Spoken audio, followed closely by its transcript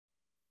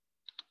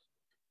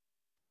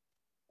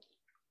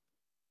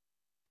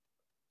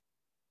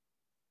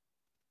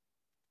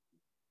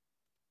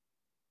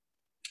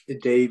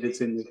Dave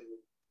is in the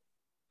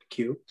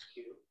queue.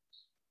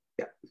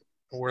 Yeah.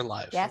 We're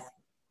live. Yes,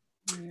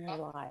 we're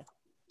live.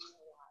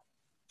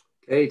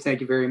 Okay,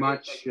 thank you very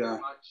much. I'm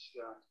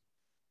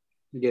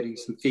getting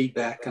some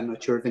feedback. I'm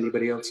not sure if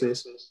anybody else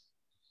is.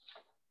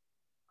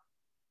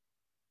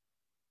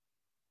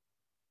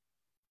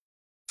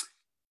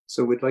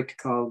 So we'd like to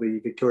call the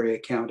Victoria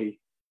County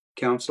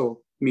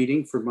Council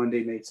meeting for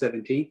Monday, May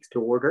 17th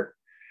to order.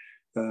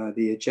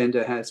 The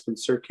agenda has been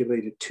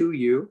circulated to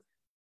you.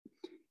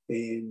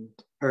 And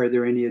are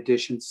there any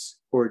additions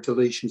or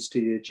deletions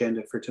to the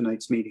agenda for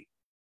tonight's meeting?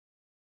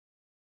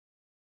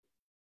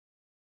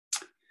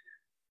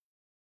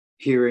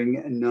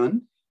 Hearing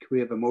none, can we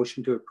have a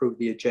motion to approve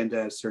the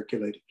agenda as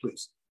circulated,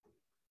 please?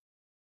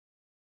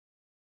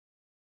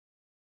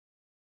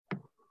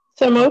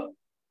 So moved.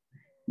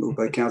 Moved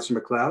by Councillor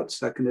MacLeod,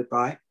 seconded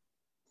by?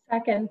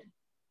 Second.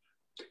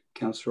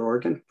 Councillor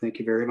Organ, thank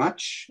you very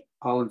much.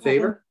 All in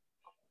favor?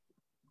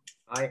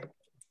 Aye.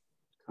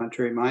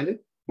 Contrary minded?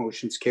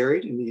 Motion's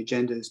carried and the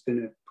agenda has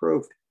been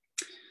approved.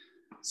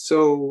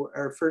 So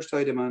our first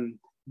item on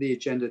the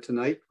agenda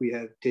tonight, we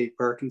have Dave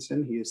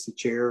Parkinson. He is the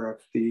chair of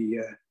the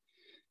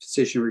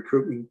Physician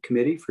Recruitment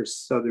Committee for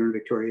Southern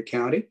Victoria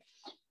County.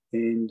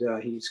 And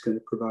he's going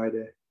to provide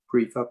a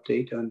brief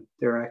update on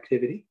their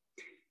activity.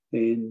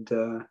 And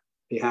on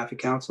behalf of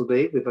Council,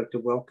 Dave, we'd like to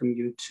welcome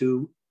you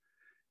to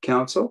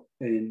Council.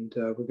 And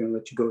we're going to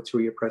let you go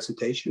through your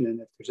presentation. And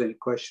if there's any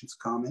questions,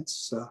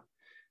 comments,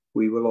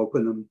 we will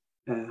open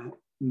them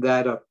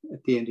that up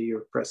at the end of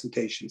your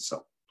presentation.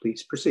 So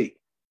please proceed.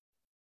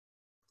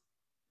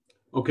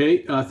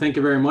 Okay, thank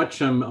you very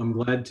much. I'm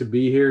glad to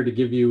be here to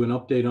give you an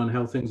update on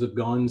how things have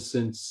gone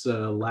since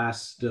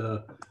last,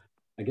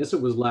 I guess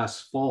it was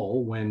last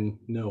fall when,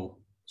 no,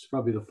 it's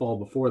probably the fall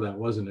before that,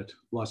 wasn't it?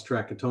 Lost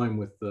track of time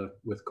with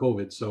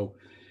COVID. So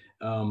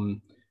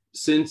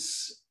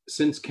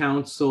since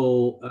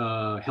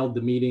council held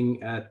the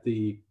meeting at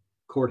the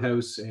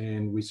courthouse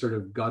and we sort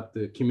of got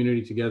the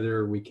community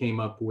together, we came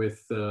up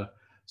with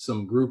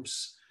some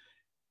groups.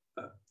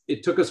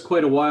 It took us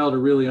quite a while to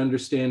really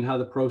understand how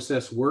the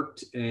process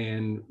worked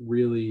and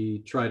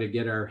really try to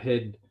get our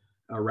head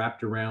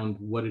wrapped around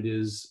what it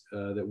is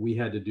that we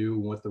had to do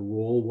and what the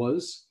role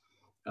was.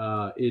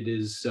 It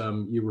is,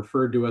 you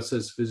referred to us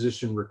as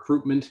physician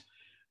recruitment.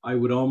 I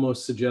would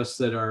almost suggest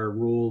that our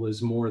role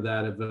is more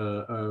that of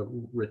a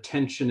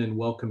retention and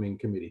welcoming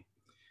committee.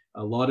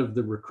 A lot of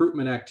the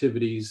recruitment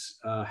activities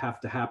have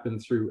to happen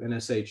through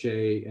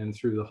NSHA and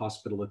through the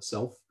hospital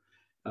itself.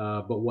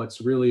 But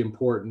what's really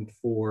important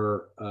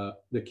for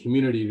the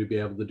community to be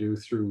able to do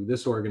through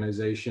this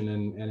organization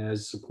and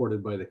as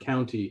supported by the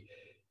county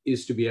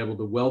is to be able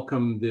to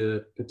welcome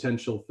the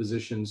potential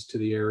physicians to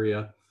the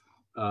area,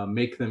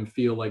 make them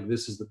feel like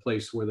this is the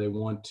place where they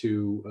want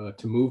to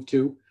move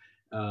to,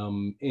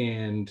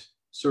 and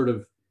sort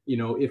of, you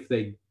know,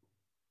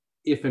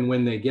 if and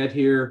when they get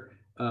here,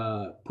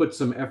 put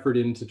some effort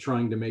into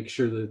trying to make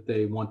sure that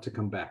they want to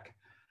come back.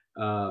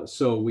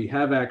 So we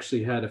have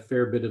actually had a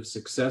fair bit of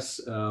success,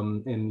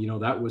 and you know,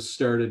 that was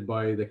started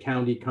by the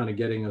county kind of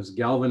getting us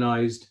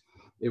galvanized.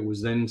 It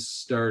was then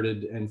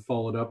started and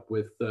followed up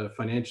with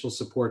financial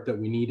support that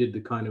we needed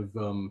to kind of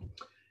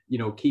you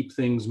know, keep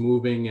things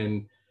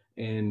moving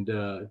and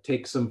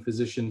take some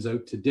physicians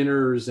out to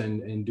dinners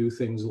and do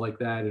things like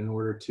that in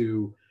order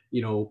to,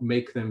 you know,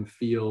 make them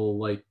feel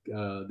like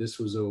this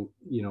was a,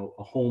 you know,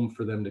 a home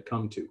for them to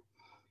come to.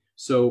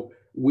 So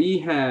we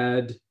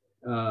had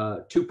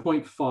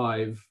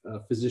 2.5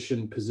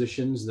 physician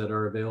positions that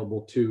are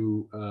available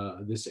to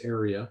this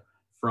area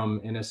from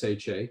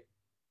NSHA.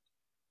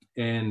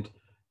 And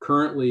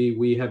currently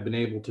we have been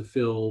able to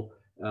fill,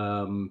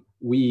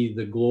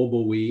 the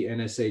global we,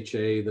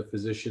 NSHA, the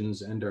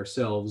physicians and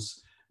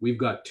ourselves, we've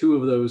got 2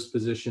 of those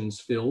positions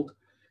filled.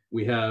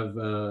 We have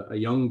a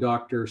young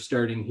doctor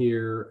starting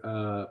here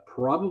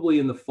probably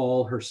in the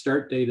fall. Her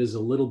start date is a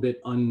little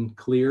bit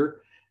unclear.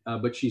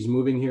 But she's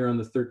moving here on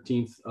the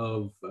 13th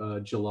of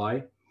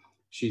July.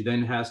 She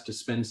then has to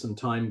spend some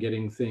time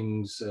getting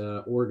things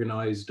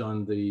organized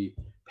on the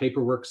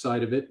paperwork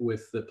side of it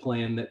with the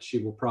plan that she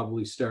will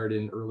probably start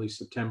in early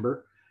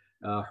September.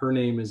 Her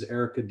name is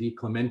Erica Di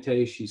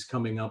Clemente. She's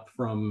coming up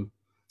from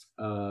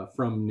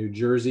New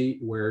Jersey,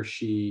 where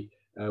she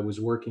was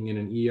working in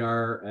an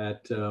ER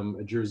at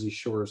a Jersey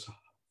Shores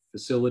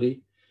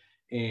facility.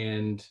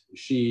 And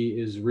she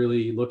is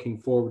really looking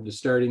forward to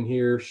starting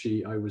here.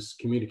 I was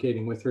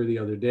communicating with her the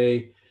other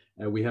day.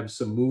 We have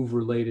some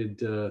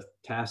move-related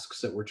tasks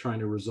that we're trying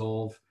to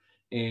resolve.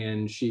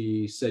 And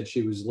she said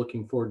she was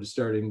looking forward to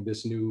starting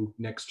this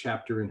next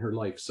chapter in her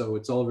life. So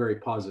it's all very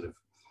positive.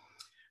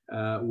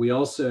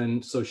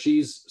 So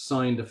she's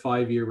signed a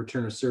 5-year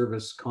return of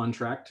service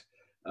contract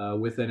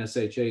with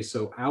NSHA.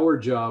 So our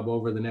job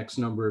over the next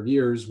number of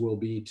years will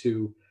be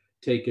to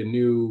take a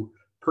new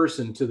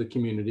person to the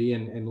community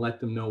and let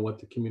them know what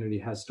the community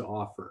has to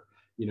offer.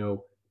 You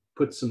know,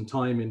 put some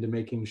time into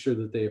making sure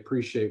that they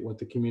appreciate what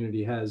the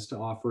community has to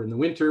offer in the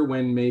winter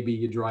when maybe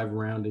you drive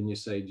around and you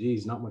say,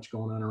 geez, not much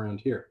going on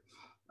around here.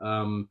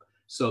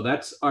 So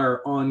that's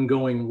our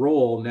ongoing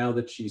role. Now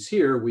that she's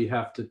here, we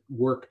have to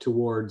work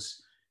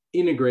towards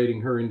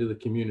integrating her into the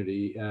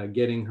community,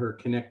 getting her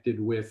connected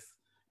with,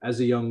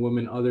 as a young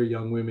woman, other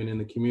young women in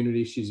the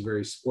community. She's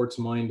very sports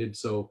minded.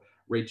 So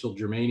Rachel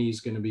Germaini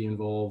is going to be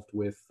involved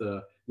with,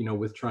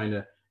 with trying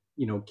to,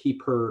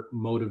 keep her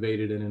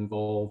motivated and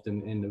involved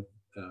and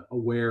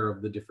aware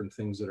of the different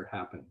things that are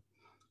happening.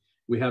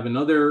 We have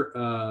another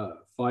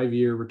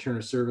 5-year return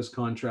of service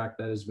contract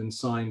that has been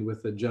signed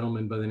with a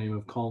gentleman by the name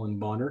of Colin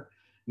Bonner.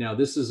 Now,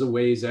 this is a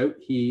ways out.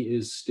 He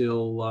is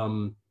still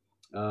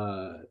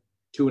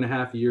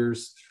 2.5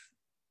 years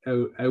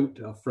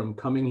out from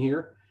coming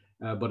here,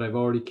 but I've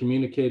already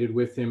communicated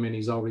with him and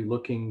he's already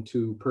looking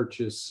to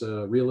purchase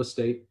real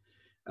estate.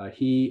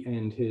 He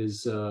and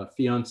his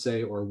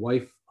fiance or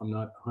wife, I'm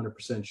not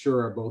 100%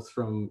 sure, are both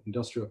from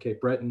Industrial Cape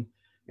Breton,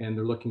 and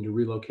they're looking to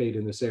relocate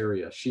in this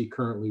area. She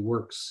currently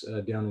works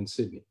down in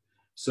Sydney.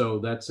 So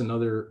that's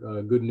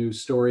another good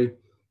news story.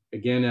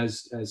 Again,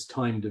 as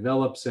time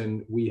develops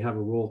and we have a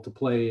role to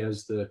play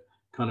as the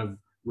kind of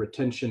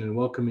retention and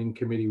welcoming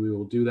committee, we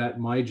will do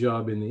that. My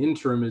job in the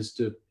interim is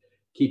to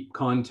keep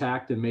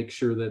contact and make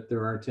sure that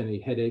there aren't any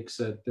headaches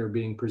that they're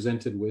being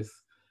presented with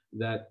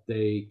that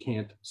they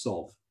can't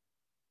solve.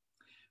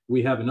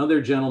 We have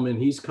another gentleman,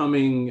 he's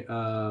coming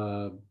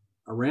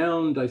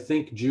around, I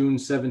think, June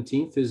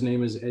 17th. His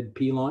name is Ed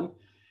Pilon.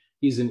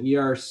 He's an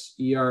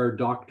ER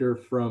doctor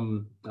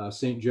from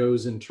St.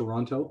 Joe's in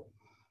Toronto.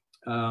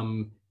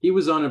 He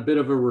was on a bit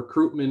of a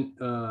recruitment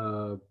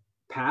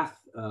path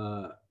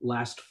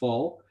last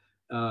fall.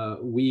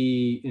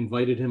 We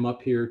invited him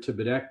up here to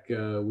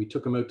Badek. We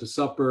took him out to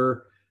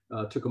supper,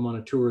 took him on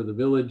a tour of the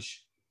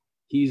village.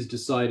 He's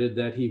decided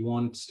that he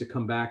wants to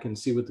come back and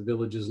see what the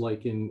village is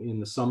like in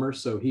the summer.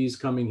 So he's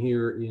coming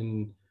here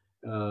in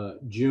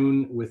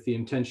June with the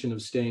intention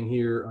of staying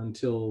here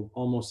until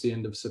almost the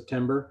end of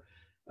September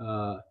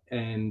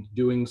and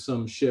doing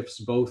some shifts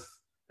both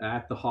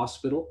at the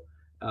hospital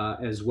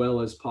as well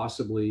as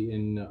possibly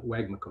in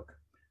Wagmatcook.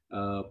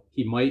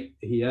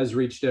 He has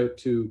reached out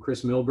to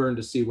Chris Milburn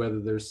to see whether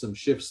there's some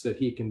shifts that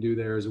he can do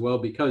there as well,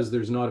 because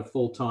there's not a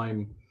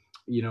full-time,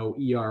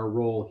 ER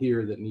role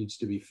here that needs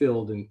to be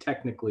filled. And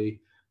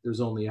technically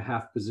there's only a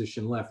half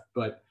position left,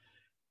 but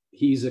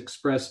he's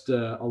expressed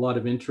a lot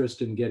of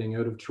interest in getting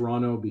out of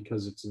Toronto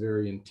because it's a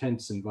very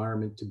intense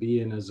environment to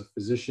be in as a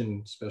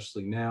physician,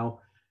 especially now.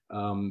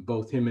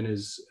 Both him and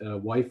his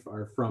wife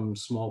are from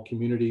small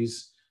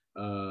communities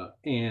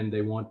and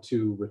they want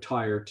to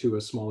retire to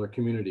a smaller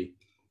community.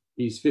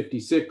 He's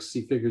 56.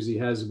 He figures he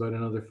has about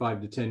another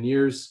 5 to 10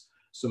 years.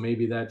 So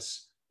maybe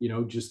that's,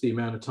 just the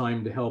amount of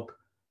time to help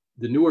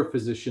the newer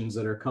physicians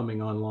that are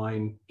coming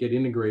online get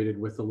integrated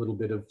with a little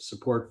bit of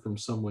support from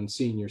someone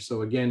senior.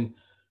 So again,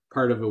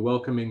 part of a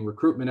welcoming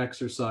recruitment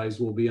exercise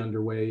will be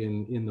underway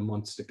in the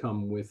months to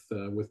come with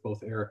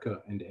both Erica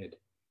and Ed.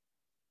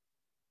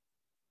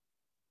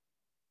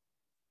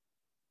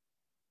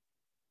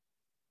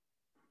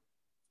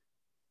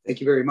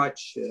 Thank you very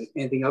much.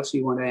 Anything else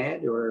you want to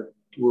add, or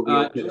will we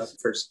open it up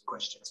for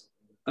questions?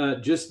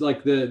 Just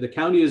like the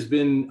county has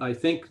been, I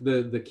think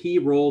the key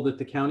role that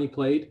the county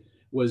played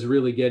was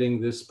really getting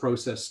this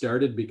process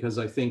started, because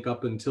I think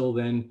up until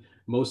then,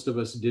 most of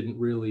us didn't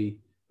really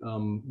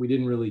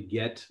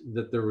get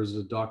that there was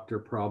a doctor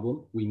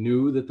problem. We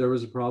knew that there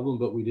was a problem,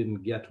 but we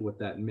didn't get what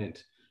that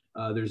meant.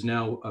 There's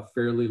now a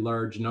fairly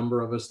large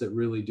number of us that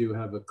really do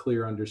have a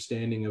clear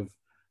understanding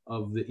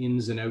of the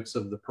ins and outs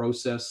of the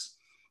process.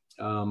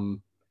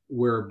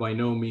 We're by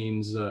no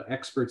means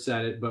experts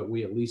at it, but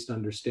we at least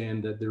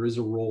understand that there is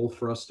a role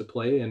for us to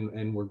play,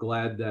 and we're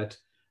glad that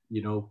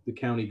the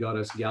county got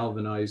us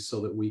galvanized so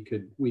that we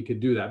could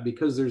do that,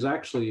 because there's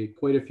actually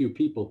quite a few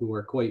people who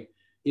are quite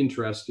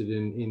interested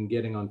in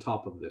getting on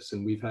top of this,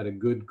 and we've had a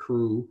good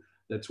crew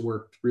that's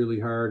worked really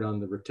hard on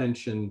the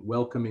retention,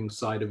 welcoming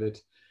side of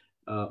it.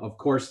 Of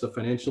course, the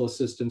financial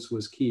assistance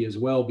was key as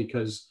well,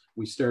 because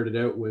we started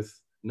out with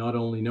not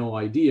only no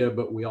idea,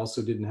 but we also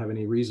didn't have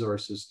any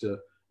resources to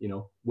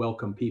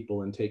welcome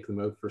people and take them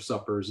out for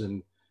suppers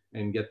and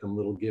get them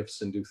little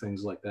gifts and do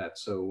things like that.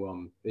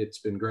 So it's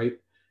been great,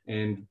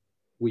 and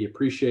we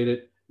appreciate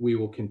it. We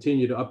will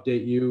continue to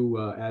update you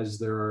as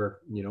there are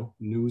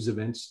news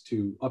events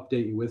to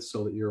update you with,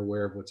 so that you're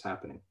aware of what's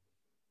happening.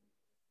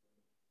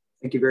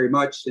 Thank you very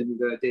much. And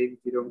Dave, if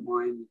you don't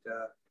mind,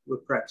 we'll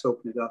perhaps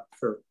open it up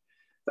for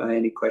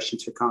any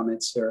questions or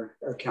comments our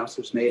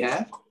councillors may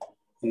have.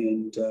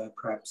 And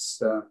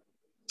perhaps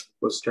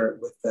we'll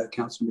start with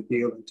Councillor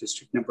McNeil in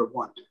District Number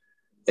 1.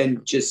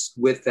 And just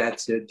with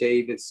that,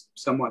 Dave is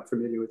somewhat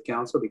familiar with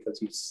council because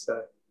he's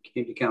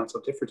came to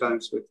council different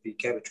times with the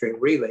Cabot Trail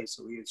Relay,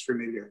 so he is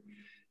familiar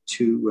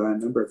to a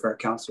number of our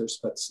councillors,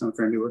 but some of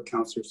our newer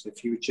councillors,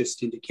 if you would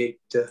just indicate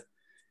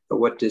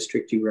what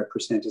district you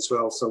represent as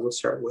well. So we'll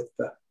start with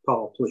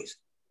Paul, please.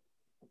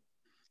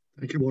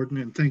 Thank you, Warden,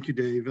 and thank you,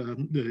 Dave.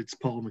 It's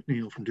Paul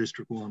McNeil from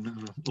District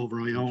 1,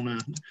 over Iona,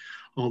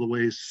 all the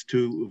ways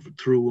through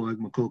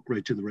McCook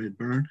right to the Red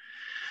Barn.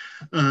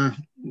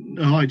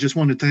 No, I just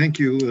want to thank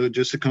you,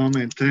 just a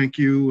comment, thank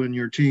you and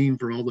your team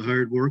for all the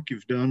hard work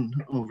you've done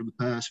over the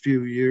past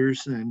few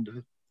years.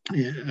 And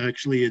yeah,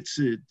 actually, it's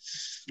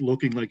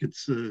looking like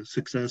it's a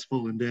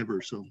successful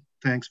endeavor. So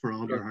thanks for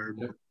all your hard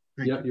work.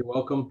 Yeah, you're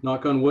welcome.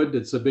 Knock on wood.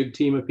 It's a big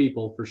team of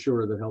people for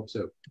sure that helps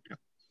out. Yeah.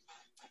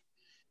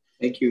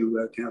 Thank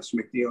you,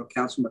 Councillor McNeil.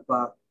 Councillor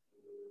McLeod.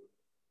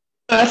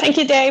 Thank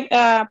you, Dave.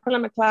 Paula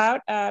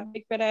McLeod,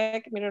 Big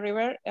Baddeck, Middle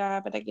River,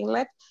 Baddeck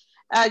Inlet.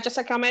 Just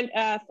a comment.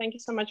 Thank you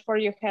so much for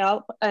your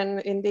help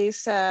and in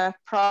this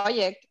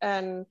project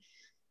and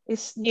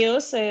this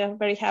news.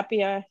 Very happy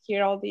to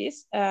hear all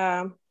this.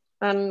 And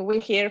we're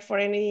here for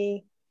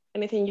anything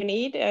you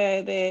need,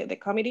 the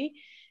committee.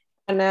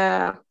 And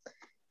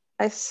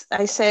I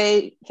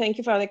say thank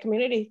you for the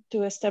community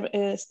to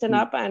stand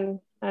up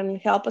and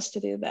help us to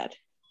do that.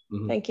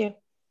 Mm-hmm. Thank you.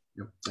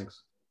 Yep,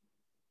 thanks.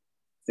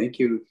 Thank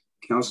you,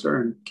 Councillor,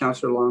 and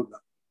Councillor Longba.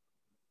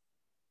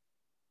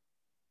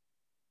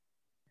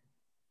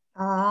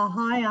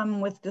 Hi, I'm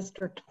with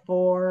District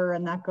 4,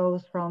 and that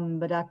goes from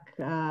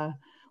Baddeck,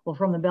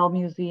 from the Bell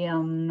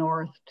Museum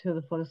north to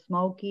the foot of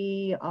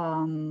Smoky,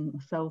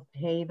 South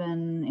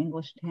Haven,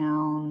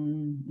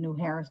 Englishtown, New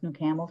Harris, New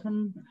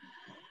Campbellton.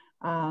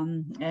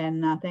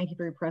 Thank you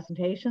for your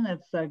presentation.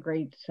 It's a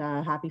great,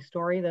 happy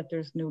story that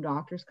there's new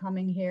doctors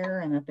coming here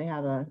and that they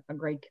have a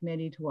great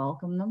committee to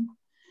welcome them.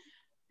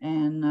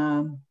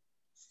 And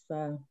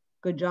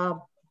good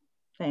job.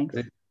 Thanks.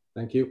 Okay.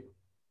 Thank you.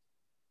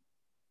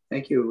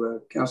 Thank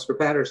you. Councillor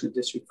Patterson,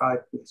 District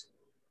 5, please.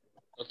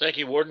 Well, thank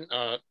you, Warden.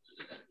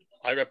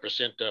 I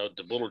represent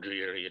the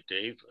Bullardry area,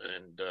 Dave,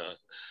 and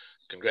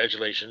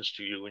congratulations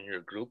to you and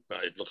your group.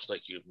 It looks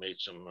like you've made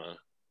some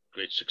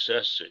great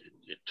success.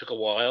 It took a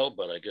while,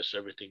 but I guess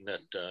everything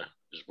that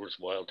is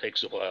worthwhile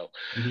takes a while.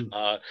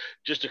 Mm-hmm.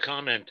 Just a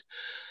comment.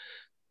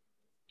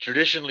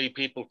 Traditionally,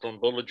 people from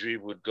Bullardry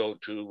would go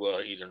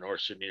to either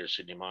North Sydney or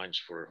Sydney Mines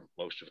for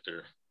most of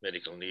their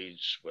medical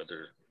needs,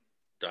 whether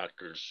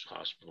doctors,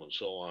 hospital, and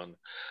so on.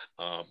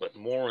 But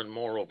more and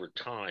more over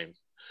time,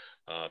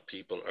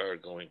 people are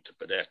going to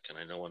Baddeck. And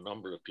I know a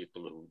number of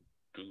people who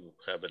do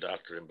have a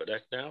doctor in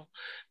Baddeck now,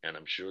 and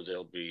I'm sure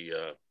there'll be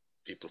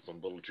people from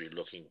Bullardry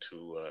looking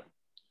to,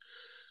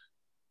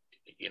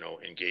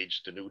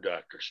 engage the new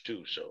doctors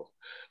too. So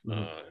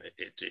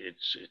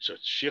it's a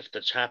shift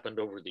that's happened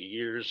over the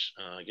years.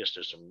 I guess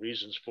there's some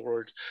reasons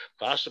for it,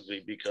 possibly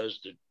because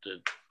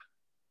the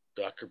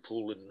doctor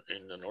pool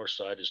in the north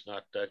side is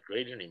not that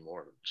great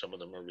anymore. Some of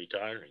them are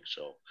retiring,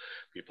 so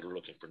people are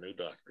looking for new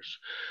doctors.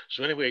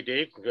 So anyway,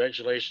 Dave,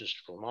 congratulations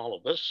from all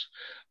of us.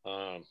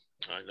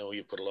 I know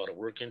you put a lot of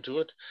work into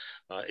it.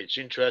 It's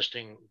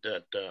interesting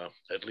that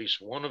at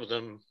least one of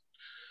them,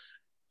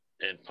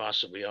 and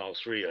possibly all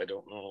three, I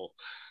don't know,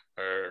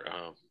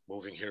 are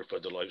moving here for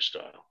the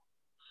lifestyle.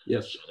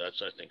 Yes. So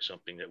that's, I think,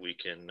 something that we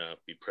can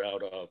be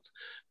proud of,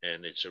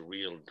 and it's a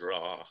real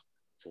draw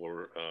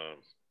for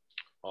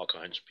all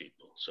kinds of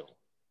people. So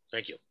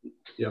thank you.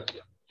 Yep.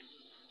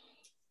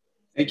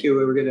 Thank you.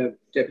 We're going to,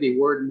 Deputy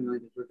Warden,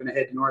 we're going to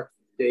head north,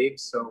 Dave.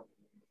 So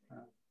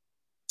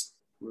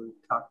we'll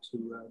talk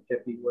to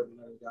Deputy Warden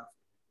Larry Duff.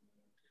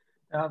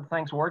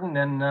 Thanks, Warden,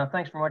 and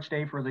thanks very much,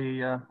 Dave, for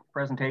the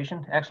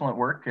presentation. Excellent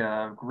work.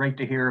 Great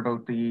to hear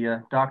about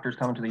the doctors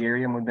coming to the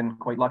area, and we've been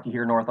quite lucky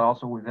here north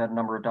also. We've had a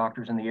number of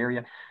doctors in the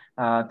area.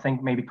 I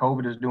think maybe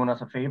COVID is doing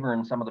us a favor,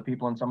 and some of the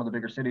people in some of the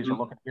bigger cities are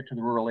looking to get to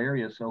the rural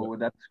areas. So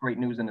that's great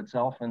news in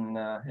itself, and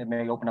it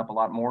may open up a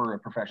lot more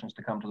professions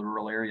to come to the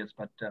rural areas.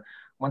 But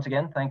once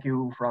again, thank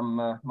you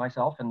from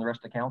myself and the rest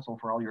of the council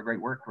for all your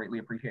great work. Greatly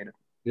appreciated.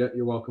 Yeah,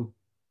 you're welcome.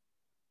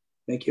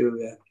 Thank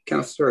you,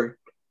 Councillor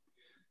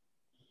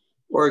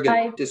Oregon,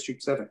 hi.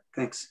 District 7.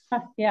 Thanks.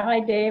 Yeah, hi,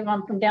 Dave.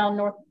 I'm from down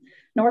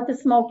north of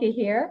Smoky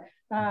here.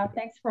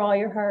 Thanks for all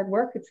your hard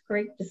work. It's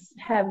great to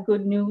have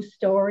good news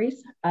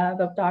stories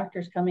about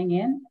doctors coming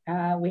in.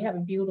 We have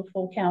a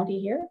beautiful county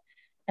here,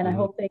 and I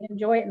hope they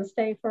enjoy it and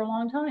stay for a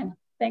long time.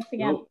 Thanks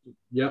again. Well,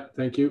 yeah,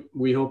 thank you.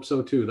 We hope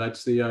so too.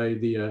 That's the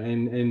idea.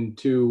 And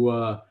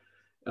to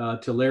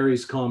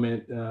Larry's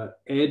comment,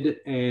 Ed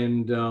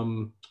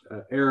and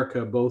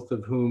Erica, both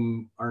of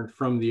whom aren't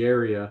from the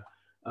area,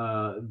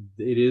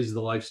 it is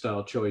the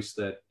lifestyle choice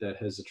that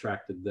has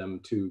attracted them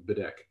to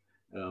Baddeck.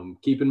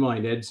 Keep in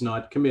mind, Ed's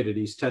not committed.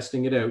 He's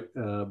testing it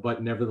out,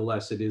 but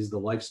nevertheless, it is the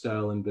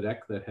lifestyle in Baddeck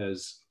that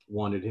has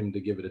wanted him to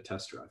give it a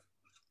test drive.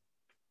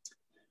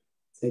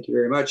 Thank you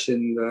very much.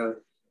 And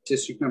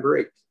District number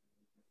 8,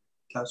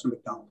 Councillor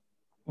McDonald.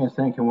 Yes,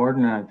 thank you,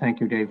 Warden. Thank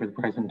you, Dave, for the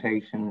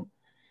presentation.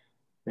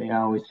 They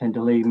always tend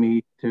to leave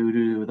me to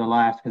do the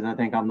last because I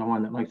think I'm the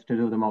one that likes to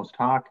do the most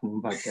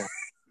talking, but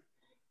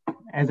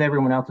as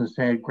everyone else has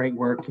said, great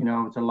work. You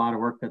know, it's a lot of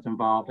work that's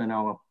involved. I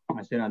know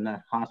I sit on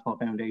the Hospital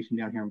Foundation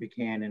down here in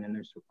Buchanan, and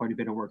there's quite a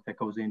bit of work that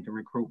goes into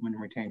recruitment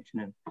and retention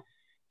and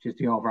just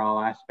the overall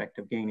aspect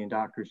of gaining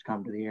doctors to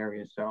come to the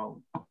area.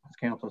 So as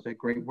council said,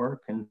 great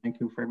work, and thank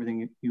you for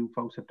everything you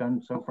folks have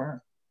done so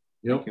far.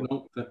 Yep,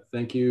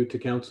 thank you to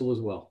council as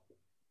well.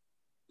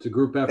 It's a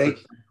group effort.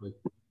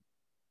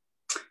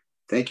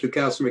 Thank you,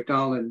 Councillor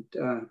McDonald.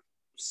 And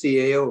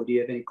CAO, do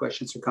you have any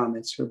questions or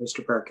comments for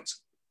Mr. Parkinson?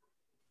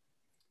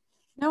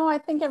 No, I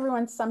think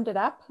everyone summed it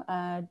up.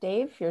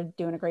 Dave, you're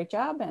doing a great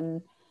job,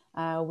 and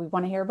we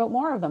want to hear about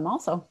more of them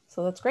also.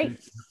 So that's great.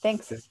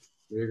 Thanks. Okay.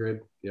 Very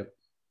good. Yep.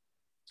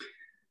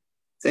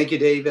 Thank you,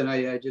 Dave. And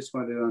I just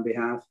wanted, on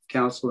behalf of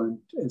council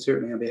and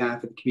certainly on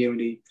behalf of the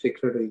community,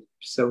 particularly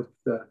South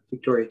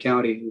Victoria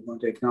County, we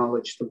want to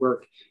acknowledge the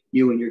work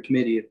you and your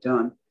committee have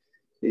done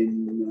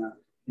in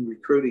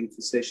recruiting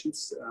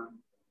physicians.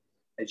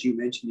 As you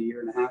mentioned, a year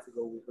and a half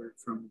ago, we heard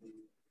from the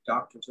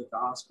doctors at the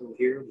hospital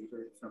here, we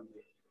heard from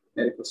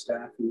the medical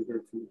staff, and we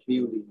heard from the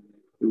community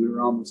that we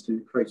were almost in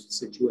a crisis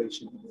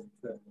situation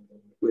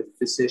with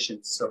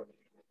physicians. So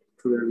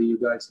clearly you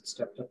guys have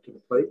stepped up to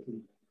the plate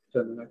and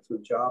done an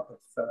excellent job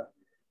of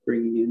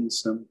bringing in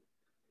some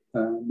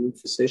new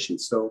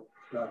physicians. So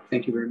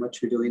thank you very much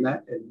for doing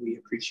that, and we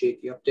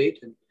appreciate the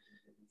update,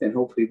 and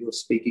hopefully we'll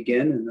speak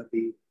again, and there'll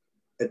be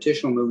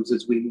additional moves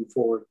as we move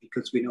forward,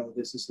 because we know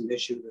this is an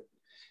issue that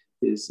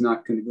is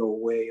not going to go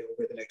away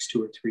over the next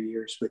 2 or 3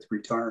 years with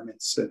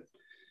retirements and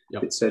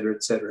et cetera,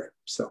 et cetera.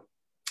 So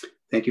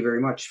thank you very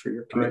much for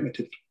your commitment.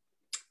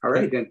 All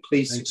right, then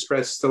please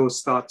express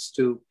those thoughts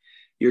to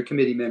your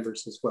committee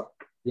members as well.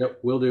 Yep,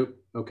 will do.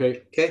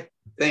 Okay. Okay,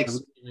 thanks.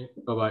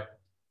 Bye-bye.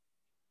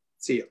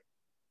 See you.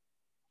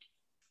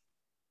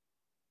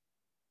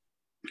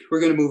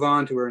 We're going to move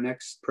on to our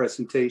next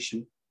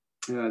presentation.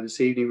 This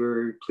evening,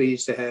 we're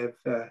pleased to have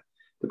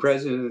the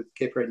president of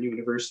Cape Breton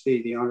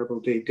University, the Honorable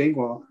Dave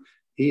Dingwall.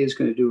 He is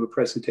going to do a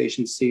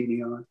presentation this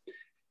evening on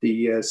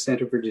the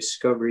Center for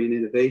Discovery and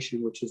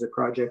Innovation, which is a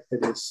project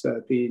that is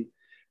being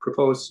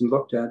proposed and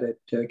looked at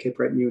Cape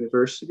Breton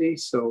University.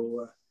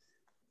 So,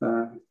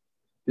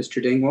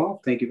 Mr.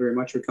 Dingwall, thank you very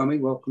much for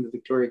coming. Welcome to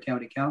Victoria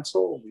County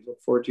Council. We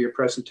look forward to your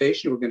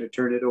presentation. We're going to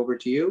turn it over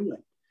to you,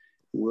 and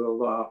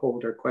we'll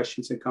hold our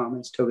questions and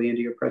comments till the end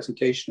of your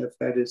presentation, if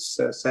that is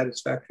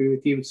satisfactory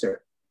with you,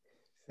 sir.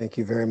 Thank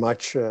you very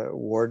much,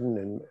 Warden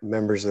and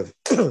members of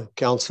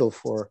Council,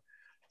 for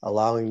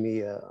allowing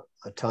me a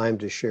time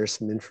to share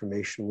some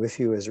information with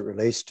you as it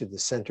relates to the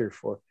Center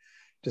for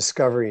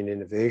Discovery and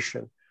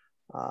Innovation.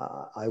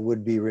 I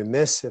would be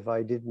remiss if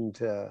I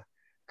didn't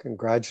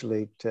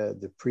congratulate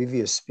the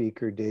previous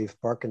speaker, Dave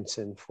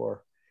Parkinson,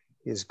 for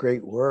his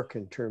great work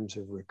in terms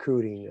of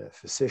recruiting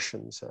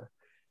physicians.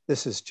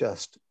 This is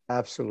just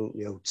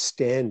absolutely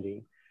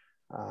outstanding,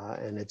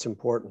 and it's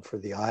important for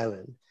the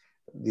island.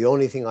 The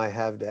only thing I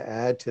have to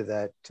add to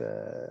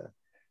that,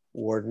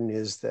 Warden,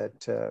 is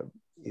that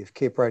if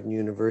Cape Breton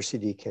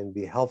University can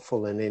be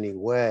helpful in any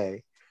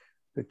way,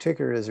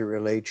 particularly as it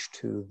relates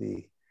to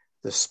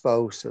the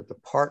spouse or the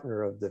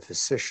partner of the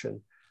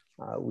physician,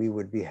 we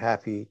would be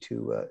happy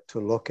to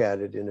look at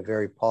it in a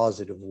very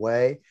positive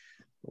way,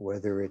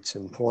 whether it's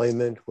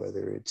employment,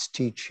 whether it's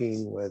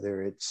teaching,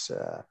 whether it's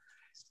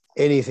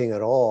anything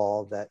at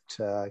all that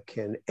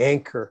can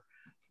anchor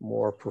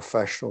more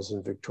professionals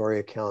in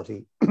Victoria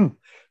County.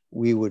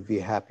 We would be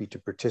happy to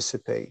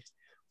participate.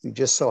 We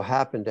just so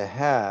happen to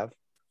have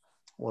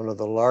one of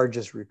the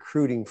largest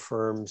recruiting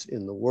firms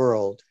in the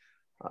world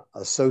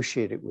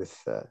associated with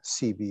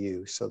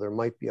CBU. So there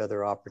might be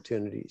other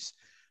opportunities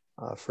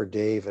for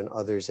Dave and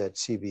others at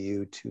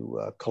CBU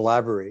to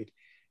collaborate.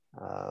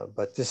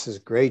 But this is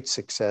great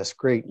success,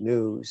 great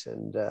news,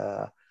 and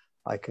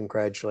I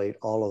congratulate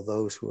all of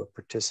those who have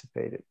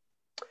participated.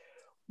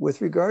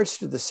 With regards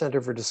to the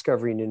Center for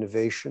Discovery and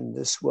Innovation,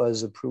 this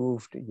was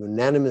approved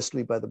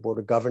unanimously by the Board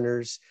of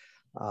Governors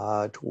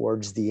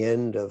towards the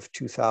end of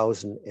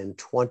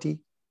 2020.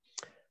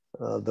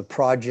 The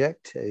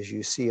project, as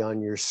you see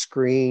on your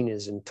screen,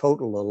 is in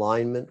total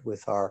alignment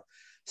with our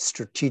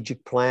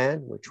strategic plan,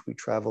 which we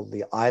traveled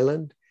the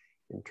island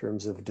in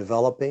terms of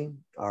developing,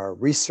 our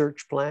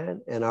research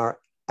plan, and our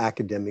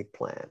academic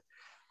plan.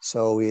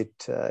 So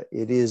it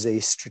is a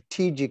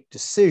strategic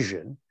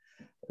decision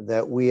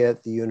that we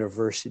at the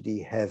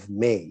university have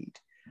made,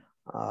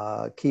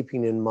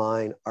 keeping in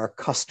mind our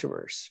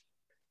customers.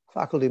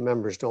 Faculty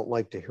members don't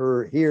like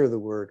to hear the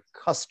word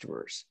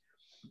customers,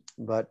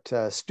 but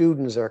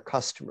students are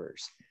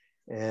customers.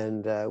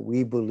 And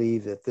we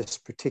believe that this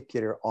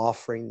particular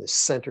offering, the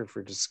Center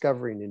for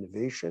Discovery and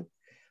Innovation,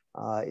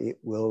 it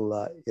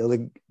will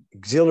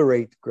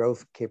exhilarate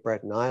growth of Cape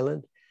Breton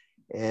Island,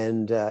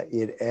 and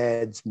it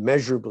adds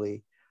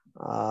measurably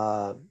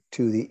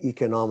to the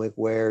economic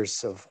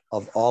wares of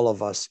all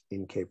of us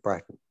in Cape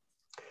Breton.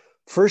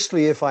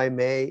 Firstly, if I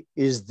may,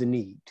 is the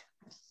need.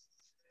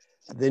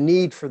 The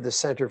need for the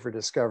Center for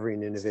Discovery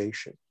and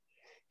Innovation.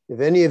 If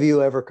any of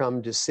you ever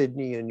come to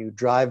Sydney and you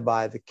drive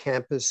by the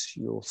campus,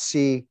 you'll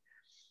see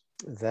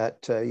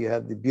that you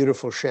have the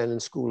beautiful Shannon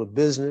School of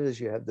Business,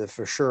 you have the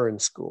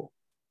Verschuren School.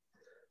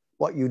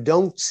 What you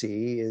don't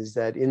see is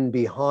that in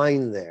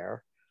behind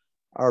there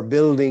are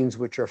buildings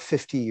which are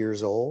 50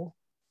 years old,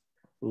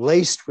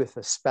 laced with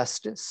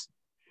asbestos,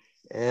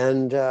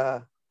 and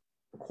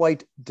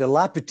quite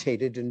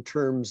dilapidated in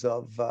terms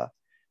of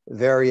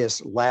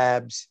various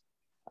labs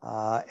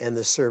and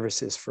the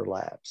services for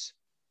labs.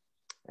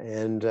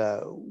 And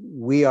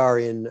we are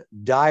in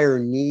dire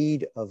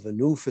need of a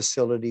new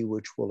facility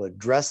which will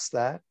address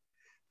that,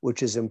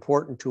 which is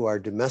important to our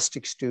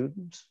domestic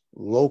students,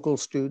 local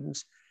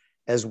students,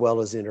 as well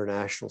as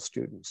international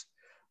students.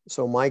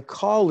 So my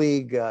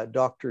colleague,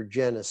 Dr.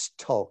 Janice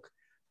Tulk,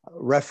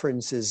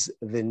 references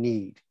the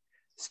need.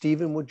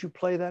 Stephen, would you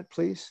play that,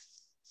 please?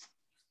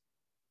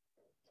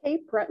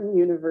 Cape Breton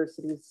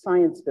University's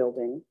science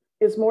building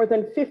is more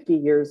than 50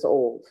 years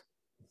old,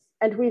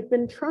 and we've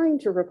been trying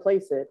to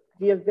replace it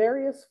via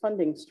various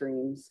funding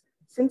streams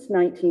since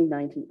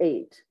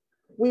 1998.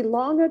 We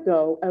long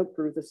ago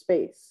outgrew the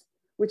space,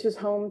 which is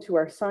home to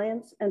our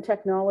science and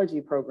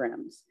technology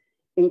programs,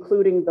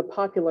 including the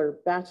popular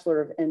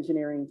Bachelor of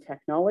Engineering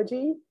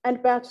Technology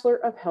and Bachelor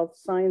of Health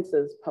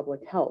Sciences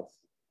Public Health.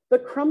 The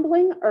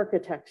crumbling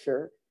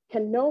architecture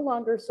can no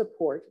longer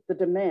support the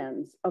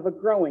demands of a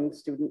growing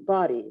student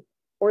body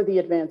or the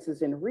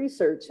advances in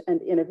research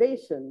and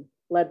innovation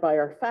led by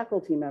our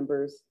faculty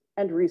members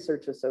and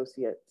research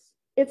associates.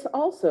 It's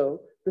also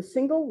the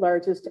single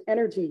largest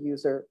energy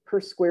user per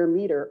square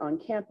meter on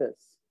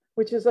campus,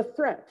 which is a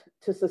threat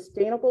to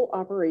sustainable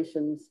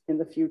operations in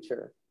the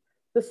future.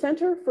 The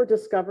Center for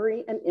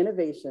Discovery and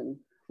Innovation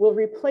will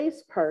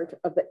replace part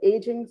of the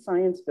aging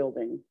science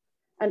building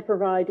and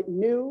provide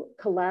new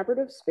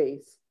collaborative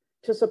space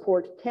to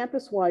support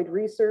campus-wide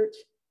research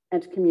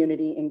and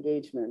community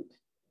engagement.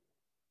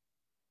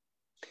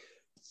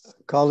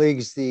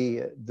 Colleagues,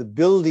 the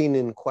building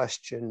in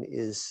question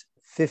is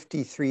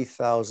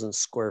 53,000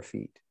 square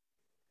feet.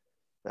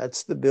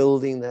 That's the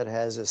building that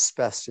has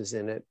asbestos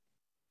in it.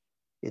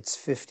 It's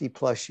 50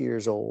 plus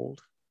years old.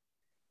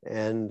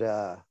 And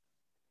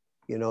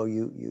you know,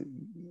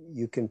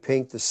 you can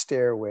paint the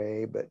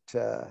stairway, but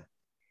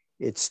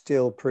it's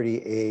still pretty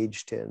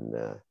aged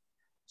and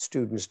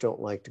students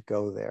don't like to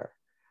go there.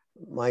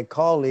 My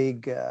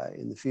colleague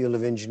in the field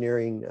of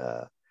engineering,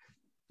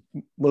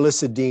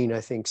 Melissa Dean,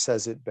 I think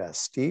says it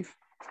best. Steve?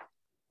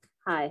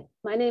 Hi,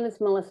 my name is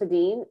Melissa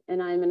Dean,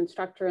 and I'm an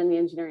instructor in the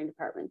engineering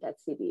department at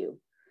CBU.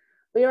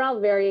 We are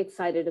all very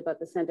excited about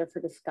the Center for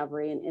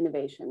Discovery and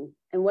Innovation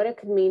and what it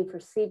could mean for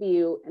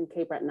CBU and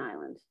Cape Breton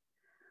Island.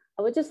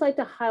 I would just like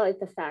to highlight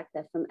the fact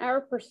that from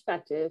our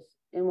perspective,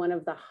 in one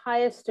of the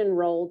highest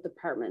enrolled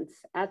departments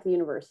at the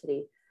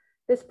university,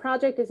 this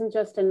project isn't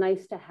just a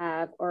nice to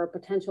have or a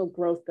potential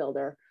growth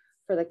builder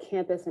for the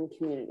campus and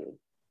community.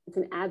 It's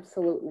an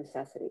absolute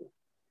necessity.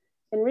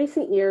 In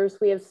recent years,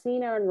 we have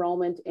seen our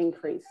enrollment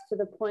increase to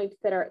the point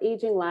that our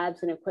aging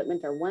labs and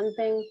equipment are one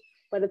thing,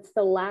 but it's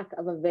the lack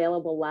of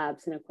available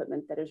labs and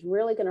equipment that is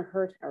really going to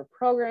hurt our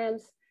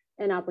programs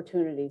and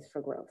opportunities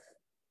for growth.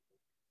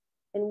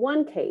 In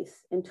one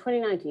case, in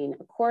 2019,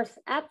 a course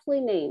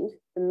aptly named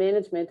the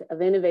Management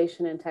of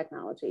Innovation and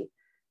Technology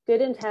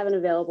didn't have an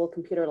available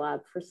computer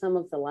lab for some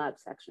of the lab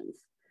sections.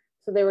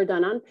 So they were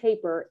done on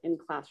paper in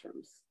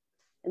classrooms.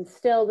 And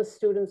still the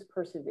students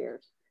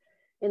persevered.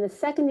 In the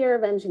second year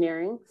of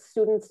engineering,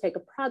 students take a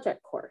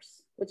project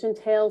course, which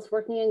entails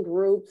working in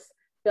groups,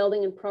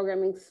 building and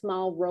programming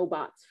small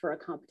robots for a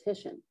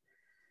competition.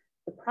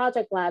 The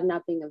project lab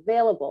not being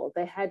available,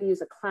 they had to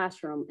use a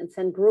classroom and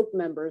send group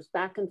members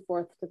back and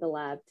forth to the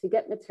lab to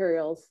get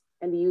materials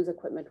and to use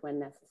equipment when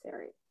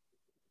necessary.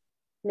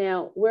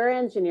 Now, we're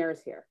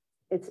engineers here.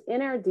 It's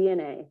in our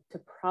DNA to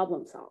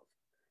problem solve,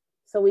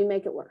 so we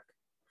make it work.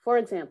 For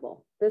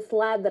example, this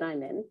lab that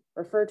I'm in,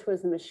 referred to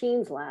as the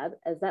machines lab,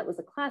 as that was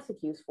a classic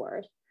use for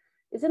it,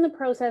 is in the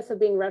process of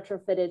being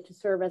retrofitted to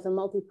serve as a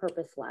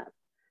multi-purpose lab,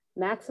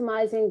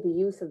 maximizing the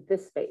use of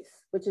this space,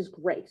 which is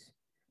great.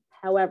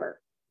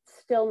 However,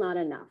 still not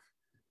enough,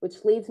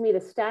 which leads me to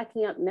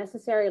stacking up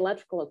necessary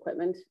electrical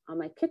equipment on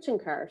my kitchen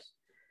cart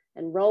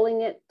and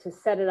rolling it to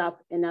set it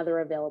up in other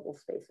available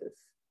spaces.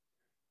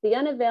 The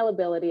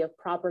unavailability of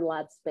proper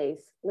lab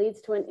space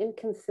leads to an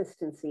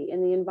inconsistency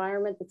in the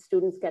environment that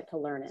students get to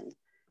learn in.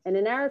 And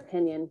in our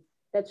opinion,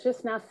 that's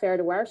just not fair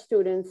to our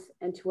students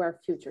and to our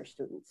future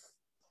students.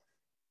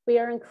 We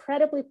are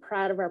incredibly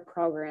proud of our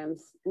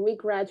programs, and we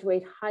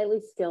graduate highly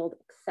skilled,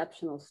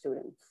 exceptional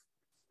students.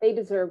 They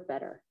deserve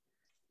better.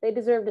 They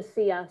deserve to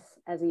see us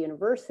as a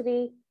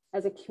university,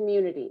 as a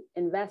community,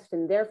 invest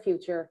in their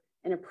future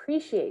and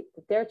appreciate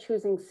that they're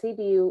choosing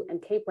CBU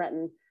and Cape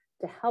Breton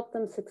to help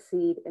them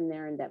succeed in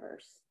their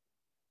endeavors.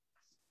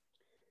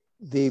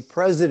 The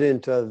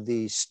president of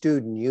the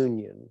student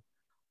union,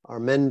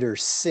 Arminder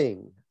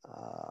Singh,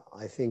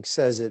 I think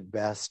says it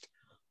best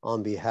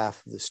on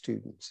behalf of the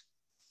students.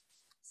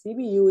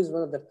 CBU is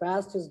one of the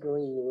fastest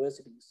growing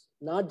universities,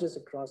 not just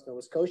across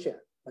Nova Scotia,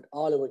 but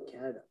all over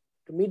Canada.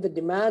 To meet the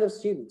demand of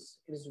students,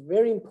 it is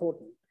very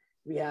important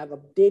we have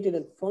updated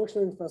and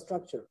functional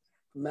infrastructure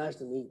to match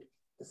the need.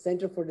 The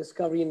Center for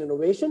Discovery and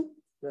Innovation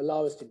will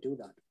allow us to do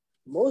that.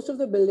 Most of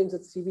the buildings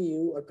at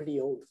CBU are pretty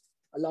old.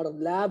 A lot of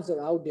labs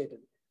are outdated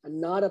and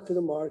not up to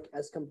the mark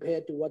as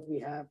compared to what we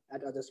have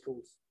at other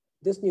schools.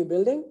 This new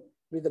building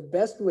will be the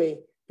best way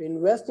to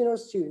invest in our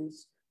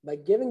students by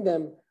giving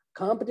them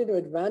competitive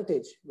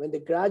advantage when they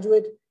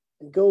graduate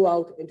and go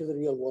out into the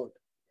real world.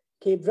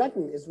 Cape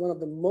Breton is one of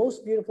the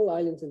most beautiful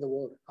islands in the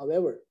world.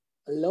 However,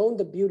 alone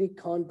the beauty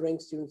can't bring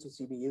students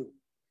to CBU.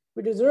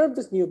 We deserve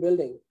this new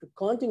building to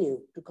continue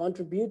to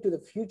contribute to the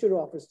future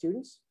of our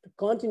students, to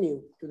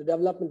continue to the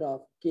development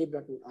of Cape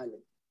Breton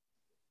Island.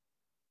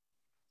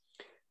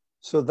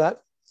 So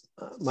that,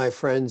 my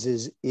friends,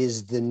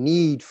 is the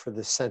need for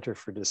the Center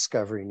for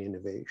Discovery and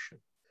Innovation.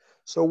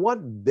 So what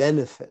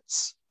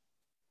benefits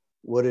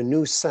would a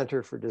new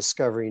Center for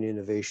Discovery and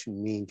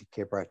Innovation mean to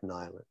Cape Breton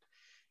Island?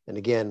 And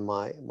again,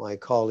 my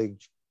colleague,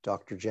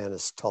 Dr.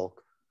 Janice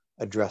Tulk,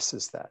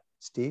 addresses that.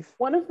 Steve?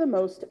 One of the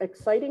most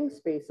exciting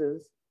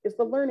spaces is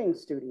the Learning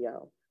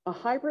Studio, a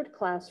hybrid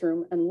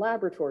classroom and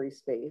laboratory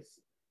space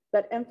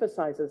that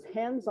emphasizes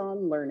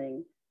hands-on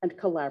learning and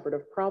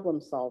collaborative problem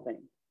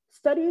solving.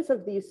 Studies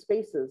of these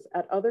spaces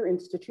at other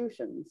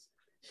institutions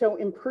show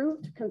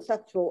improved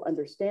conceptual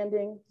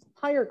understanding,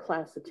 higher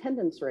class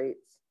attendance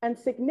rates, and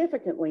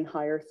significantly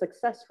higher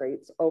success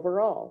rates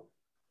overall,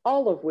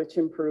 all of which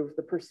improve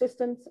the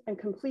persistence and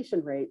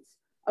completion rates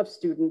of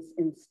students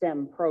in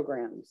STEM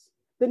programs.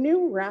 The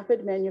new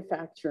rapid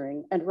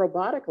manufacturing and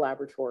robotic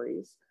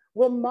laboratories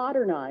will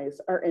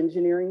modernize our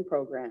engineering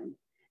program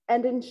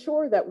and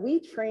ensure that we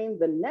train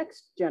the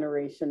next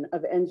generation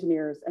of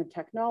engineers and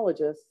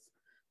technologists,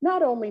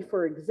 not only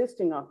for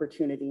existing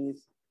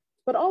opportunities,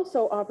 but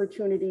also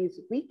opportunities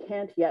we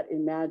can't yet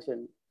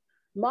imagine.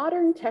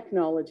 Modern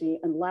technology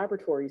and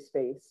laboratory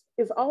space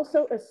is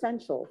also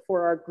essential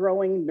for our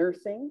growing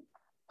nursing,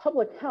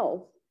 public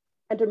health,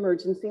 and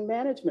emergency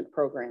management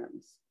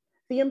programs.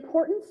 The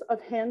importance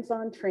of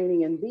hands-on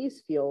training in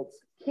these fields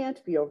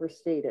can't be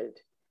overstated.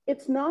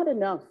 It's not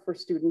enough for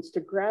students to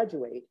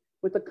graduate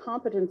with the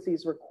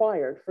competencies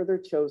required for their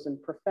chosen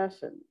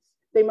professions.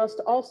 They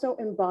must also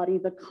embody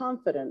the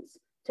confidence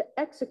to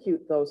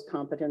execute those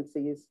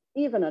competencies,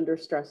 even under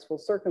stressful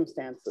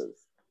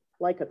circumstances,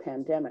 like a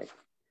pandemic.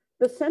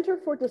 The Center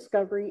for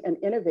Discovery and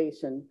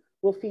Innovation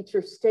will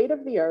feature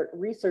state-of-the-art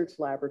research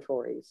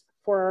laboratories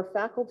for our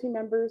faculty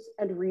members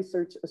and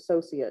research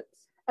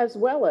associates, as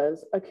well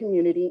as a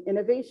community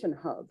innovation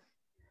hub.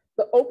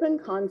 The open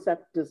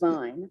concept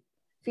design,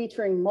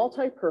 featuring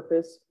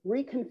multi-purpose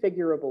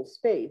reconfigurable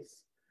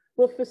space,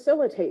 will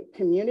facilitate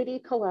community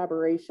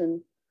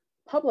collaboration,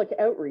 public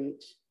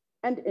outreach,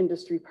 and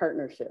industry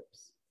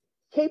partnerships.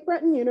 Cape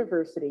Breton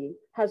University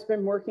has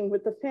been working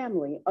with the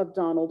family of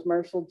Donald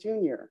Marshall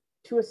Jr.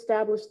 to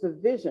establish the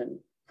vision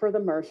for the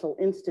Marshall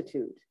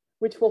Institute,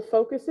 which will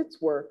focus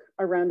its work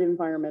around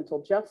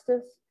environmental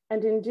justice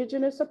and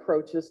Indigenous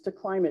approaches to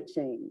climate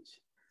change.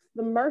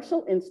 The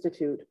Marshall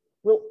Institute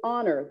will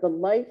honor the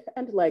life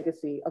and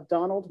legacy of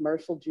Donald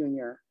Marshall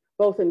Jr.,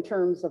 both in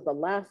terms of the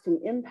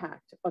lasting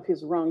impact of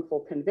his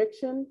wrongful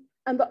conviction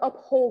and the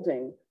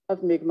upholding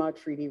of Mi'kmaq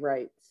Treaty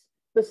rights.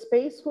 The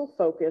space will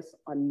focus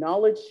on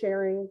knowledge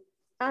sharing,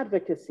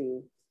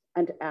 advocacy,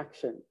 and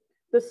action.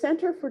 The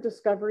Center for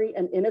Discovery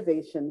and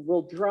Innovation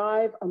will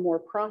drive a more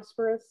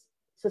prosperous,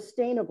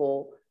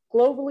 sustainable,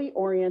 globally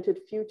oriented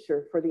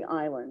future for the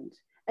island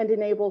and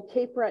enable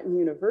Cape Breton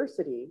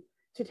University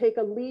to take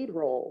a lead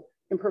role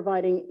in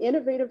providing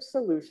innovative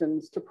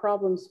solutions to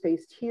problems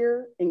faced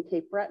here in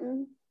Cape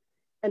Breton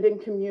and in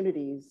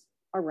communities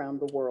around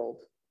the world.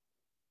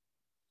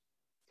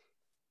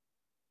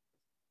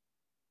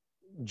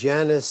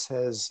 Janice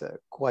has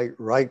quite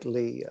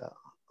rightly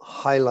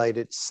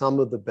highlighted some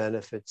of the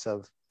benefits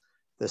of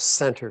the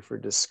Center for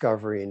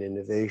Discovery and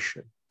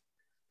Innovation.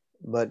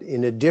 But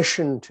in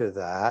addition to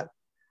that,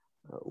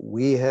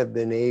 we have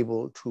been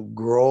able to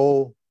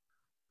grow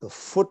the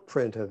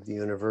footprint of the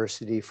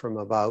university from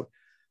about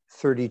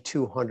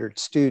 3,200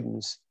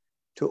 students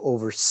to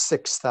over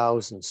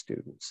 6,000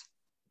 students.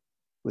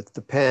 With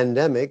the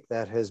pandemic,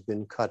 that has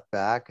been cut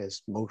back,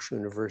 as most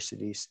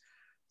universities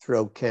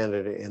throughout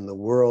Canada and the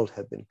world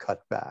have been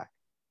cut back.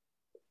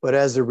 But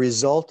as a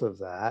result of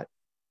that,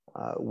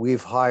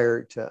 we've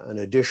hired an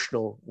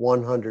additional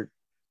 100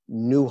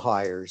 new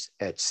hires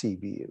at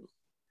CBU.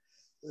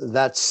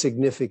 That's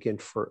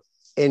significant for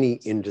any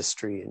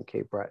industry in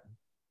Cape Breton.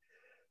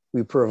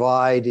 We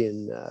provide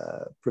in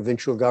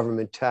provincial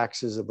government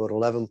taxes about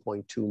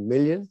 11.2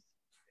 million,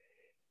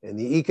 and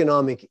the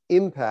economic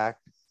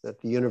impact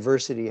that the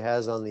university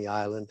has on the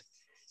island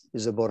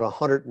is about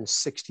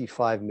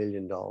 $165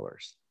 million.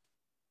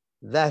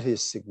 That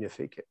is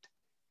significant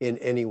in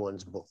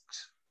anyone's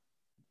books.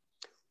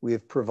 We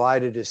have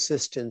provided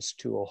assistance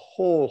to a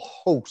whole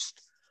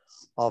host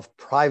of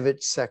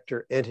private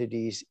sector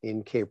entities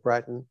in Cape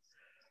Breton,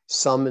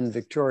 some in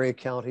Victoria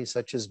County,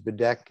 such as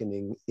Bedeque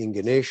and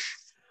Ingonish,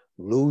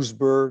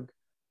 Louisbourg,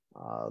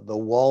 the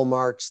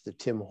Walmarts, the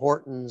Tim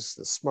Hortons,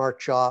 the Smart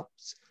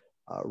Shops,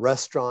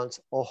 restaurants,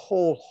 a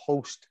whole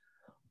host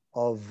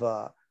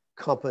of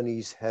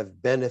companies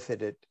have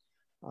benefited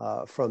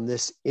from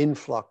this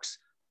influx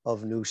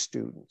of new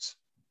students.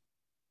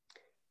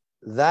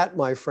 That,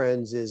 my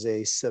friends, is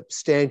a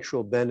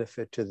substantial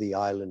benefit to the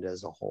island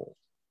as a whole.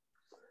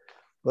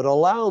 But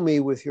allow me,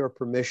 with your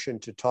permission,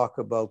 to talk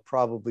about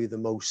probably the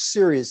most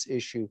serious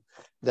issue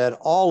that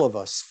all of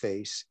us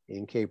face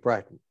in Cape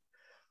Breton,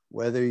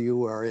 whether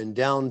you are in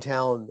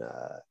downtown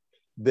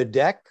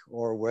Badek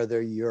or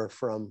whether you're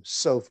from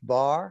South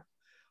Bar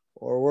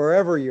or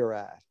wherever you're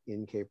at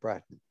in Cape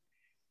Breton.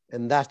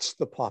 And that's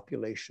the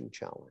population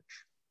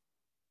challenge.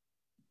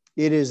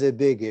 It is a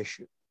big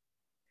issue.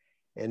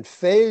 And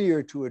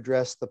failure to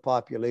address the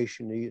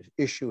population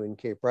issue in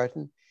Cape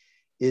Breton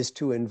is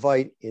to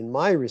invite, in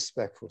my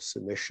respectful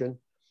submission,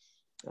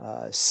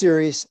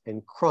 serious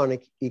and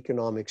chronic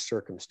economic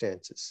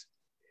circumstances.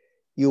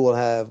 You will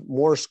have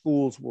more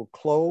schools will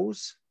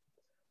close,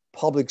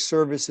 public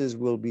services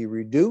will be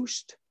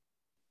reduced,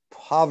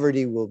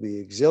 poverty will be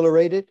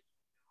accelerated,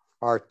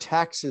 our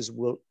taxes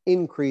will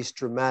increase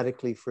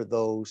dramatically for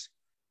those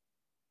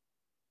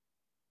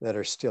that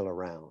are still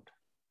around.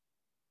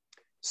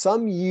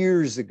 Some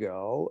years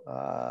ago,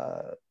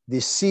 the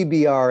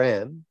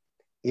CBRM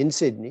in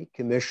Sydney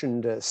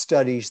commissioned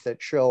studies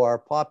that show our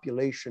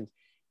population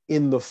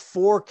in the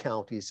 4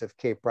 counties of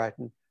Cape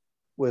Breton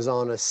was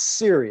on a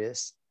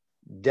serious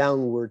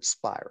downward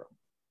spiral.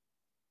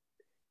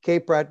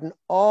 Cape Breton,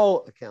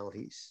 all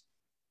counties,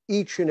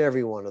 each and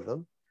every one of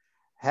them,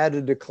 had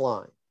a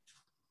decline.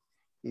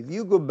 If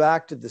you go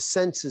back to the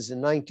census in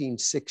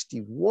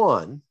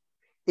 1961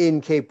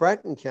 in Cape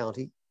Breton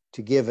County,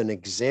 to give an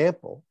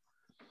example,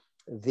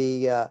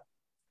 the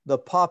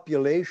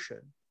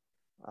population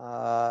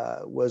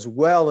was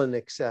well in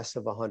excess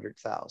of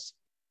 100,000.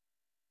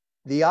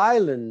 The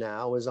island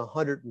now is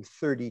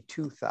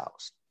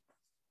 132,000.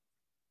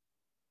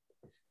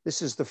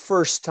 This is the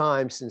first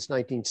time since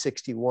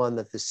 1961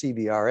 that the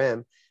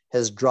CBRM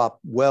has dropped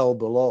well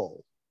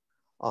below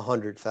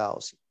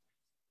 100,000.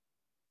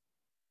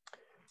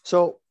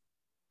 So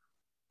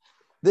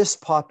this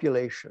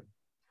population,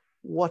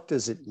 what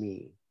does it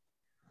mean?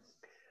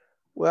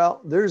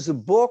 Well, there's a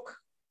book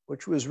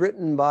which was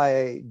written by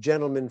a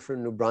gentleman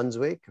from New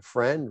Brunswick, a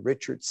friend,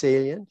 Richard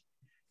Salient.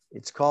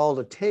 It's called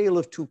A Tale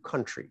of Two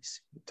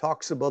Countries. It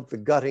talks about the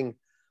gutting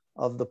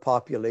of the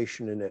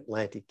population in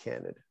Atlantic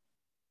Canada.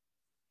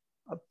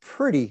 A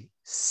pretty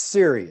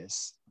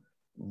serious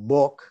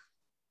book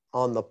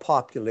on the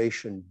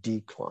population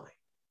decline.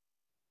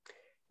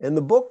 And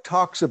the book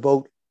talks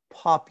about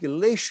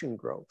population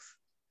growth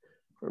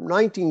from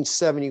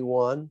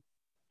 1971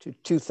 to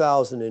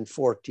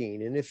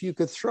 2014. And if you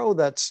could throw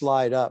that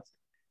slide up,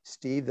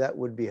 Steve, that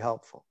would be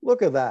helpful.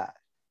 Look at that.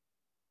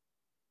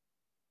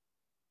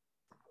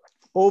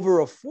 Over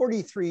a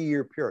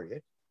 43-year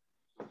period,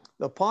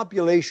 the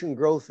population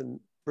growth in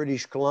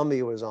British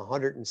Columbia was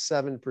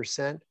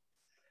 107%,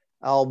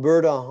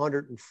 Alberta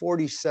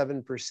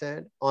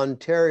 147%,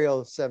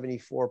 Ontario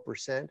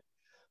 74%,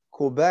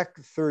 Quebec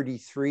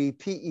 33%,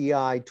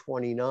 PEI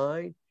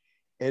 29%,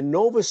 and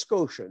Nova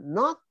Scotia,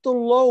 not the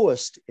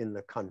lowest in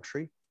the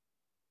country,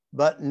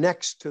 but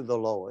next to the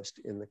lowest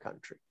in the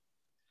country.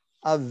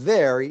 A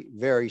very,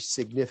 very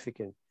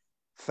significant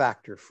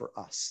factor for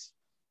us.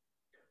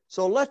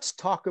 So let's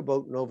talk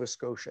about Nova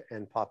Scotia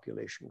and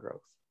population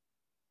growth.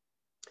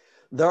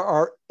 There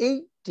are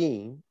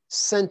 18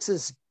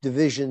 census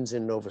divisions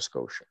in Nova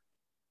Scotia.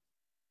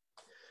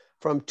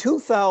 From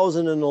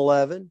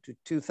 2011 to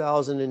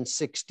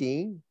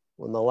 2016,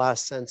 when the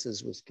last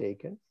census was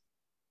taken,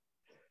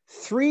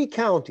 3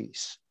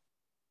 counties,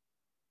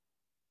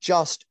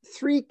 just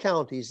 3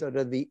 counties out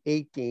of the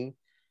 18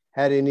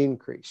 had an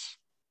increase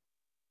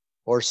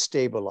or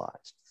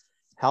stabilized.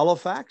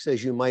 Halifax,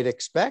 as you might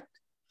expect,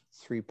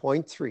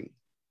 3.3.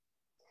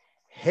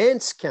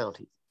 Hants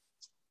County,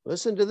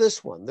 listen to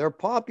this one, their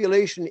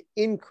population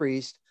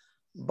increased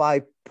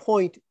by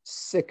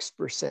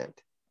 0.6%.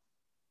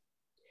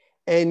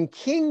 And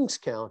Kings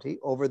County,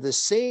 over the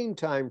same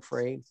time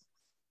frame,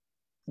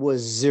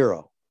 was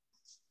 0,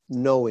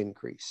 no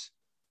increase.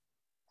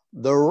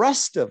 The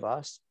rest of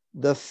us,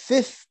 the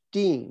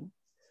 15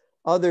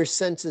 other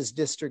census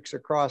districts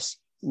across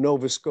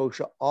Nova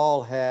Scotia,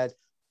 all had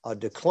a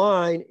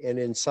decline, and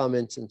in some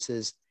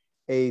instances,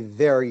 a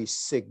very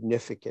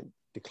significant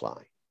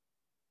decline.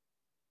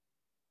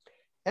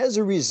 As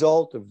a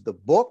result of the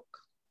book,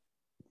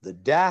 the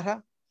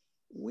data,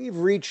 we've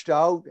reached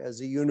out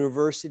as a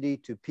university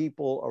to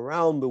people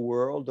around the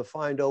world to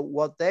find out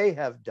what they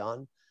have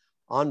done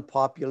on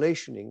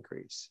population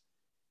increase.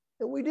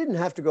 And we didn't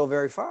have to go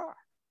very far.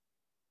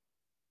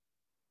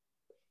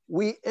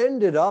 We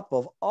ended up,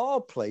 of all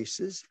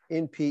places,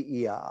 in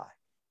PEI.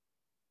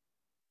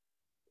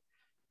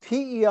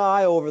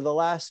 PEI over the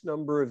last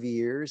number of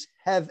years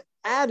have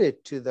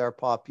added to their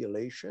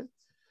population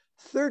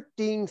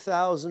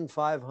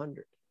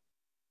 13,500,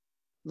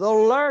 the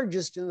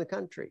largest in the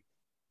country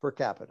per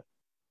capita.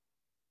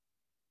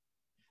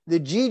 The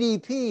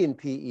GDP in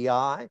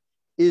PEI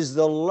is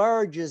the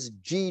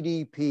largest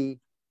GDP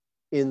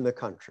in the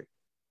country.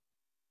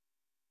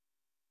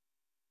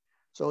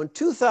 So in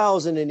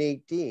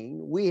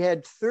 2018, we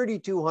had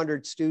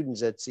 3,200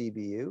 students at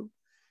CBU.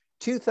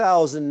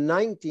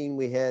 2019,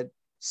 we had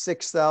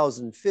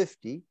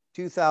 6,050.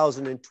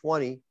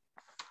 2020,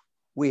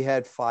 we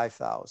had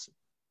 5,000.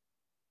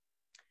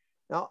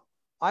 Now,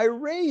 I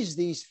raise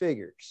these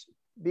figures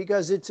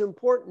because it's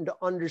important to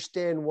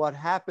understand what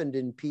happened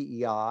in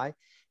PEI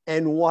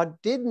and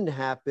what didn't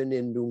happen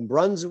in New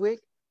Brunswick,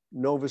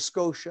 Nova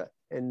Scotia,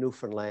 and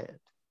Newfoundland.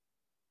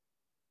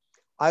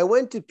 I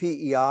went to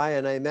PEI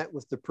and I met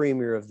with the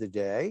premier of the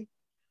day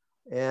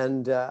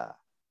and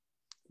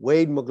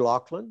Wade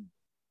McLaughlin.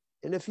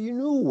 And if you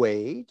knew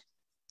Wade,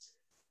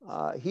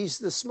 he's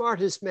the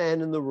smartest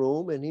man in the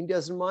room and he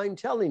doesn't mind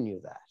telling you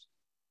that.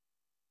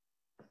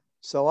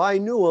 So I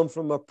knew him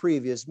from a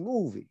previous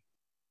movie.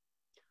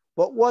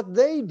 But what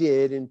they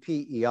did in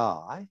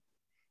PEI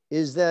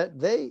is that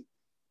they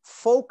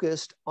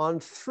focused on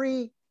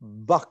 3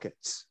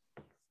 buckets.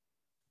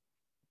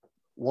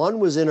 One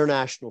was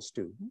international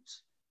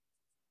students.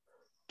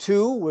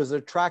 2 was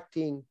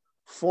attracting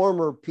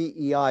former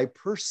PEI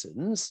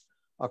persons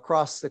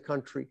across the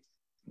country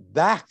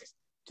back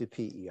to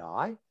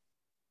PEI.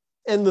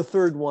 And the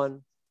 3rd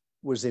one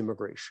was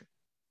immigration.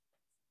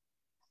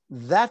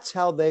 That's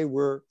how they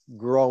were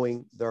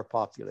growing their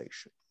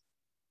population.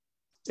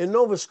 In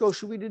Nova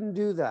Scotia, we didn't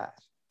do that.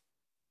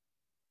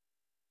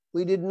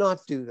 We did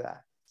not do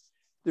that.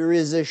 There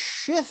is a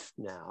shift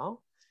now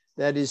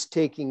that is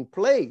taking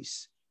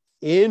place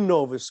in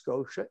Nova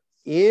Scotia,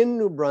 in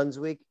New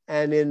Brunswick,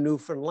 and in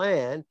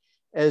Newfoundland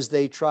as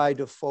they try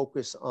to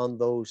focus on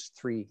those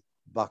 3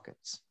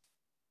 buckets.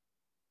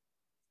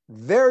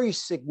 Very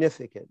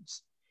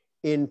significant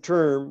in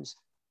terms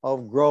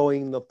of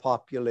growing the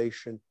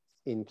population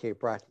in Cape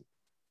Breton.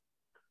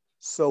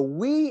 So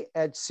we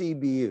at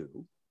CBU,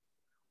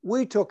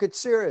 we took it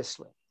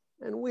seriously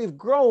and we've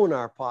grown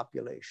our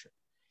population.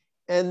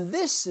 And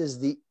this is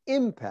the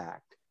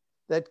impact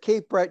that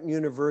Cape Breton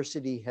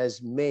University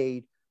has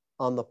made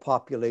on the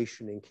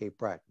population in Cape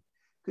Breton.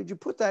 Could you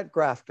put that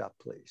graph up,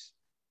 please?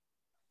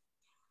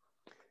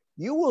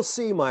 You will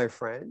see, my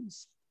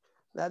friends,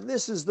 that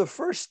this is the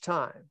first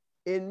time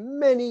in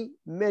many,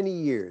 many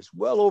years,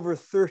 well over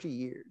 30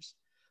 years,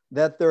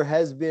 that there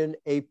has been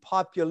a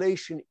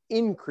population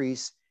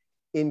increase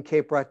in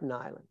Cape Breton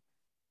Island,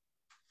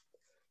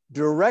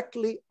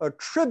 directly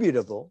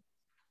attributable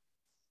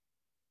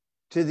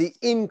to the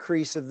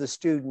increase of the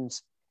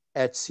students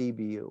at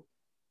CBU.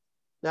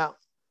 Now,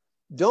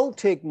 don't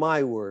take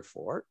my word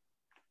for it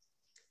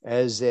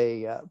as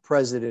a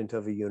president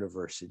of a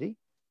university,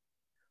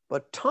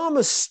 but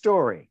Thomas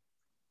Story,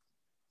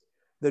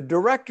 the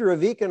director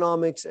of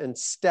economics and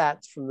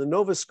stats from the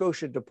Nova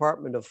Scotia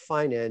Department of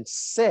Finance,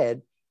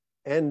 said,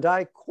 and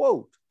I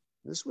quote,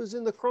 this was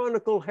in the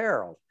Chronicle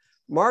Herald,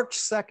 March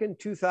 2nd,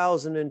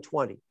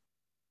 2020.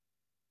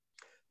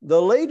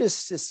 The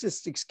latest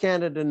Statistics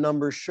Canada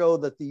numbers show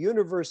that the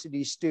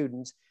university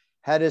students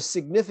had a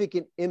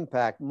significant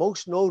impact,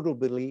 most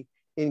notably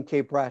in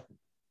Cape Breton.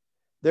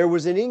 There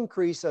was an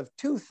increase of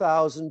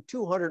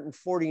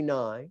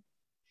 2,249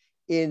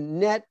 in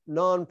net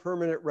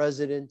non-permanent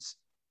residents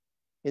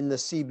in the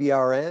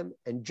CBRM.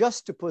 And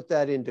just to put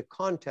that into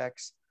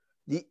context,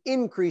 the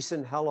increase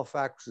in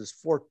Halifax is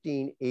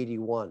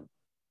 1,481.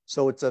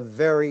 So it's a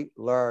very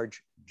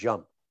large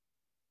jump.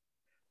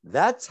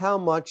 That's how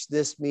much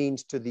this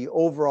means to the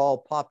overall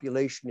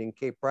population in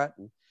Cape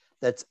Breton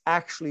that's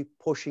actually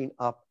pushing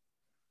up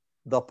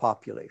the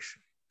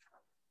population.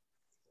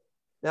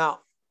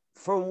 Now,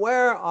 from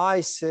where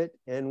I sit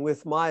and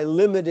with my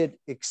limited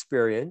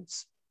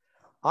experience,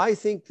 I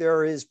think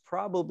there is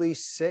probably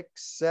 6,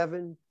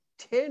 7,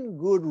 10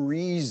 good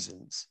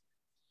reasons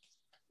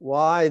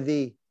why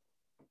the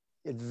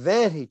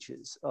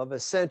advantages of a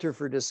Center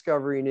for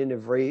Discovery and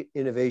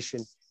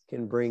Innovation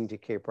can bring to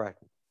Cape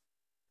Breton.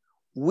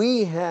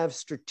 We have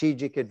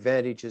strategic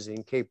advantages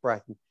in Cape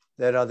Breton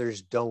that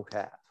others don't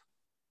have.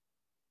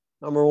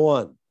 Number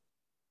 1,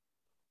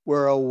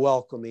 we're a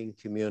welcoming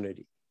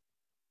community.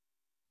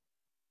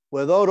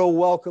 Without a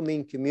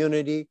welcoming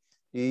community,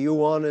 do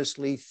you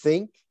honestly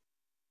think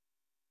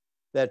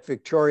that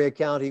Victoria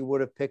County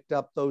would have picked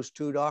up those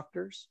 2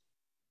 doctors?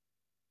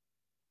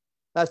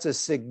 That's a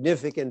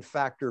significant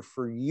factor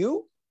for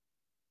you,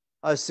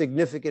 a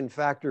significant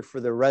factor for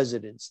the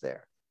residents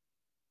there.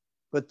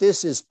 But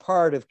this is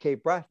part of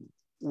Cape Breton.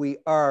 We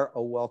are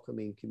a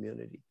welcoming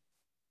community.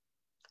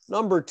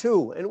 Number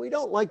 2, and we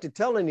don't like to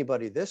tell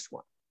anybody this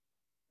one,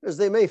 because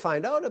they may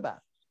find out about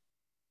it.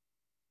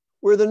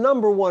 We're the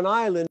 #1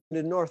 island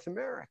in North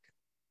America.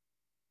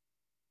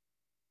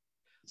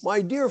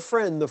 My dear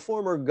friend, the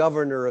former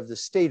governor of the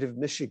state of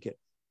Michigan,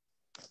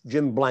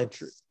 Jim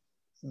Blanchard,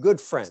 good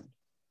friend,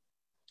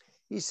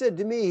 he said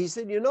to me, he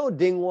said, you know,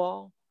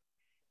 Dingwall,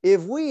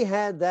 if we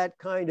had that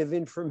kind of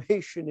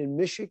information in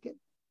Michigan,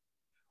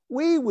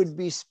 we would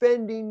be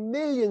spending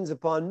millions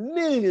upon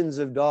millions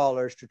of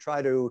dollars to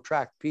try to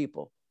attract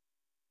people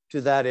to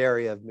that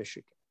area of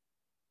Michigan.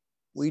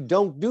 We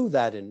don't do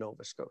that in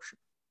Nova Scotia.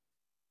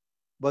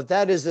 But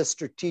that is a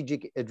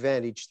strategic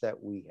advantage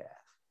that we have.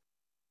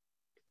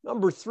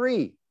 Number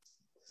 3,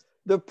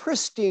 the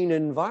pristine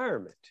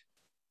environment.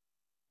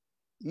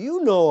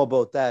 You know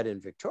about that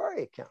in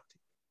Victoria County.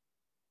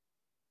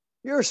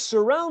 You're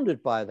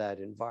surrounded by that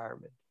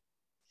environment.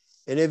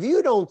 And if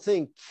you don't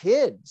think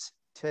kids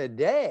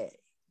today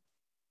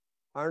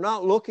are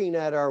not looking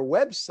at our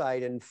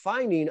website and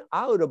finding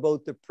out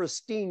about the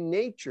pristine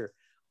nature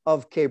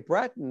of Cape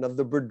Breton, of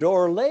the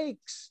Bredor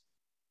Lakes.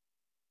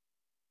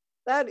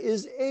 That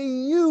is a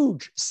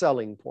huge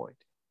selling point.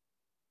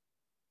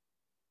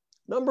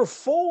 Number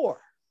 4,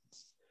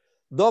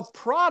 the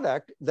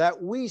product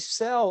that we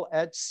sell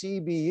at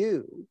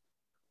CBU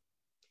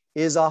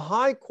is a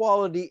high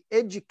quality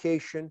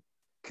education,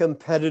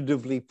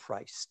 competitively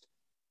priced.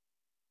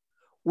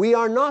 We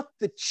are not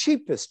the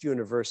cheapest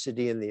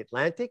university in the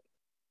Atlantic.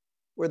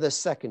 We're the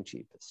second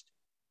cheapest.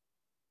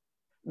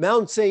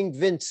 Mount St.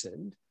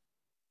 Vincent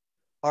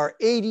are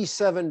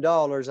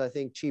 $87, I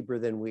think, cheaper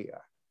than we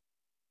are.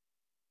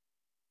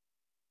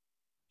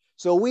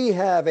 So we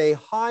have a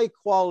high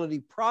quality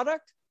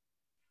product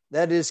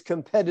that is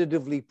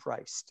competitively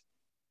priced.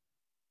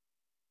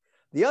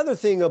 The other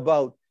thing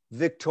about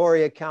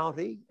Victoria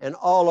County and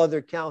all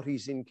other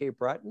counties in Cape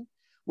Breton,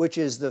 which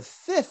is the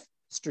 5th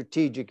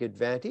strategic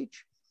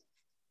advantage,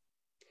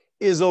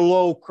 is a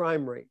low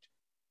crime rate.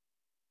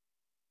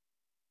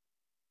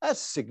 That's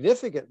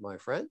significant, my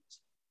friends.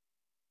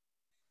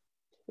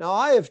 Now,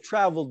 I have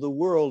traveled the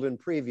world in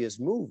previous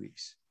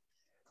movies,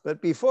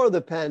 but before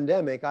the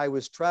pandemic, I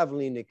was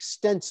traveling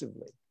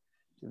extensively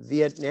to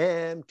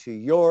Vietnam, to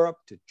Europe,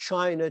 to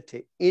China,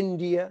 to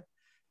India,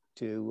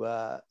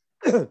 to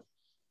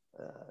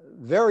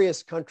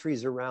various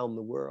countries around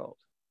the world.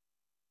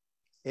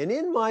 And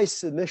in my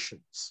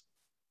submissions,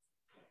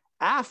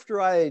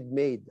 after I had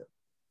made them,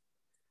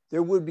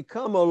 there would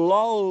become a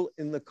lull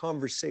in the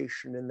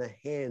conversation and the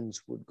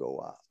hands would go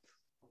up.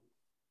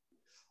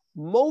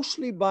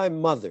 Mostly by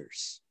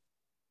mothers.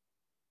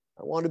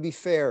 I want to be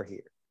fair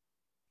here.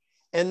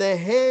 And the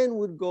hand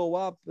would go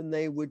up and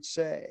they would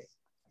say,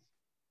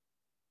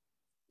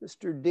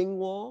 Mr.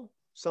 Dingwall,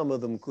 some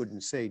of them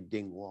couldn't say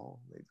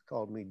Dingwall. They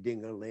called me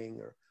Ding-a-ling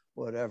or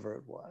whatever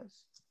it was.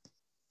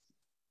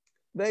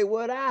 They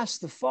would ask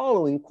the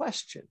following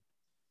question.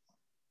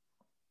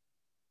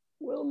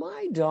 Will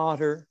my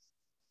daughter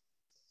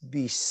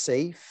be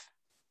safe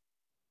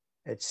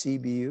at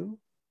CBU?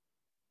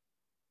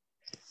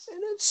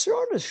 And it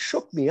sort of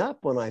shook me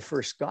up when I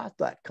first got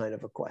that kind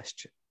of a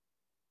question.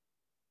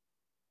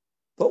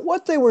 But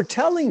what they were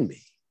telling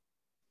me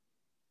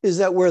is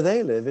that where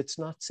they live, it's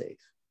not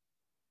safe.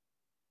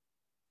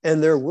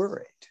 And they're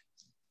worried.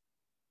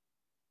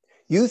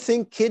 You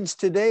think kids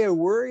today are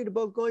worried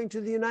about going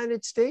to the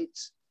United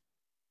States?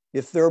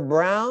 If they're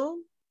brown,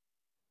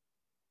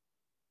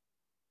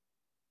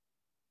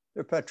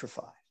 they're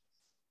petrified.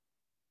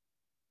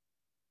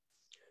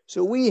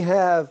 So we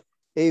have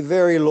a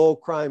very low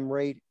crime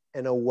rate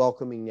and a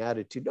welcoming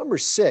attitude. Number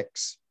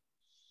 6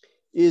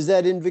 is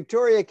that in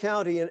Victoria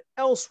County and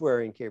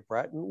elsewhere in Cape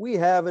Breton, we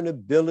have an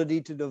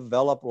ability to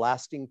develop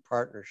lasting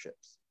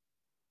partnerships.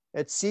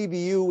 At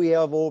CBU, we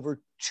have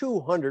over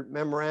 200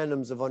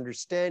 memorandums of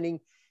understanding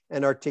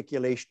and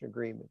articulation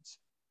agreements.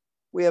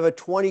 We have a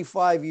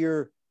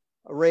 25-year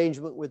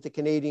arrangement with the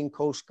Canadian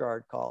Coast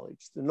Guard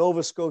College, the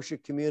Nova Scotia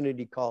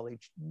Community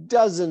College,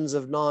 dozens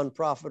of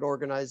nonprofit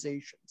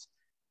organizations,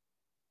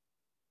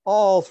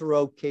 all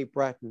throughout Cape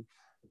Breton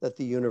that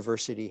the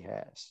university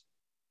has.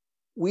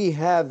 We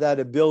have that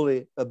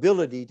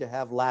ability to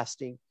have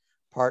lasting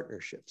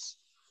partnerships.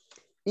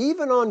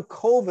 Even on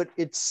COVID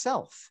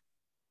itself,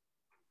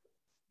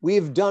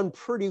 we've done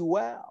pretty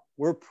well.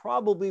 We're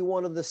probably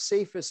one of the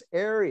safest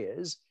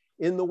areas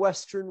in the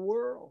Western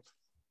world.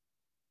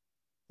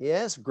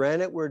 Yes,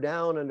 granted, we're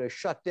down and a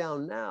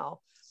shutdown now,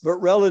 but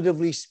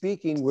relatively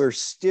speaking, we're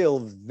still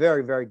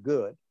very, very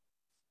good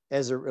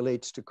as it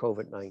relates to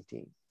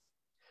COVID-19.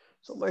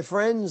 So my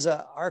friends,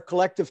 our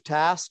collective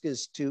task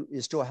is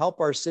to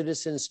help our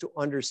citizens to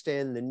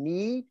understand the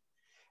need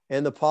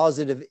and the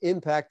positive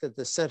impact that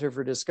the Center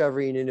for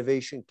Discovery and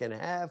Innovation can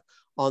have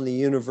on the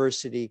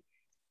university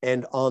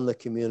and on the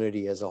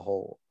community as a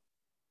whole.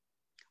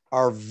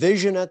 Our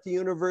vision at the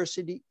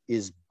university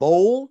is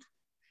bold,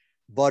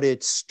 but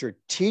it's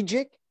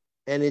strategic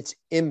and it's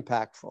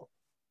impactful.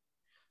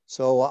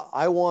 So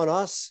I want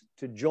us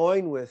to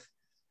join with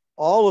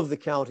all of the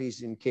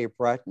counties in Cape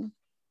Breton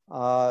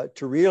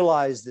to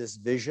realize this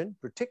vision,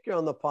 particularly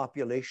on the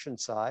population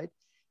side,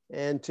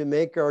 and to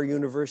make our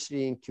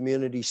university and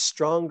community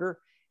stronger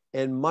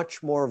and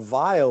much more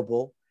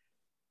viable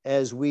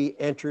as we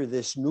enter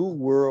this new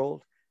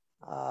world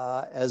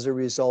as a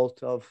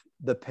result of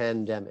the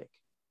pandemic.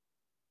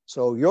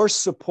 So your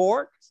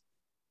support,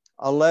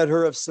 a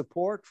letter of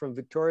support from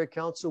Victoria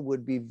Council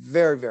would be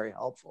very, very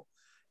helpful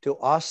to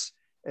us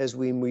as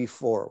we move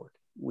forward.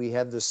 We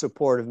have the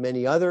support of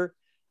many other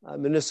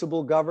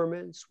municipal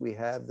governments. We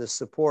have the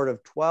support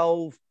of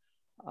 12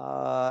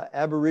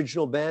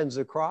 Aboriginal bands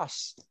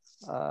across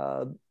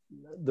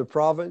the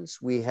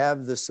province. We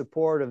have the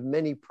support of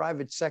many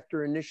private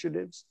sector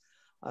initiatives,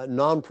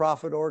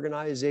 nonprofit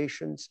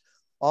organizations,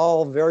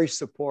 all very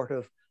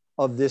supportive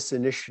of this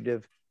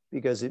initiative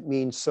because it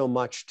means so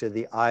much to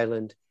the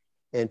island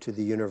and to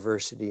the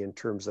university in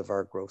terms of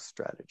our growth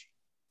strategy.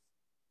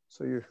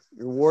 So your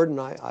warden,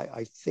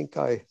 I think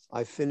I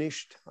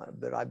finished,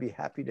 but I'd be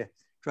happy to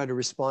try to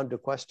respond to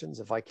questions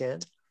if I can.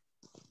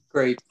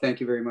 Great, thank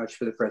you very much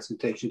for the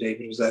presentation,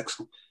 David. It was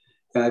excellent.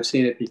 I've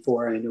seen it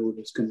before. I knew it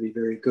was going to be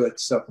very good.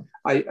 So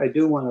I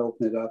do want to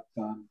open it up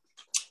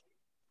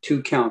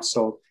to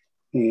council.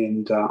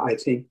 And I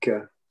think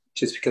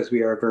just because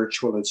we are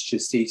virtual, it's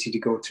just easy to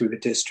go through the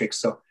district.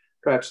 So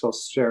perhaps I'll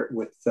start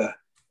with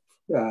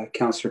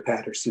Councillor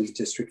Patterson,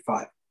 District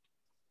 5.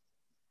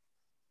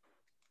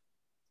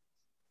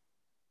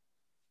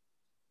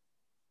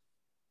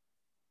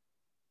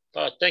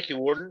 Thank you,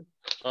 Warden.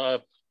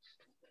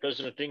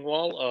 President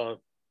Dingwall,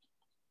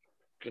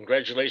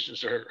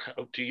 congratulations are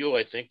out to you,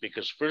 I think,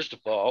 because first of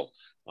all,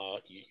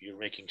 you're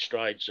making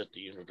strides at the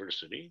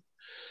university.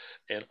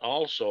 And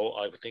also,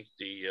 I think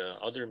the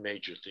other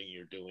major thing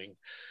you're doing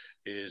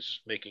is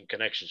making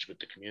connections with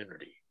the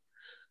community,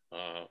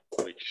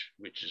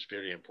 which is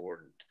very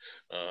important.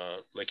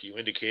 Like you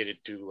indicated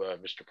to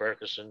Mr.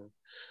 Parkinson,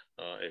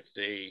 if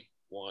they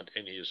want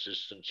any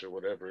assistance or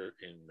whatever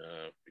in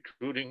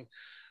recruiting,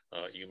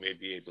 you may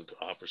be able to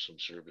offer some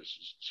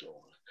services and so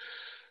on.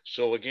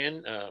 So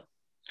again,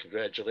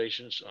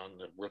 congratulations on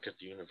the work at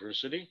the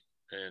university,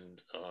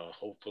 and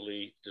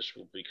hopefully this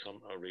will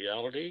become a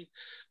reality.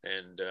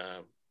 And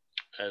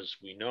as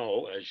we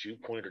know, as you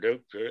pointed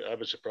out, I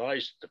was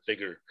surprised the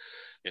figure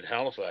in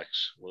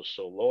Halifax was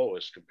so low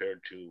as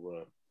compared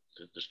to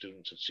the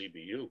students at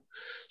CBU.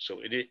 So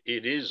it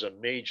is a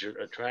major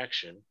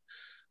attraction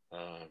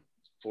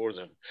for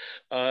them.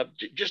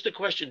 Just a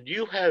question, do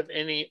you have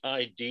any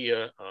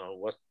idea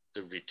what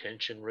the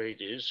retention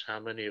rate is? How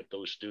many of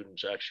those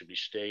students actually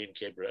stay in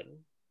Cape Breton?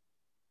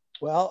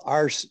 Well,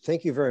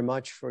 thank you very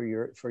much for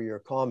your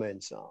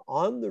comments.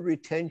 On the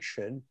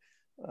retention,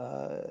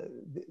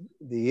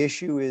 the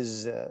issue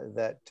is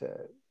that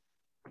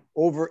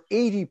over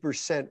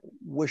 80%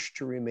 wish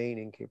to remain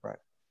in Cape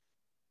Breton,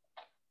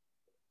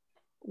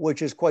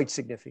 which is quite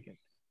significant.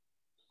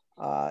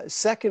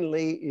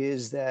 Secondly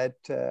is that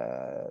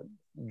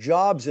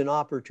jobs and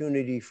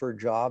opportunity for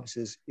jobs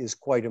is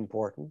quite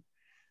important.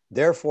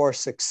 Therefore,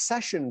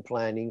 succession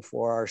planning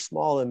for our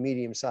small and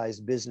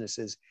medium-sized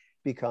businesses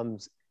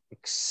becomes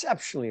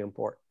exceptionally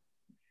important.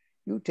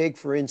 You take,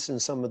 for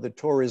instance, some of the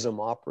tourism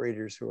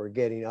operators who are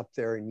getting up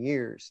there in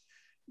years.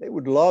 They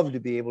would love to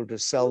be able to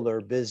sell their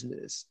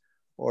business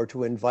or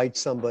to invite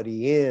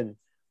somebody in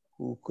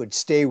who could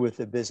stay with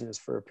the business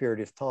for a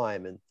period of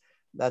time. And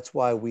that's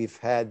why we've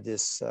had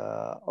this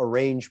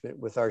arrangement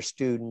with our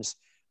students.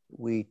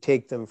 We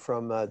take them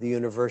from the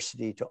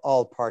university to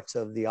all parts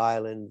of the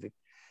island,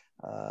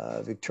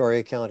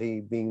 Victoria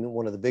County being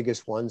one of the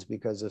biggest ones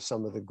because of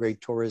some of the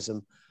great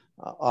tourism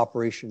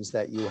operations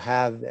that you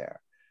have there.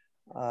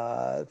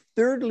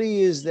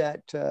 Thirdly is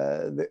that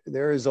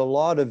there is a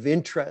lot of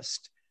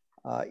interest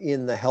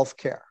in the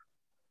healthcare,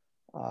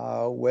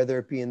 whether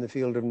it be in the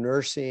field of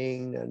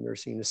nursing,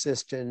 nursing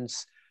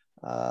assistants,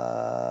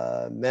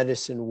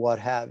 medicine, what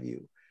have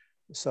you.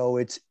 So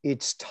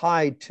it's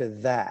tied to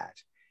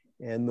that.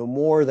 And the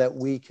more that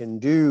we can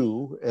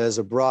do as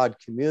a broad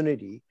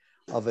community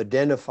of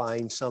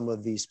identifying some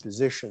of these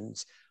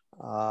positions,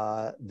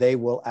 they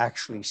will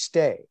actually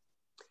stay.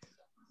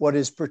 What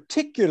is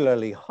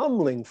particularly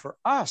humbling for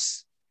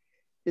us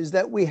is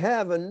that we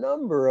have a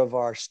number of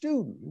our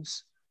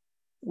students,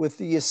 with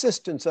the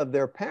assistance of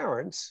their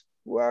parents,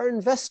 who are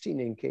investing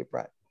in Cape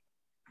Breton,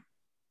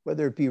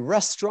 whether it be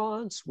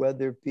restaurants,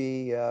 whether it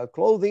be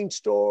clothing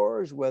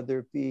stores, whether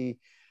it be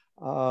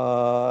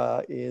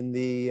in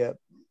the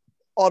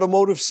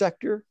automotive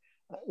sector.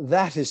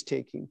 That is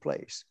taking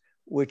place,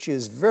 which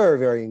is very,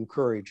 very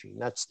encouraging.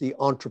 That's the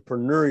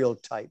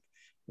entrepreneurial type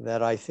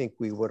that I think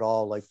we would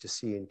all like to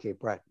see in Cape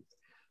Breton.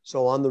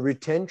 So on the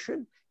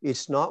retention,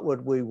 it's not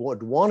what we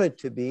would want it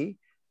to be,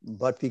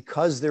 but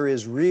because there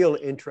is real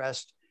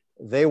interest,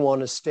 they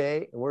want to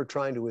stay, and we're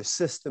trying to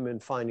assist them in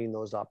finding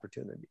those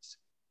opportunities.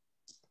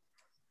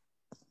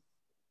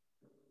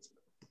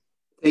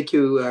 Thank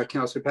you,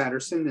 Councillor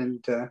Patterson,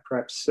 and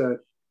perhaps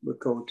we'll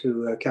go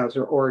to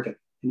Councillor Organ.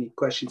 Any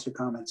questions or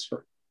comments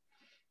for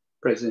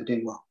President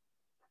Dingwall?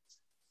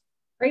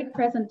 Great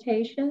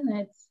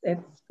presentation.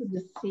 It's good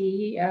to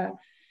see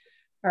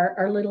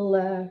our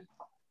little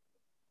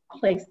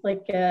place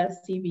like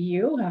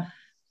CBU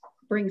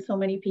bring so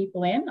many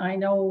people in. I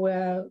know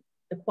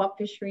the Co-op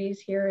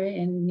Fisheries here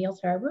in Neils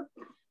Harbor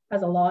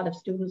has a lot of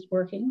students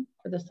working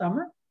for the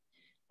summer.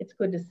 It's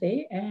good to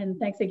see, and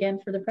thanks again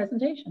for the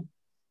presentation.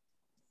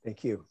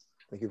 Thank you.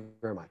 Thank you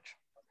very much.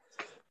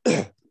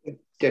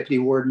 Deputy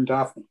Warden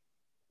Doffman.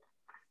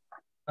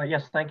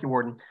 Yes, thank you,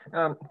 Warden.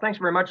 Thanks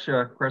very much,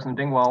 President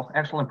Dingwall.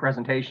 Excellent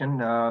presentation.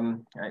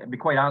 I'll be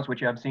quite honest with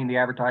you, I've seen the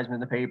advertisement in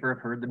the paper,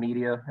 I've heard the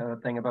media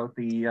thing about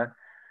the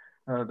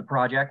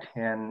project,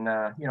 and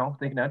you know,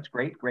 thinking that's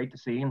great to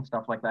see and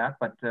stuff like that.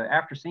 But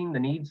after seeing the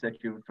needs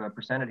that you've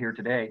presented here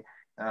today,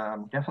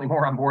 definitely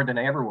more on board than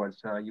I ever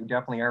was. You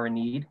definitely are in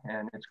need,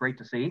 and it's great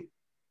to see.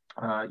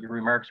 Your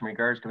remarks in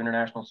regards to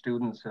international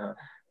students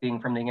being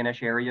from the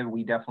Ingonish area,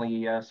 we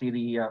definitely see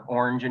the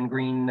orange and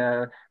green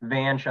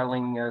van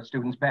shuttling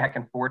students back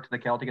and forth to the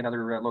Celtic and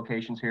other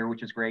locations here,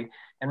 which is great.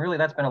 And really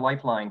that's been a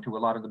lifeline to a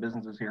lot of the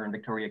businesses here in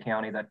Victoria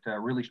County that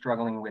really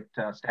struggling with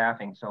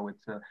staffing. So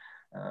it's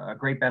a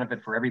great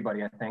benefit for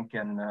everybody, I think.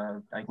 And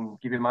I can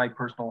give you my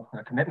personal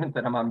commitment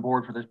that I'm on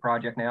board for this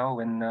project now,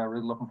 and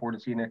really looking forward to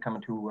seeing it come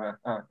into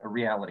a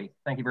reality.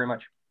 Thank you very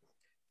much.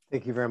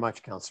 Thank you very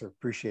much, Councillor.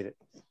 Appreciate it.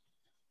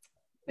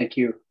 Thank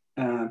you.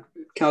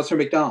 Councillor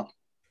McDonald.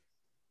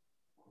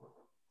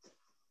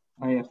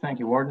 Oh, yes, thank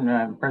you,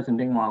 Warden. President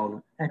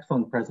Dingwall,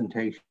 excellent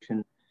presentation.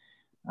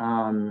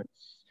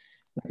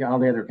 Like all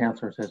the other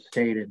councillors have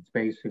stated, it's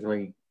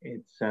basically,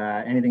 it's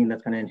anything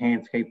that's going to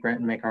enhance Cape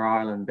Breton, make our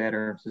island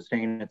better,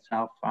 sustain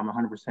itself. I'm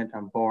 100%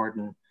 on board,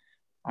 and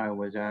I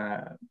would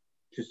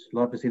just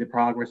love to see the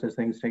progress as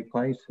things take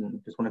place,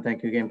 and just want to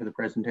thank you again for the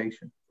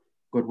presentation.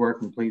 Good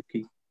work, and please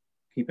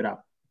keep it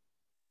up.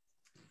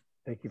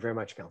 Thank you very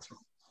much, Councillor.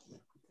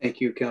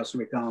 Thank you,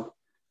 Councillor McDonald.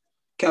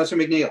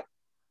 Councillor McNeil.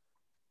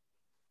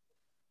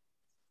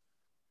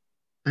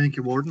 Thank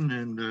you, Warden,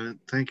 and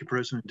thank you,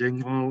 President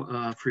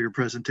Dingwall, for your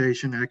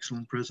presentation.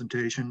 Excellent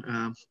presentation.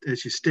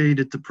 As you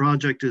stated, the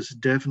project is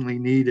definitely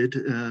needed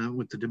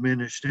with the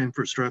diminished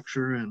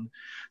infrastructure and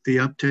the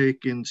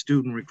uptake in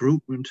student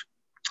recruitment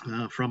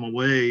from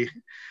away.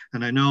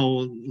 And I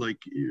know,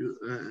 like you,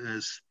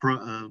 as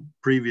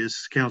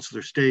previous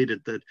councillor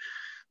stated, that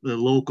the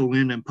local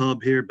inn and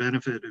pub here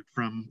benefited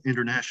from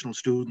international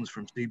students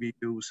from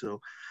CBU. So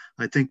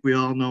I think we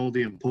all know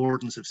the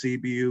importance of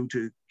CBU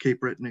to Cape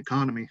Breton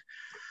economy.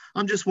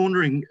 I'm just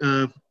wondering,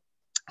 do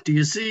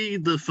you see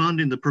the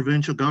funding the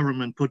provincial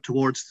government put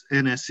towards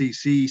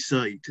NSCC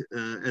site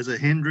as a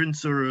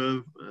hindrance or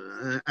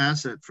an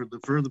asset for the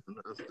furtherment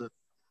of the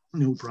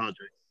new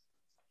project?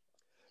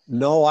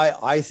 No,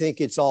 I think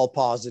it's all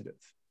positive.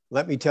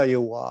 Let me tell you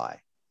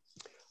why.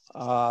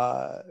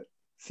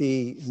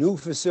 The new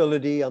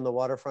facility on the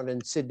waterfront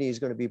in Sydney is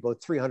going to be about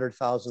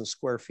 300,000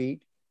 square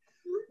feet.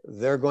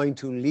 They're going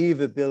to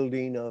leave a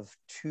building of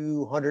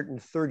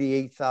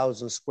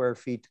 238,000 square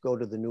feet to go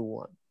to the new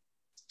one.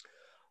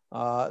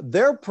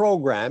 Their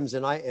programs,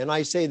 and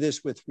I say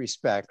this with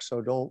respect,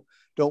 so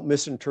don't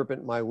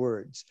misinterpret my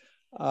words.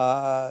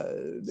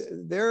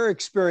 They're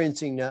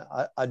experiencing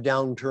a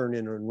downturn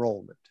in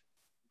enrollment.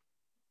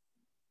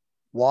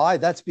 Why?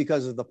 That's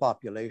because of the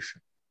population.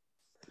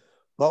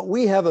 But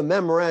we have a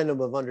memorandum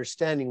of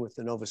understanding with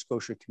the Nova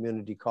Scotia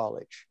Community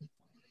College.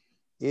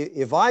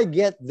 If I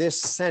get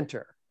this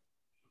center,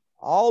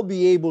 I'll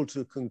be able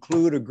to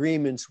conclude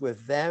agreements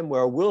with them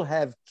where we'll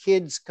have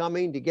kids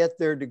coming to get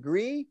their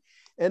degree,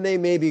 and they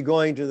may be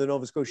going to the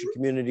Nova Scotia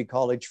Community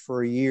College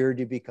for a year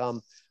to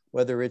become,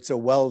 whether it's a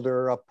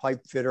welder, a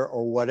pipe fitter,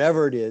 or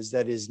whatever it is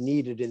that is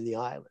needed in the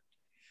island.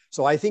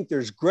 So I think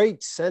there's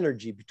great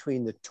synergy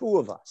between the two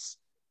of us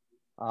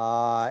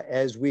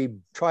as we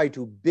try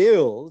to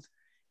build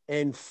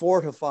and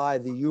fortify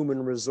the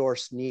human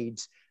resource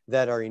needs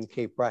that are in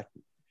Cape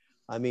Breton.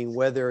 I mean,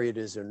 whether it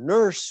is a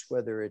nurse,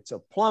 whether it's a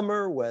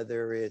plumber,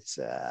 whether it's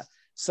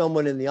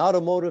someone in the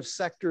automotive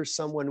sector,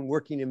 someone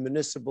working in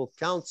municipal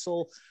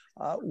council,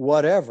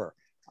 whatever,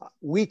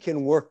 we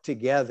can work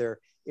together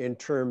in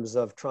terms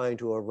of trying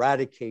to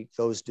eradicate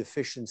those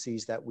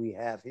deficiencies that we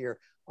have here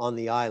on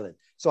the island.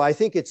 So I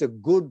think it's a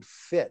good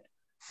fit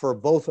for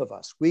both of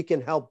us. We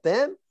can help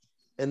them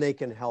and they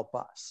can help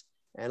us.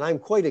 And I'm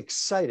quite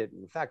excited.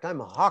 In fact,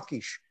 I'm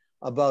hawkish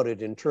about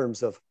it in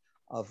terms of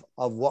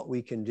what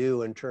we can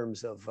do in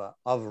terms of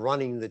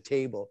running the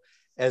table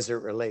as it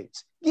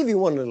relates. Give you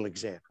one little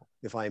example,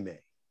 if I may.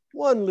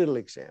 One little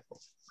example.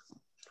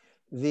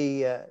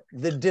 The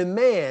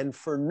demand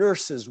for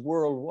nurses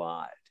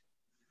worldwide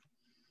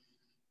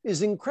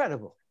is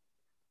incredible.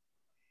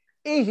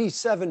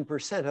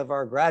 87% of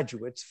our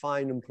graduates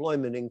find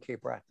employment in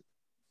Cape Breton.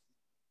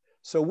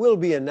 So we'll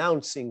be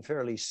announcing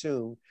fairly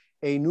soon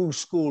a new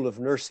school of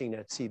nursing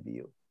at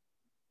CBU.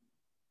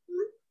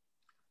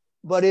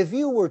 But if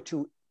you were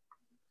to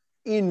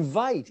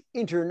invite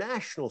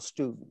international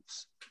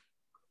students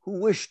who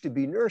wish to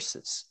be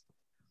nurses,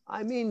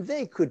 I mean,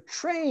 they could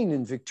train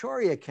in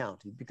Victoria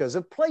County because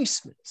of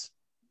placements.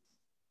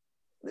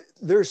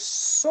 There's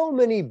so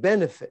many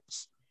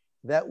benefits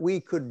that we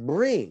could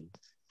bring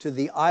to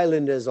the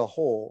island as a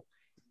whole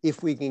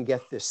if we can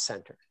get this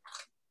center.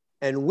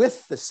 And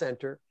with the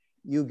center,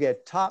 you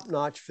get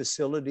top-notch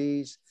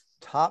facilities,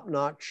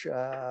 top-notch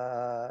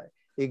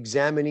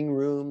examining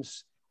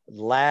rooms,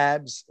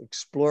 labs,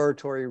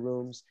 exploratory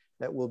rooms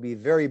that will be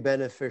very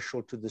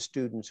beneficial to the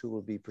students who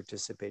will be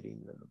participating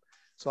in them.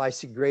 So I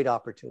see great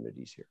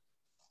opportunities here.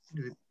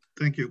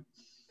 Thank you.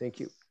 Thank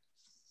you.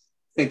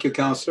 Thank you,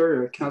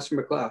 Councillor.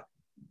 Councillor MacLeod.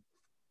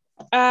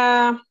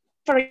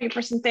 For your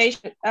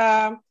presentation,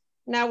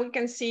 now we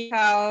can see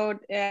how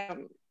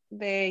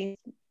the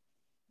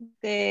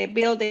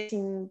building is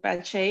in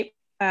bad shape.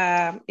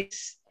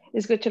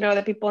 It's good to know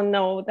that people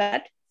know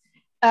that.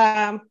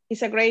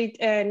 It's a great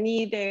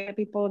need that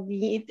people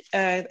need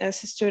as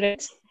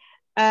students.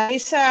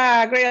 It's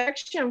a great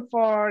action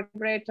for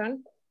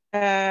Breton,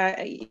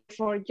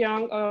 for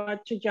young or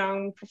to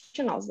young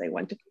professionals they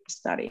want to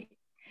study.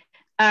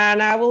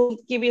 And I will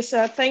give you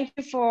a thank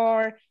you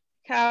for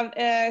how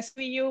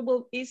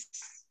CBU is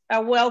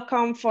a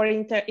welcome for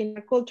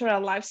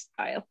intercultural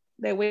lifestyle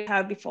that we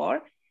had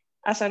before.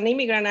 as an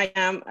immigrant I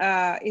am,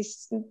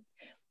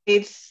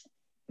 is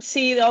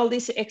see all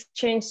these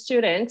exchange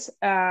students,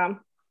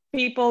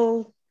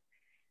 people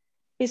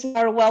is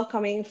more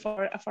welcoming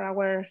for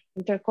our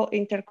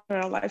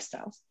intercultural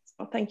lifestyles.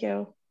 So thank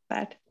you,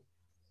 Pat.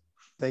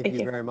 Thank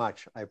you very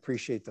much. I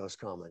appreciate those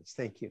comments.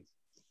 Thank you.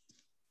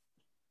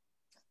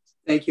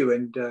 Thank you.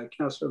 And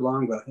Councillor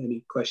Longwa,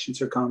 any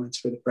questions or comments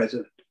for the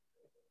president?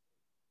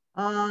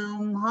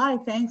 Hi,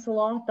 thanks a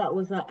lot. That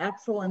was an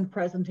excellent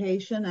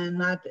presentation, and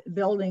that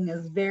building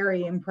is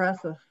very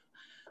impressive.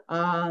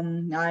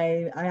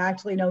 I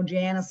actually know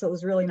Janice, so it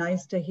was really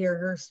nice to hear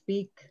her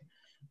speak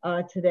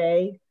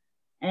today.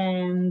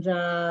 And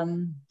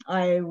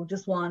I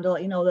just wanted to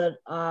let you know that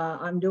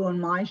I'm doing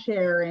my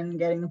share in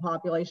getting the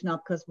population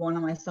up, because one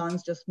of my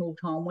sons just moved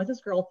home with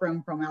his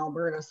girlfriend from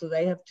Alberta. So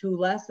they have 2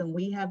 less and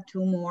we have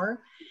 2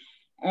 more.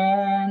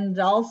 And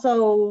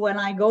also when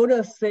I go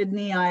to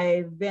Sydney,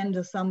 I've been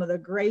to some of the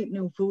great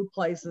new food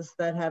places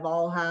that have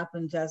all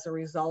happened as a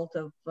result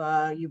of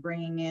you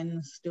bringing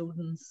in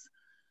students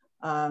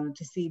to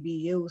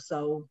CBU.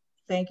 So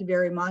thank you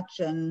very much,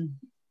 and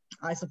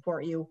I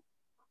support you.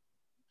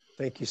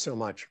 Thank you so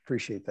much.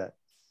 Appreciate that.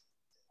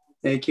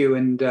 Thank you.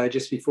 And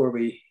just before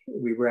we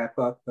wrap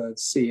up,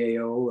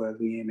 CAO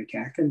Leanne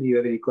McCacken, do you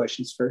have any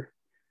questions for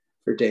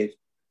Dave?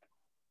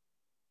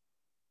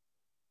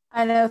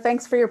 I know,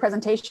 thanks for your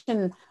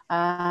presentation.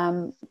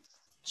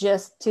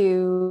 Just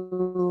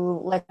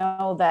to let you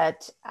know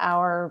that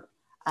our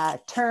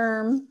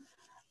term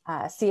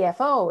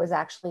CFO is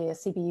actually a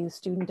CBU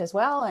student as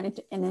well, and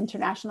an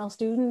international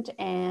student,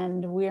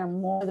 and we are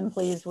more than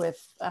pleased with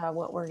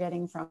what we're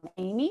getting from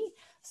Amy.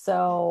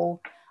 So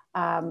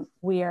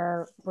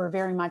we're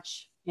very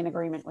much in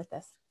agreement with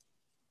this.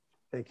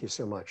 Thank you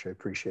so much. I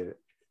appreciate it.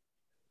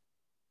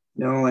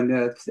 No,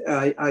 and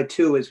I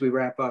too, as we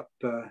wrap up,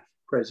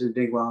 President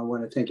Dingwall, I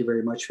want to thank you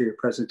very much for your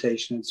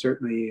presentation, and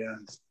certainly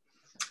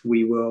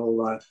we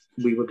will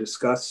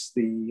discuss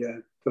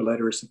the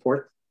letter of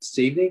support this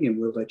evening, and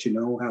we'll let you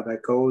know how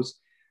that goes.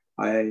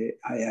 I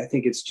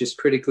think it's just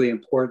critically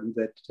important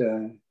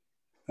that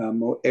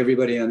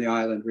everybody on the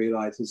island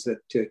realizes that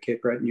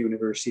Cape Breton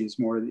University is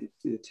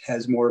it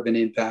has more of an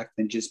impact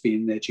than just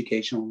being an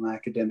educational and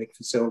academic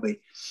facility.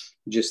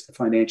 Just the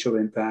financial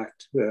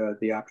impact,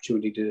 the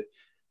opportunity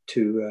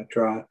to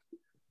draw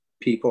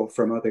people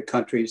from other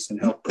countries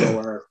and help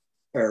grow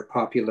our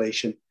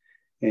population,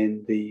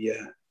 and the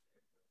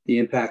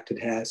impact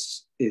it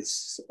has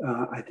is,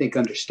 I think,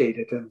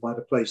 understated in a lot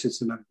of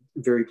places, and I'm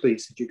very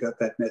pleased that you got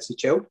that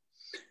message out.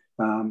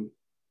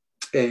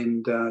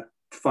 And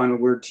final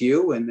word to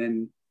you, and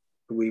then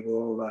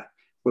we'll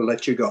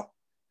let you go.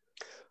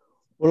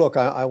 Well, look,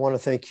 I want to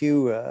thank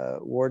you,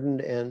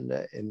 Warden,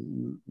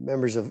 and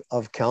members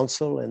of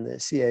Council and the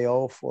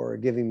CAO for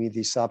giving me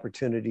this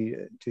opportunity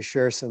to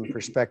share some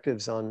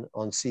perspectives on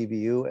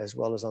CBU as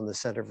well as on the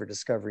Center for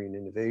Discovery and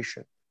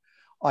Innovation.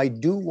 I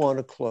do want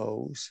to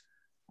close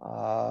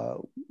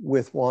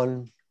with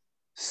one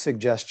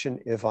suggestion,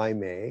 if I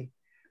may,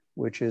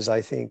 which is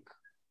I think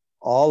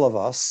all of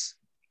us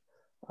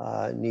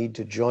need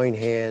to join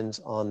hands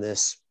on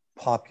this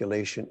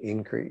population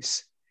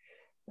increase.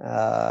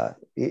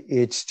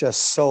 It's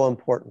just so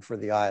important for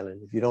the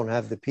island. If you don't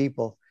have the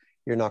people,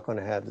 you're not going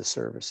to have the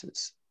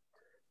services.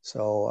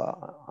 So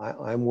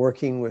I'm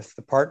working with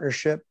the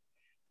partnership.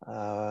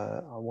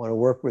 I want to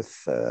work with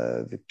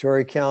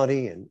Victoria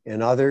County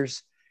and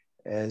others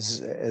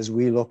as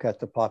we look at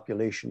the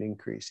population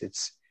increase.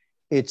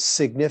 It's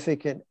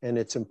significant and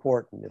it's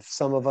important. If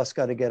some of us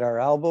got to get our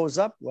elbows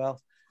up,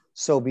 well,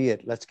 so be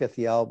it. Let's get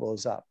the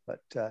elbows up. But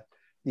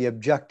the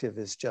objective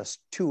is just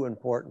too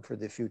important for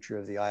the future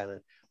of the island.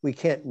 We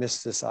can't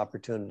miss this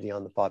opportunity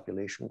on the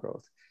population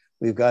growth.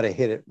 We've got to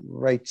hit it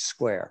right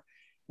square.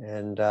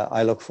 And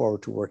I look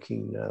forward to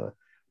working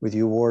with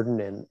you,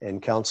 Warden,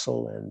 and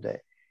Council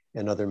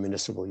and other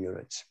municipal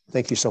units.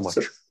 Thank you so much.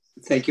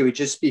 Thank you.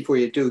 Just before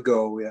you do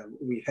go,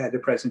 we had a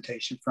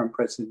presentation from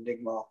President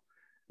Dingwall.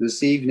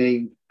 This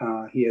evening,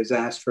 he has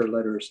asked for a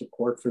letter of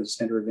support for the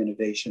Center of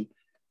Innovation.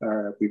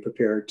 We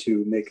prepared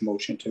to make a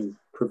motion to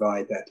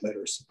provide that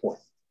letter of support.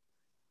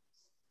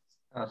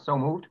 So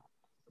moved.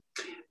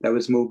 That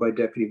was moved by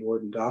Deputy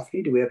Warden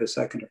Doffey. Do we have a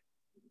seconder?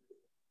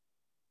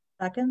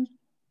 Second.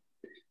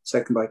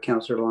 Second by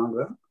Councillor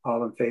Longwa.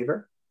 All in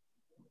favor?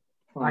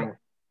 Aye.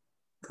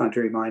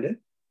 Contrary minded?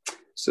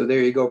 So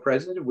there you go,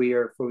 President. We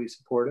are fully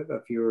supportive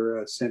of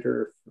your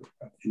Center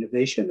of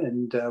Innovation,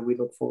 and we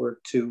look forward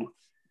to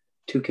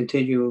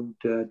continued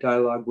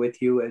dialogue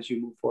with you as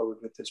you move forward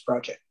with this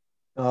project.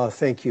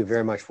 Thank you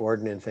very much,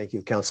 Warden, and thank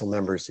you, Council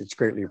members. It's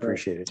greatly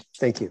appreciated.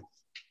 Thank you.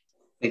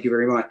 Thank you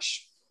very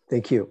much.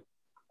 Thank you.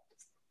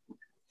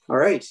 All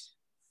right.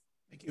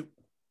 Thank you.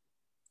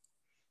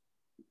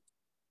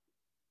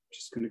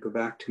 Just going to go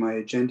back to my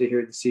agenda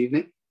here this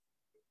evening.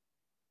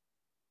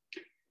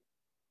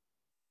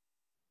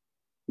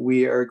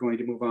 We are going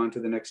to move on to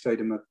the next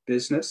item of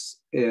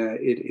business.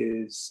 It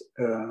is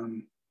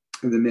the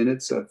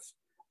minutes of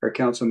our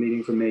council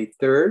meeting from May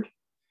 3rd.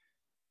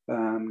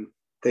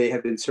 They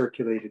have been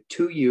circulated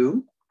to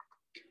you.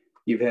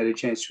 You've had a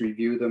chance to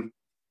review them.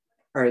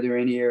 Are there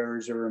any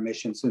errors or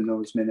omissions in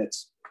those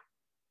minutes?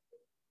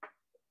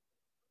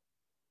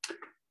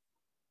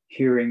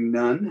 Hearing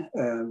none,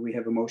 we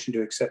have a motion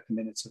to accept the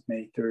minutes of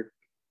May 3rd.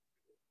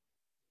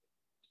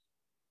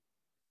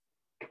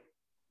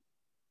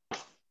 So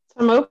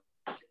moved.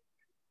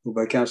 Moved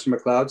by Councillor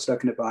MacLeod,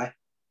 seconded by?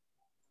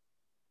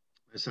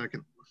 A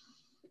second.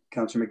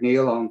 Councillor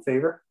McNeil, all in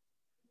favor?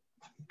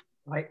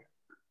 Aye.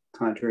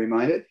 Contrary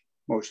minded,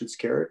 motion's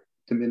carried.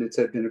 The minutes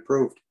have been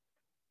approved.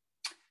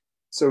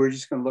 So we're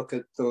just going to look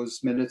at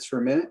those minutes for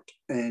a minute,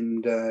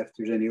 and if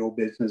there's any old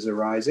business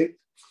arising,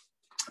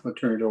 I'll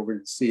turn it over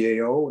to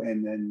CAO,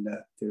 and then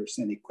if there's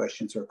any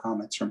questions or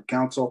comments from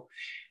council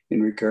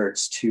in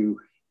regards to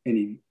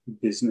any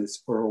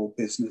business or old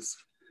business,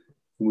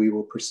 we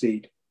will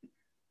proceed.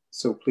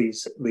 So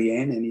please,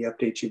 Leanne, any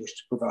updates you wish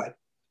to provide?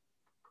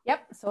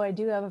 Yep, so I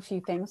do have a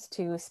few things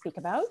to speak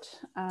about.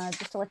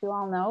 Just to let you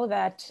all know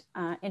that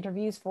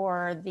interviews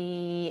for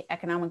the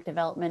Economic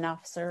Development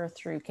Officer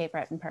through Cape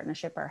Breton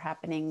Partnership are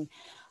happening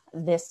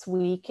this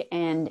week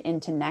and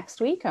into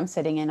next week. I'm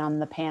sitting in on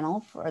the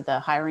panel for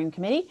the hiring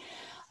committee.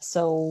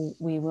 So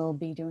we will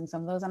be doing some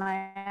of those. And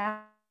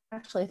I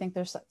actually think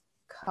there's a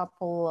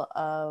couple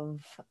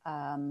of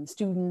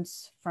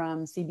students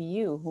from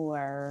CBU who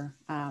are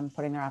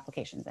putting their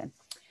applications in.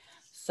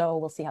 So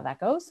we'll see how that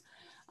goes.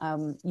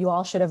 You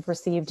all should have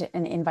received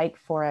an invite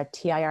for a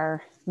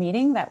TIR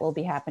meeting that will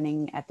be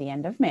happening at the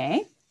end of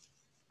May.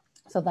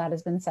 So that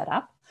has been set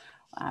up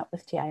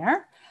with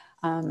TIR.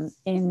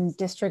 In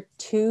District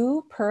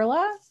 2,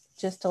 Perla,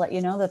 just to let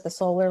you know that the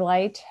solar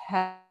light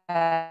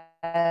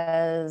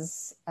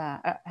has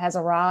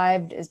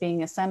arrived, is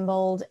being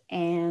assembled,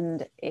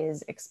 and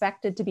is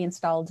expected to be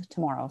installed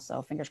tomorrow.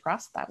 So fingers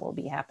crossed that will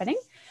be happening.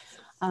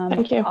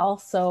 Thank you.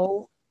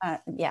 Also,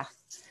 yeah.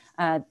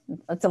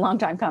 It's a long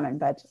time coming,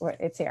 but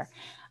it's here.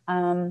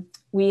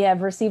 We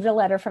have received a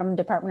letter from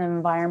Department of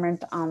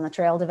Environment on the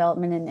trail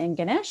development in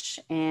Ganesh,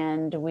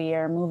 and we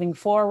are moving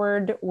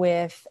forward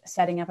with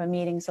setting up a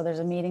meeting. So there's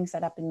a meeting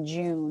set up in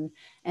June,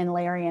 and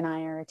Larry and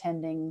I are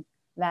attending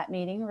that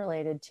meeting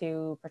related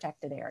to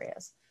protected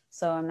areas.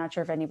 So I'm not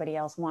sure if anybody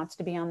else wants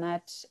to be on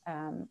that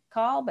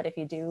call, but if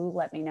you do,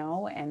 let me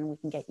know and we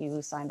can get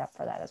you signed up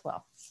for that as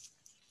well.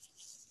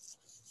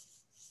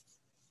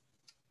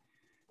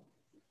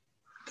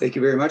 Thank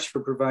you very much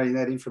for providing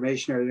that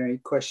information. Are there any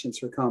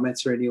questions or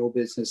comments or any old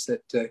business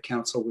that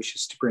council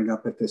wishes to bring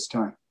up at this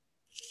time?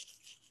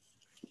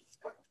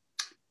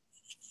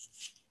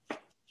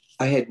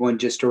 I had one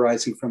just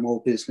arising from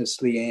old business,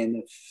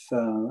 Leanne. If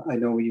I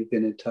know you've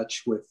been in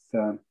touch with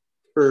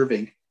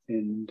Irving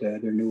and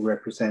their new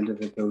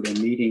representative about a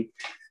meeting.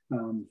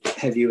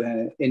 Have you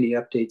had any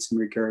updates in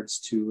regards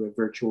to a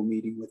virtual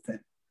meeting with them?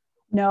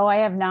 No, I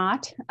have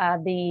not.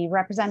 The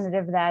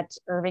representative that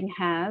Irving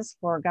has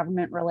for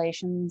government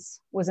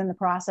relations was in the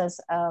process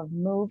of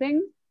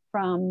moving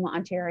from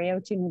Ontario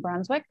to New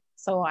Brunswick.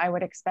 So I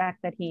would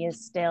expect that he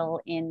is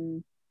still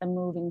in the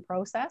moving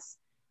process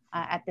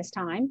at this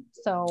time.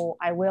 So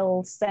I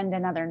will send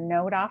another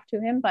note off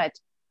to him, but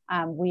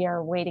we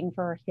are waiting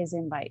for his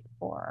invite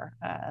for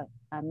a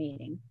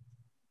meeting.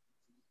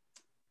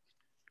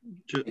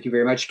 Thank you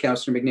very much,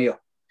 Councillor McNeil.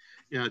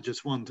 Yeah,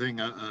 just one thing.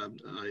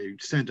 I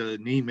sent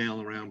an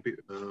email around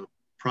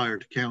prior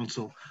to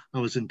council. I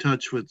was in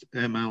touch with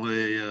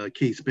MLA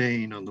Keith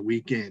Bain on the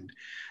weekend,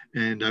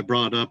 and I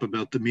brought up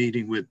about the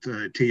meeting with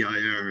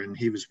TIR, and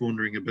he was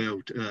wondering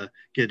about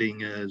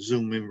getting a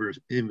Zoom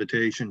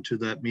invitation to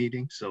that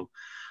meeting. So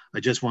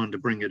I just wanted to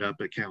bring it up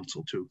at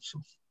council too.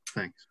 So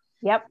thanks.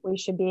 Yep, we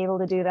should be able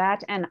to do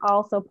that. And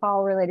also,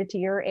 Paul, related to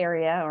your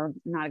area, or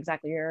not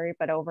exactly your area,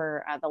 but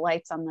over the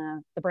lights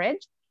on the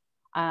bridge.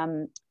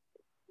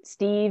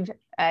 Steve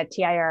at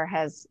TIR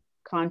has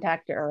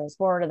contacted or has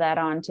forwarded that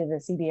on to the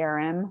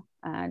CBRM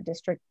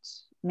district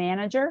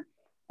manager,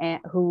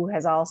 who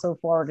has also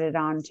forwarded it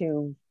on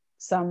to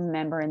some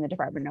member in the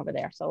department over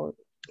there. So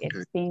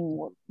it's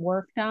being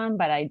worked on,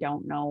 but I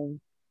don't know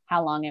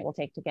how long it will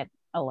take to get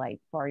a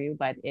light for you,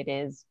 but it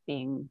is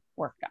being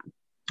worked on.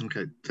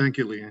 Okay, thank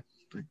you, Leanne.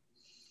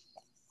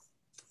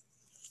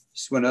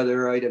 Just one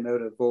other item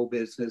out of old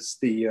business,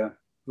 the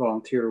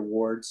volunteer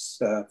awards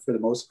for the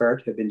most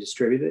part have been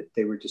distributed.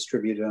 They were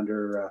distributed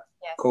under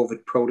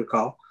COVID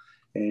protocol.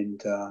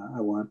 And I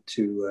want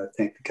to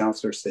thank the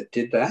councillors that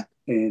did that.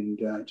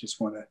 And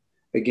just want to,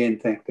 again,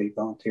 thank the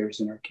volunteers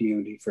in our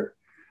community for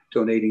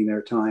donating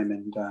their time.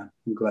 And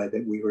I'm glad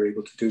that we were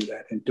able to do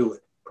that and do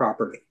it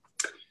properly.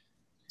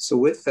 So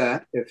with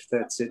that, if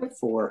that's it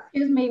for...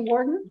 Excuse me,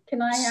 Warden,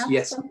 can I ask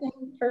something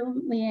for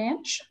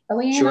Leanne?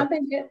 Leanne, sure. I've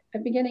been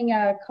getting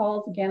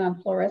calls again on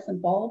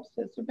fluorescent bulbs.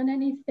 Has there been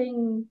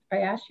anything I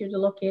asked you to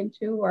look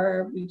into, or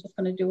are we just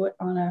going to do it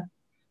on a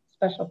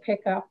special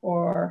pickup?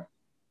 Or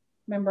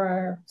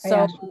remember I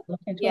asked you to look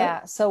into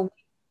it? So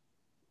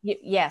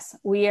yes,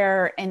 we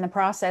are in the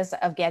process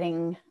of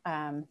getting,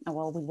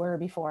 well, we were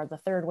before the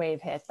third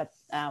wave hit, but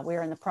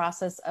we're in the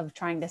process of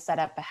trying to set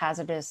up a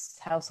hazardous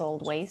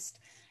household waste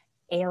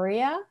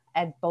area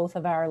at both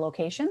of our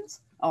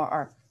locations,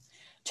 or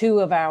 2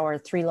 of our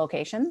 3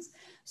 locations.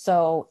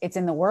 So it's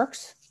in the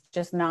works,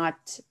 just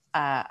not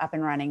up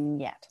and running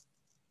yet.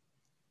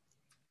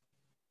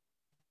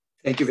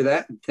 Thank you for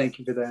that. And thank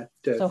you for that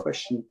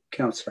question,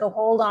 Councillor. So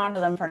hold on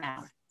to them for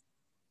now.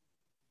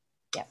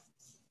 Yeah.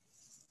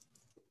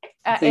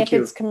 Thank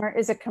you.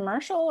 Is it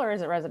commercial or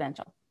is it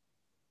residential?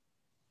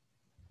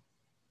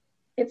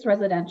 It's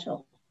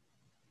residential.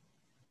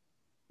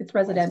 It's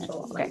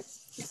residential. Okay.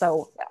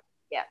 So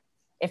yeah,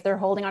 if they're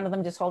holding on to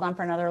them, just hold on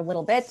for another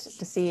little bit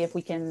to see if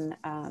we can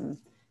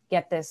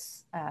get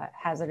this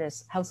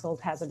household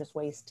hazardous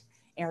waste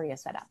area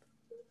set up.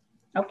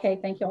 Okay,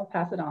 thank you. I'll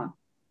pass it on.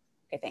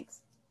 Okay,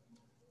 thanks.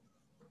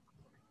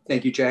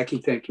 Thank you, Jackie.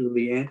 Thank you,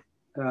 Leanne.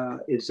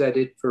 Is that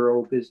it for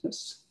old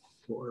business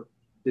or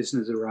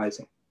business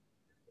arising?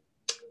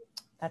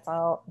 That's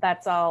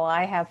all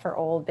I have for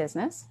old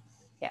business.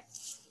 Yeah.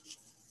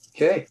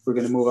 Okay, we're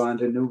going to move on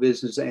to new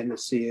business and the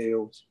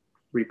CAO's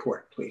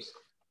report, please.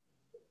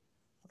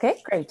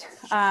 Okay, great.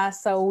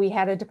 So we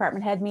had a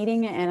department head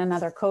meeting and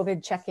another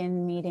COVID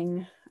check-in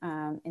meeting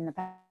in the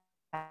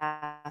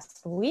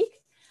past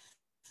week.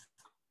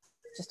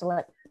 Just to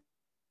let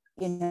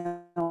you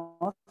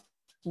know,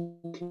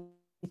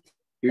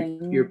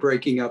 you're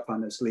breaking up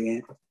on us,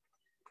 Leanne.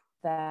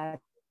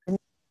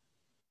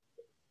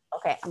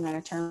 Okay, I'm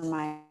going to turn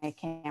my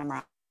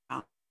camera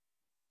on.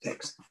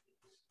 Thanks.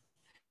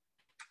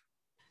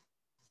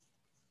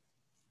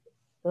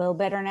 A little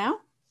better now?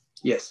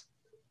 Yes.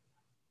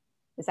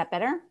 Is that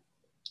better?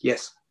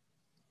 Yes.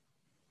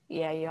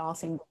 Yeah, you all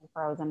seem to be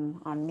frozen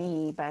on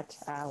me, but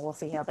we'll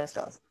see how this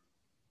goes.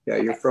 Yeah,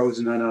 you're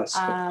frozen on us,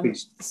 but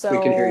please, we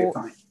can hear you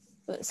fine.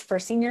 For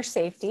senior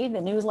safety,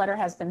 the newsletter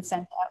has been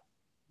sent out.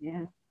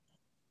 Yeah,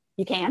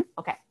 you can?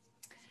 Okay.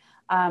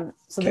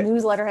 So the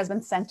newsletter has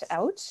been sent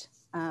out.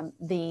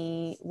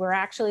 We're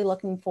actually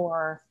looking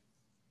for,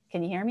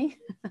 can you hear me?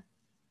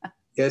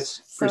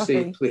 Yes,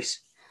 proceed,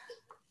 please.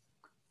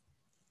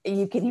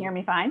 You can hear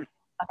me fine?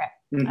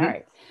 Okay, all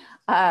right.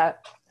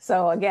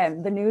 So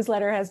again, the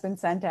newsletter has been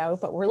sent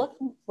out, but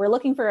we're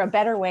looking for a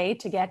better way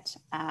to get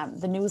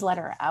the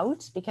newsletter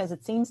out because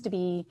it seems to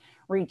be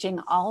reaching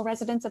all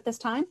residents at this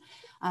time.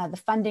 The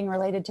funding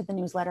related to the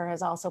newsletter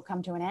has also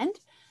come to an end.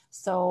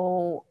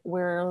 So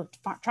we're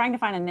trying to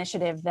find an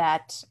initiative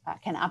that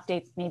can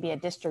update maybe a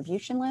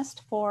distribution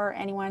list for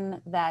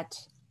anyone that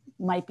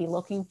might be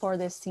looking for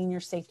this senior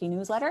safety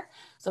newsletter.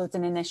 So it's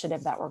an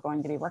initiative that we're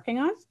going to be working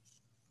on.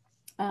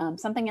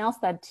 Something else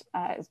that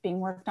is being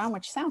worked on,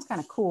 which sounds kind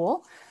of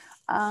cool.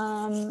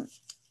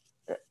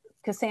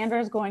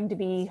 Cassandra is going to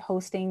be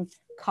hosting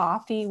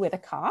Coffee with a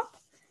Cop,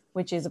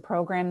 which is a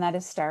program that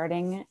is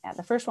starting.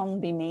 The first one will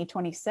be May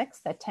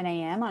 26th at 10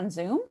 a.m. on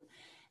Zoom.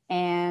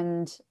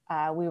 And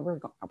we're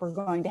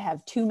going to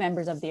have 2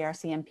 members of the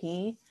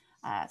RCMP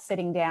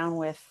sitting down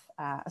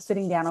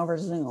over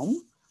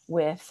Zoom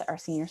with our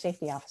senior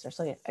safety officer.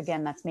 So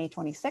again, that's May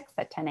 26th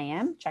at 10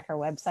 a.m. Check our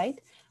website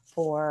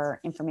for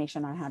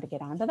information on how to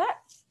get onto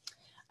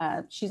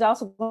that. She's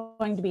also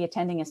going to be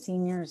attending a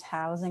seniors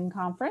housing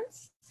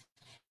conference.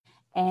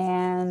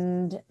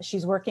 And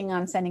she's working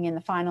on sending in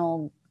the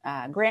final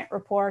grant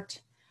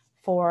report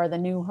for the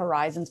New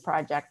Horizons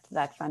project.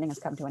 That funding has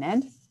come to an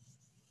end.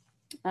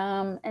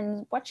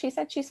 And what she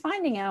said she's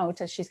finding out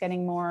as she's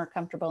getting more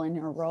comfortable in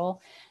her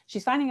role,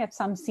 she's finding that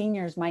some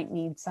seniors might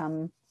need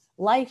some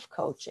life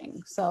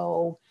coaching.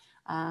 So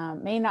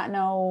may not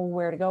know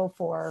where to go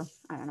for,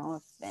 I don't know,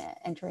 if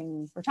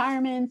entering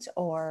retirement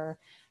or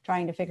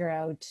trying to figure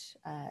out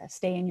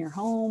stay in your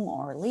home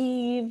or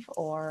leave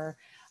or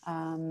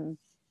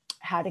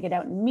how to get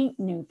out and meet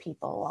new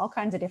people, all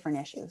kinds of different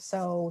issues.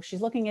 So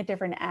she's looking at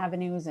different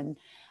avenues and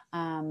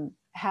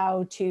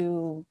how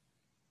to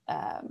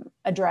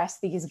address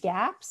these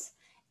gaps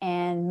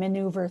and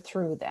maneuver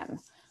through them.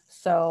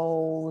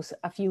 So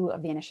a few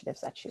of the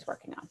initiatives that she's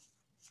working on.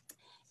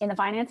 In the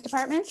finance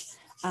department,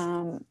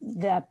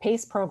 the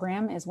PACE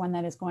program is one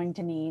that is going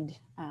to need,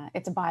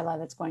 it's a bylaw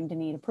that's going to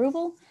need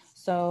approval.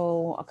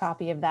 So a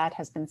copy of that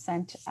has been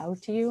sent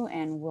out to you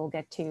and we'll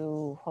get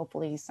to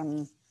hopefully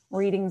some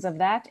readings of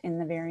that in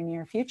the very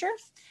near future.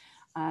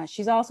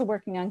 She's also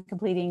working on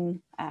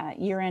completing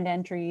year-end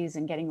entries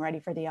and getting ready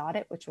for the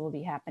audit, which will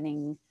be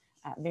happening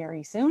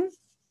very soon.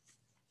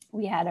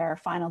 We had our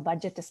final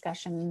budget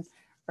discussion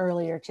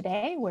earlier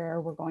today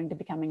where we're going to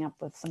be coming up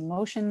with some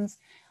motions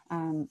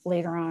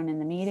later on in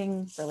the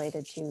meeting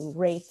related to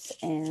rates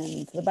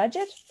and the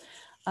budget.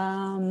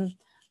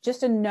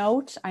 Just a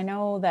note, I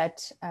know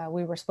that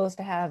we were supposed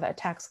to have a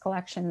tax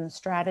collection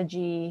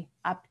strategy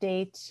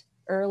update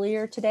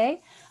earlier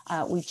today.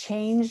 We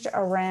changed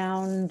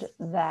around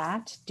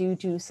that due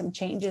to some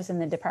changes in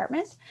the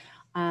department,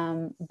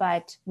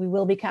 but we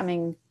will be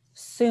coming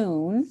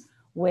soon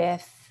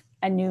with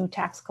a new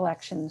tax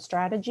collection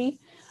strategy.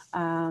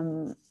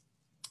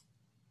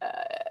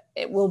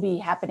 It will be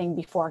happening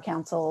before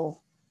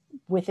council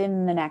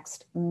within the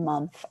next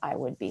month,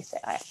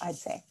 I'd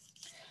say.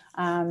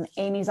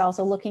 Amy's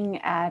also looking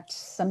at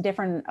some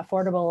different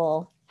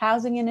affordable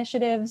housing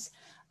initiatives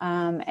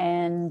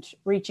and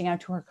reaching out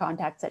to her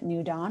contacts at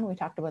New Dawn. We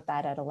talked about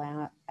that at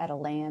a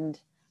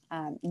land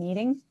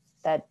meeting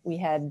that we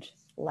had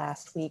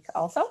last week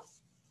also.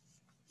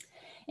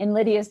 In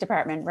Lydia's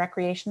department,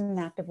 Recreation and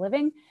Active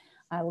Living,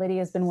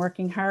 Lydia's been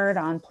working hard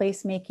on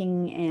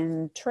placemaking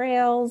and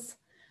trails.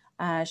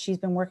 She's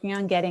been working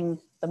on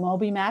getting the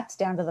Moby mats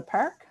down to the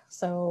park.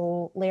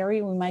 So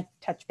Larry, we might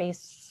touch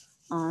base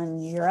on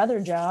your other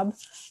job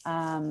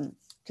to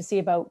see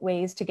about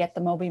ways to get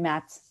the Moby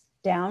mats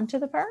down to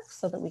the park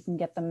so that we can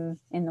get them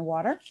in the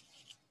water.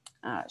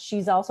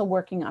 She's also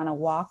working on a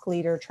walk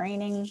leader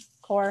training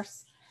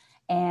course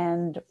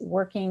and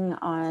working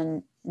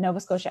on Nova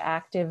Scotia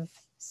Active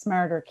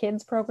Smarter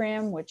Kids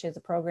program, which is a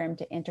program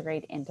to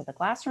integrate into the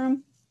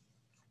classroom.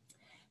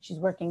 She's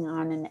working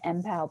on an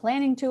MPAL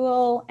planning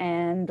tool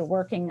and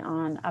working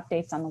on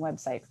updates on the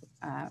website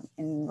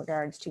in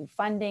regards to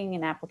funding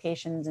and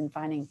applications and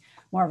finding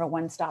more of a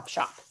one-stop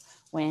shop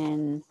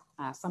when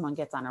someone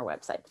gets on our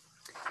website.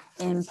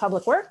 In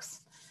Public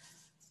Works,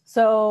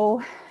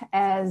 so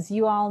as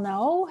you all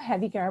know,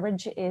 heavy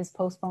garbage is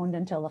postponed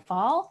until the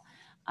fall.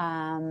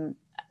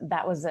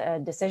 That was a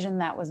decision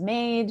that was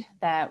made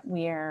that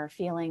we are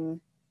feeling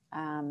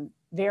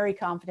very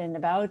confident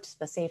about.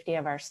 The safety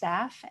of our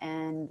staff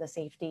and the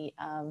safety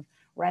of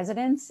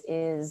residents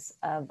is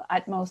of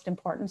utmost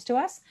importance to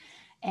us.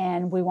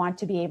 And we want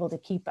to be able to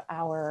keep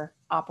our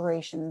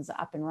operations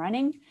up and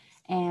running.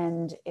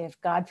 And if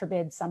God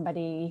forbid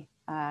somebody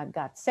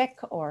got sick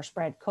or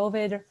spread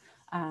COVID,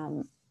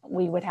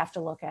 we would have to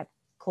look at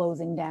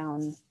closing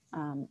down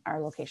our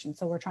location.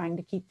 So we're trying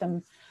to keep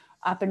them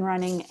up and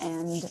running.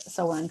 And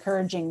so we're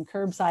encouraging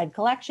curbside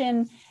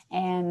collection,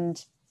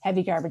 and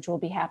heavy garbage will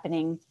be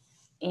happening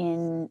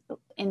in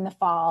the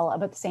fall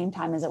about the same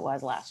time as it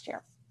was last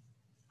year.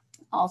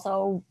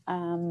 Also,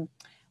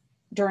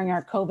 during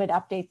our COVID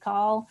update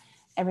call,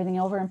 everything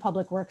over in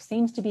Public Works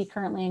seems to be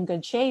currently in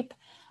good shape.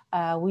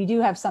 We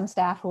do have some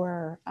staff who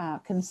are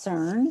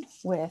concerned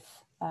with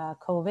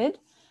COVID.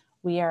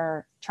 We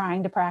are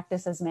trying to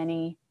practice as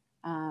many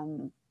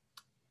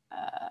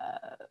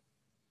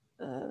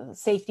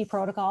safety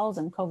protocols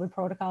and COVID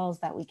protocols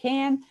that we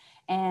can.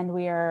 And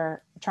we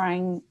are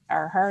trying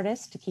our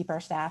hardest to keep our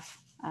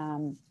staff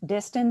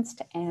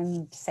distanced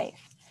and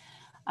safe.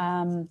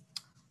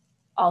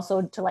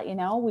 Also to let you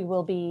know, we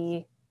will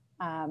be,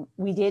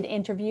 we did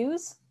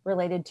interviews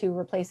related to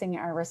replacing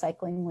our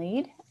recycling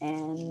lead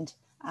and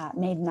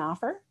made an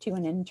offer to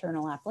an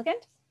internal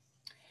applicant.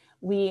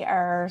 We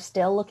are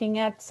still looking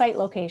at site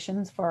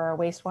locations for our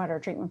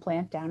wastewater treatment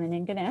plant down in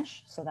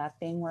Ingonish, so that's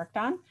being worked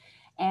on.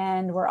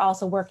 And we're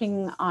also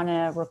working on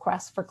a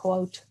request for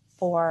quote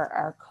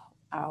for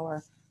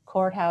our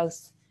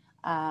courthouse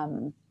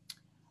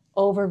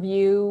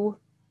overview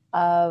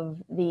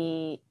of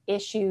the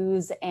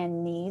issues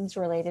and needs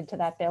related to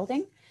that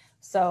building.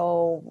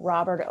 So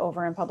Robert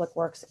over in Public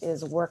Works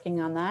is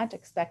working on that,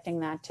 expecting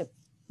that to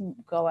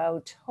go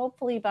out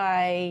hopefully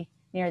by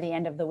near the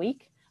end of the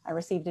week. I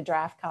received a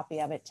draft copy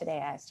of it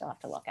today. I still have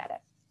to look at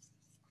it.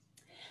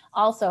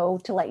 Also,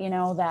 to let you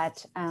know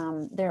that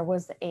there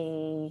was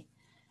an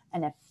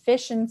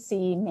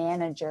efficiency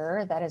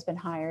manager that has been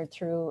hired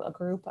through a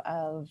group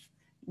of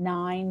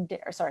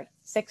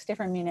 6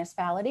 different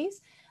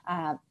municipalities,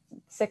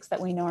 6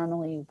 that we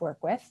normally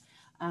work with.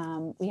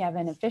 We have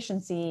an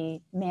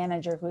efficiency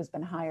manager who has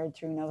been hired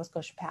through Nova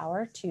Scotia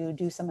Power to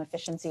do some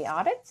efficiency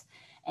audits.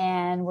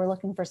 And we're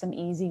looking for some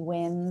easy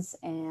wins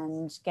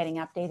and getting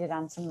updated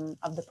on some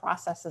of the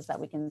processes that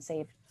we can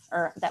save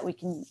or that we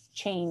can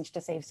change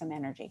to save some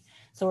energy.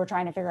 So we're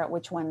trying to figure out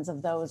which ones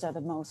of those are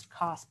the most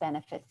cost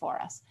benefit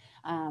for us.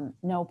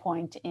 No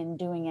point in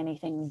doing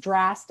anything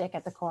drastic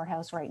at the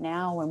courthouse right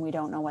now when we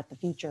don't know what the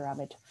future of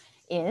it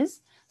is.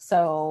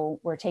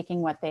 So we're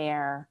taking what they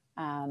are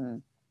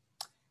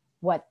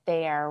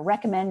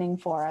recommending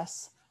for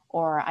us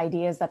or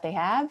ideas that they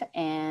have,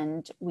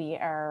 and we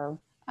are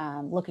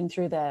looking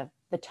through the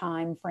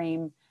time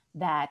frame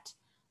that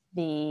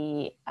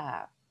the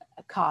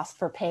cost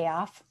for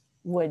payoff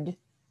would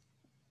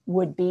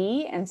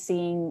be, and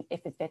seeing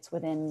if it fits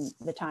within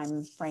the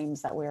time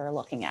frames that we're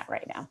looking at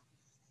right now.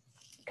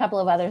 A couple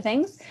of other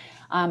things.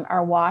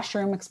 Our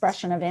washroom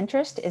expression of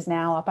interest is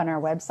now up on our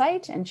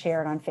website and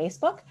shared on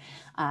Facebook.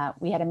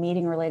 We had a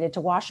meeting related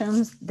to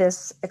washrooms.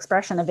 This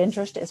expression of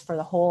interest is for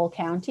the whole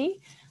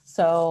county.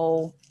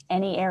 So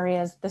any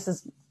areas, this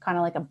is kind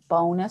of like a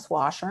bonus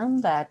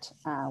washroom that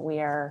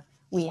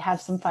we have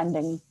some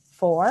funding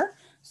for.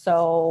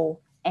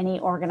 So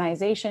any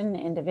organization,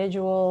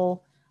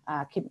 individual,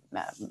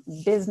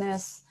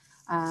 business,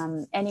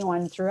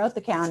 anyone throughout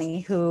the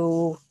county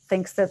who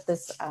thinks that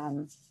this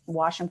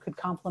washroom could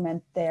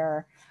complement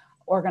their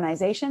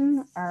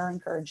organization are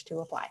encouraged to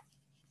apply.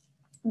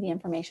 The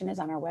information is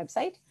on our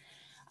website.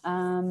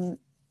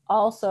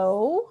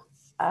 Also,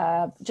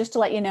 just to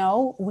let you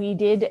know, we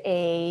did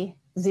a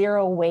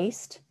zero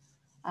waste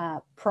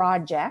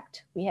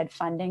project. We had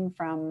funding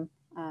from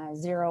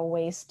Zero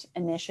Waste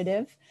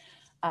Initiative,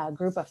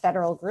 a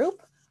federal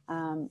group.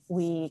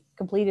 We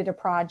completed a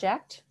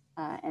project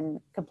and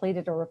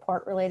completed a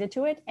report related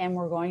to it. And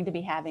we're going to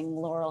be having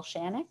Laurel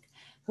Shannick,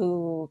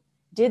 who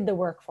did the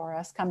work for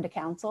us, come to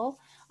council.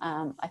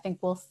 I think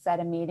we'll set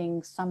a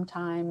meeting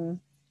sometime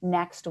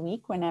next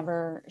week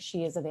whenever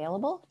she is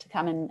available to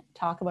come and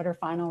talk about her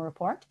final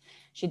report.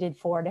 She did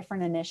 4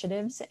 different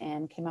initiatives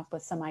and came up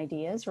with some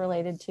ideas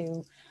related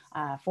to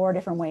 4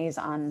 different ways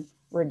on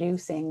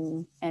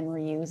reducing and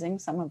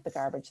reusing some of the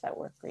garbage that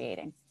we're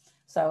creating.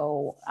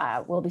 So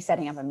we'll be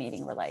setting up a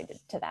meeting related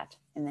to that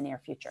in the near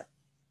future.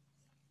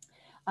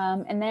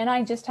 And then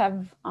I just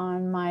have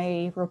on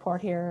my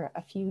report here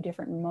a few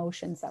different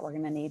motions that we're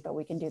going to need, but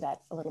we can do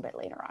that a little bit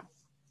later on.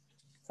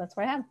 So that's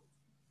what I have.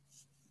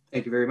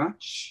 Thank you very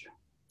much.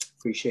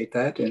 Appreciate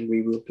that. And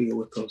we will deal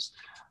with those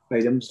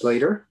items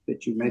later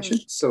that you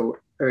mentioned. So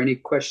are any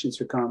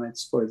questions or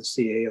comments for the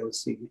CAO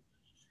this evening?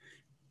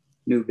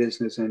 New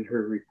business and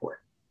her report.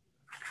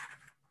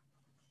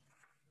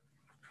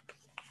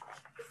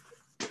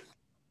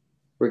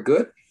 We're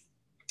good.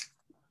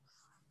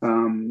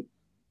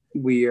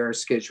 We are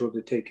scheduled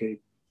to take a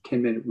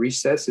 10-minute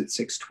recess at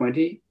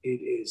 6:20. It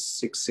is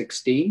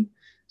 6:16.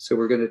 So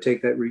we're going to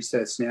take that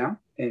recess now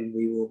and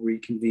we will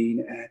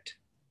reconvene at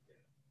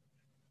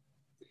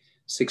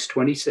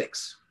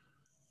 6:26.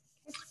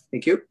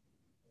 Thank you.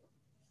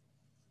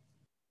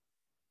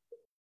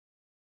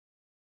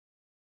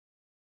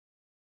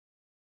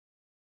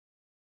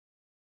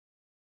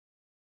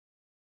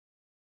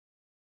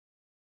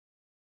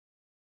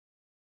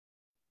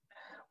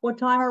 What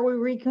time are we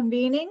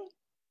reconvening?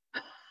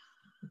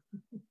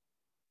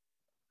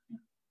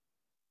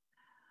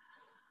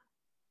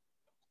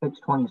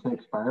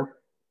 $6:26, Barb.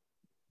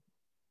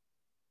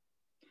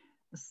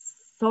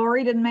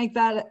 Sorry, didn't make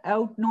that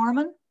out,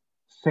 Norman.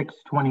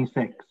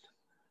 6:26.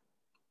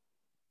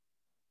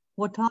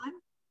 What time?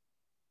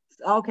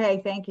 Okay,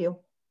 thank you.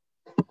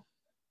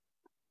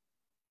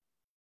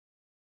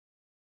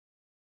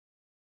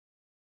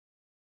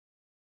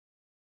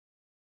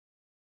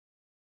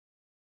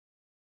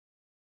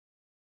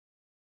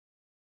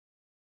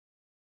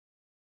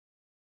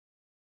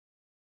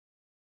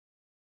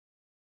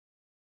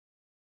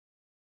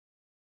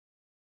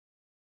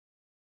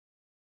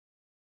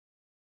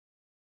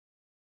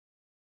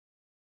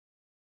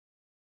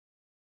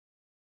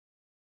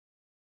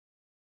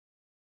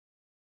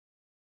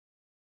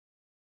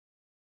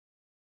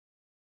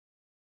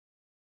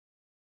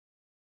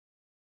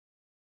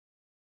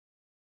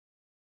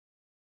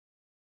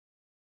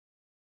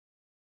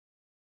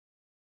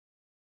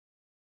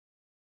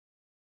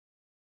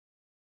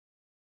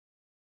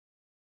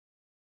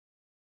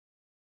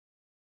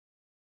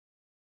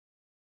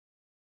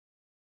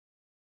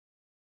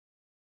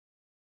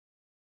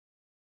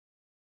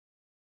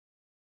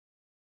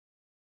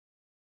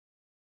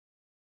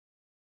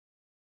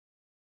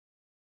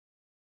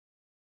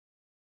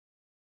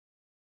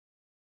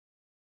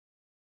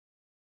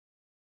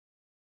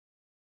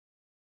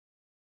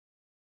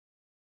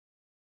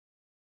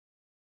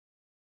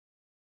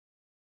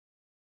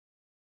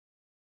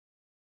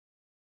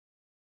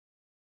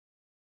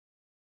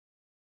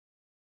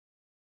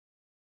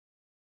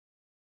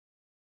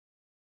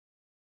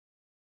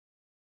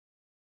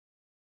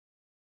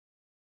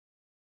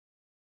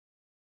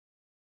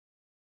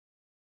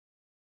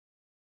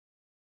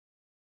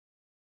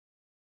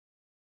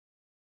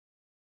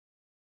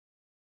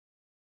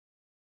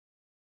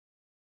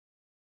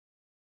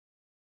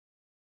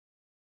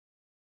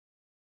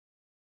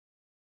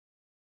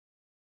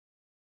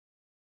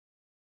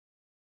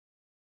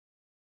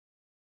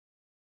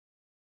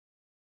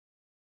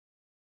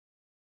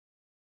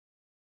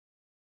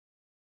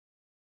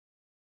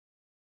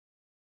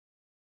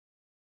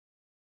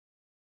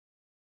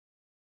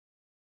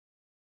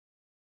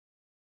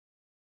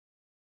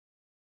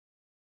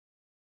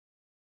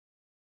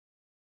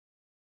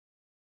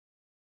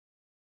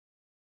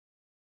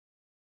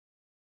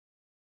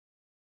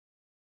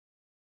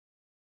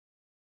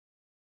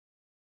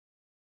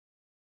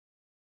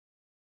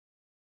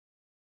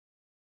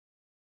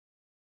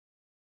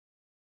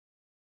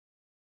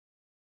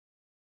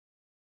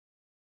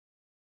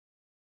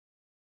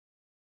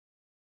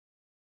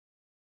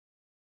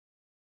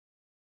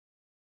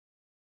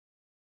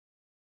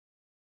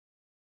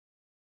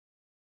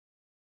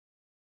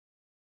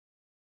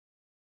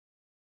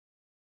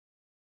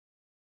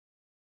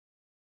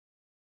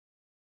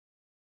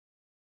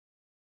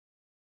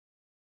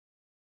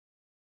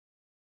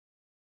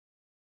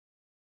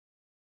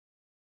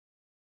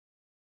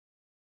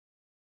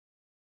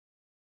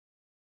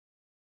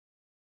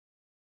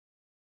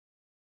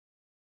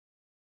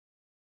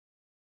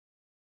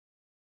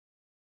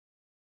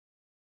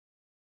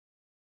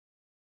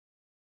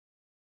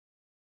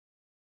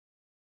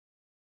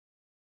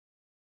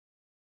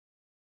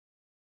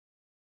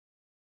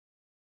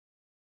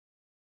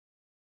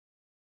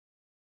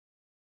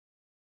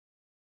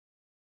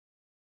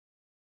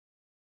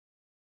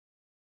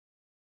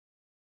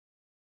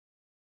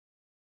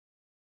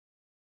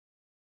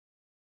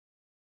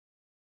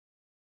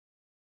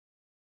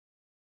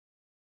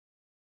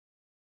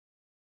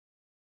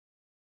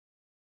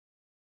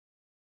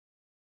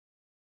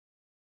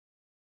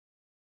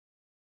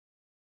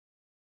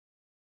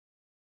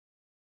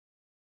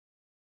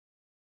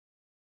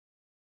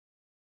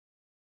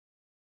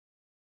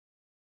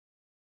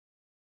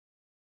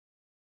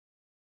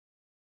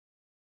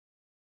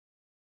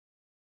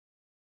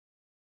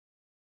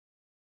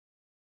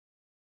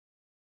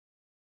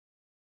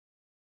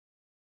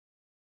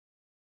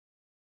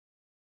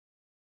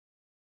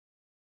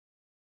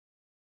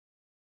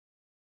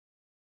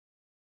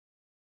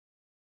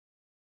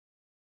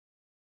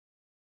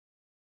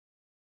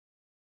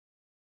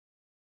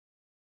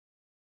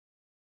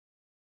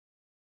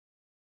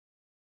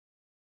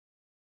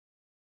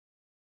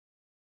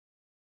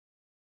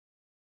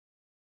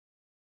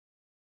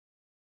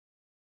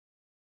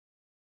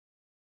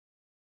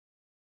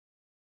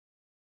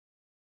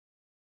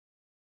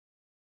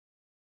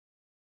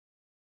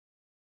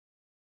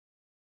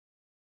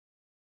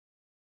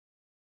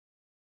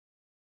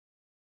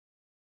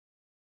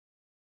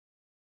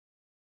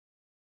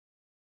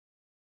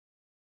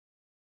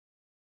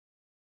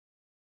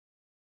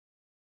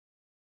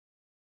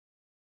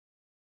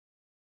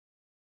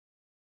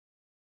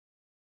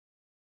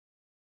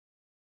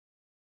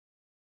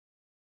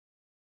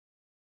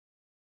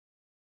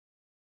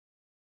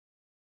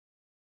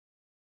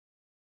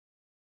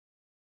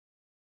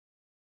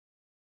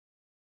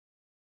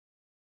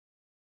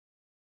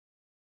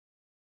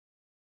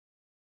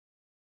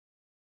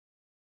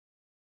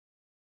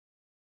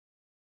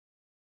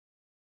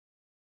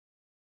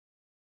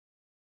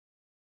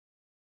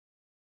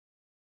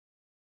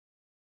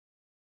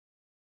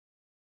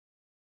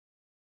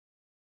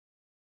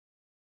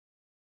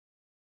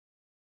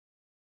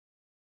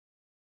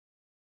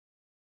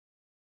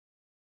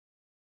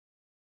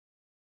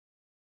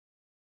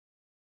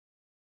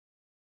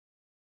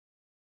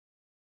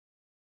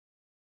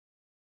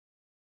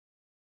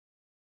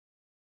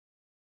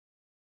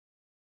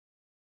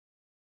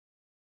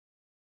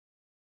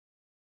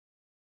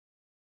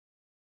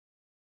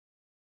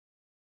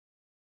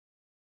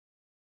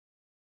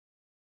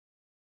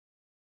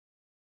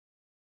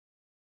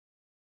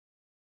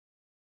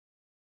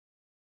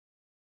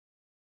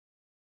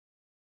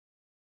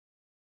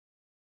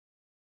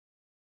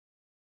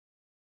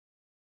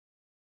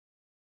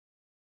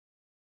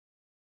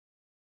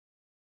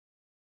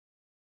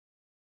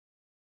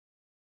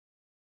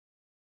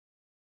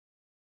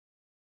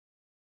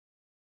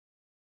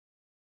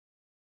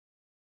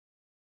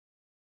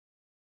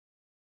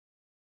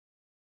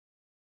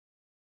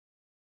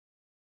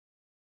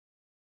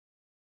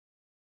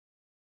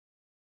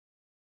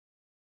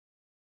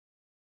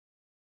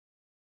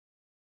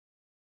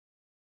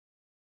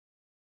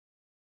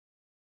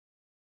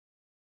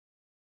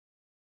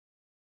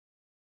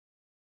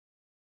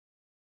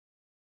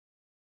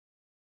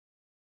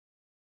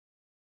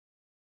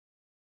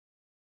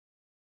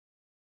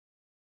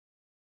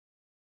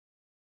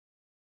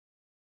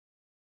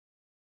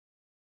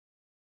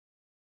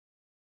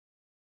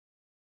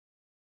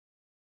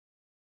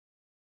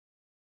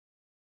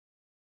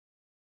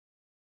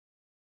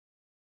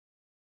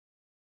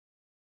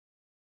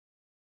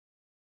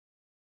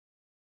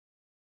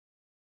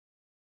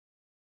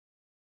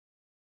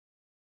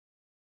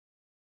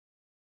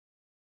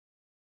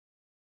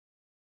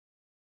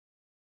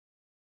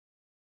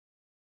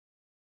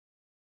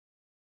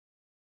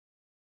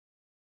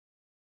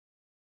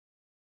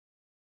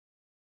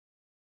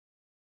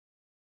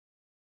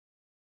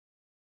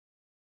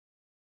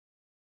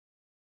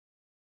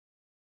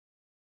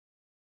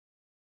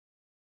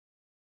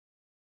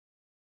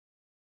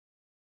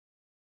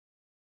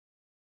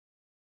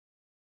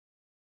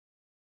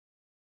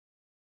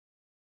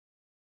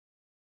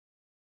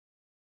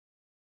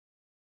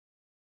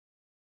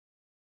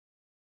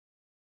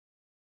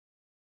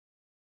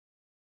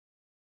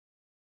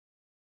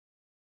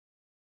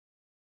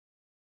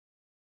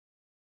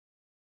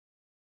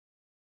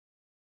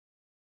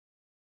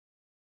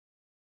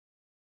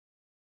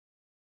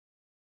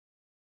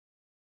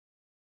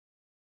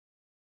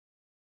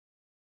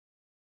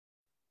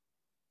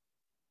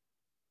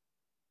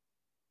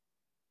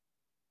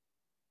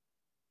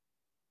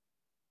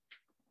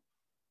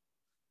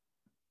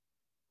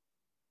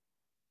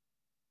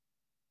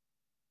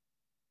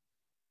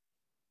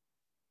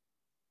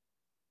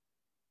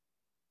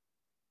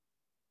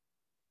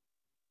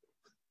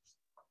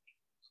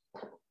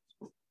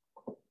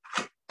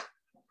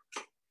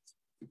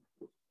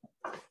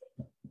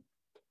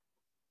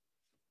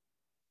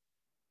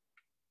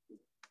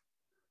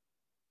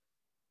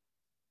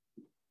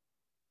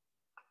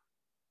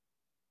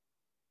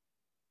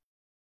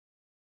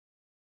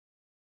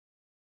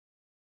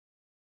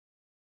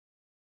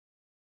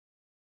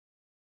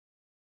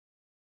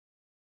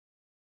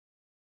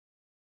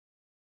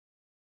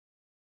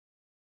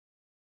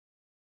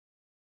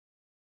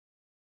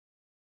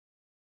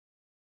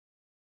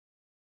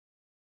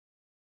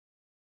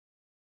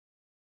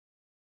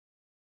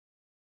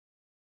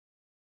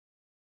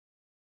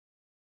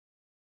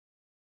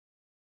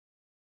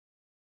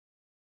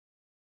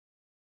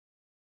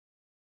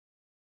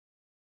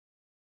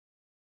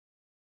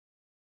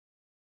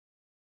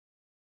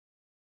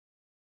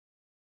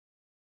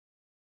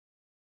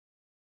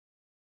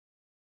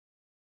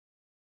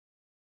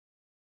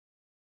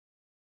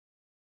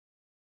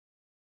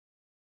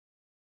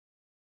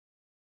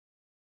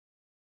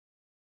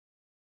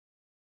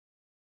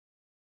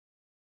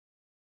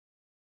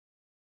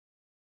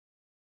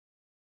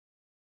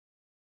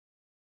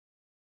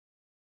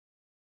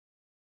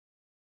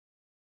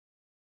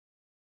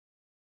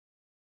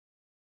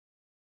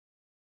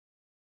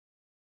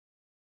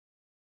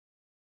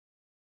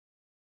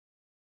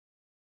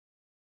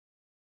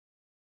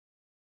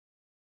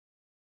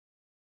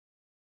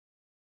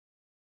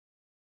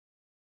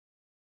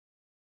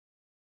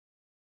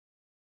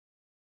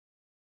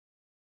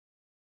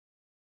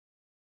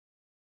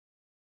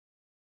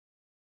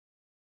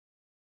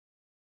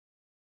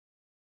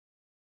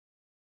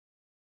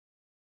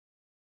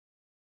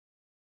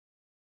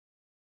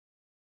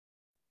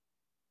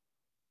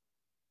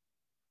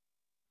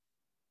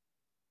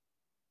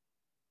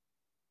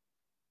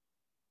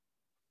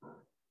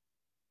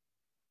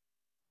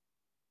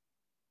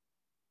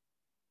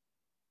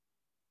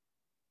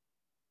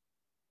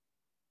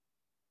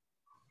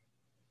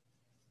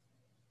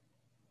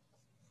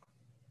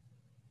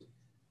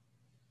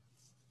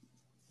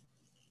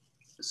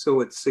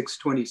 So at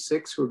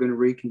 6:26, we're going to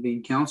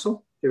reconvene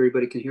council.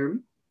 Everybody can hear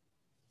me?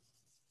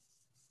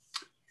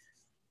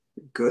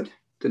 Good.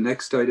 The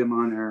next item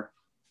on our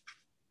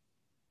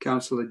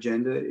council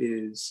agenda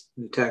is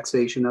the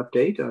taxation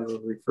update. I will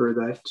refer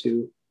that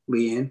to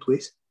Leanne,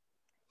 please.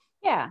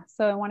 Yeah,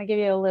 so I want to give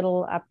you a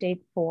little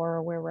update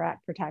for where we're at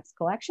for tax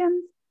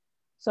collections.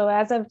 So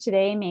as of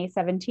today, May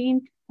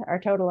 17th, our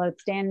total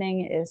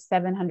outstanding is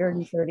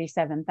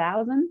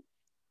 $737,000,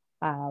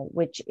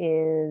 which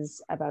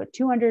is about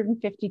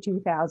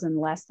 $252,000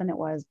 less than it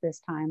was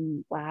this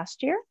time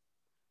last year.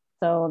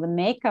 So the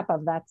makeup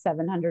of that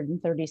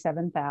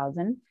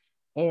 $737,000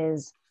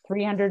 is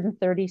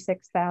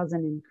 $336,000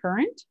 in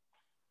current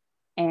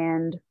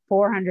and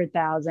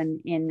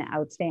 $400,000 in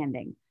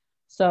outstanding.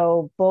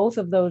 So both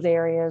of those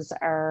areas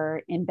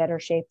are in better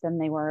shape than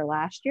they were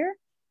last year.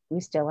 We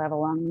still have a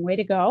long way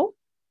to go.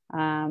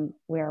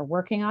 We are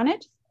working on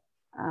it,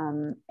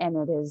 and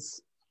it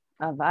is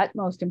of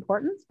utmost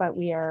importance, but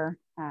we are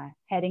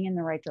heading in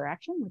the right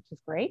direction, which is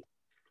great.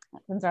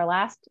 Since our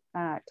last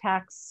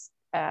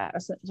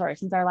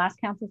since our last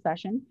council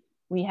session,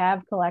 we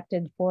have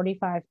collected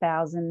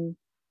 $45,000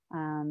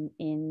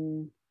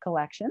 in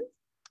collections.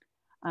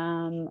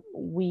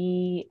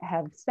 We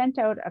have sent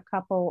out a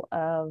couple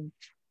of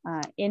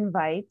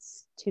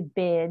invites to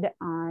bid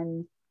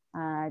on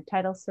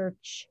title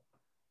search,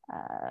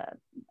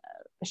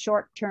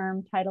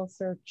 short-term title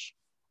search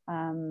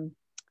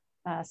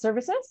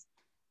services.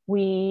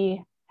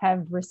 We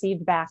have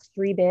received back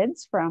 3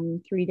 bids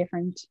from 3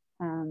 different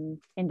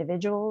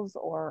individuals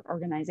or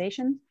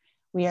organizations.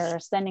 We are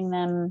sending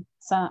them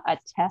a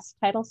test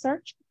title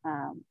search,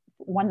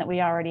 one that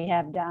we already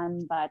have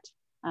done, but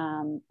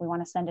we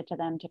want to send it to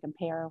them to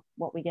compare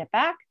what we get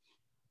back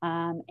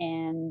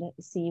and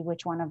see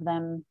which one of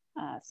them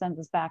sends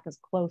us back as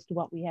close to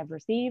what we have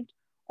received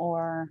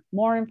or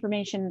more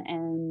information,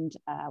 and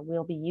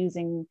we'll be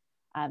using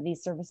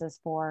these services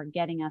for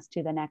getting us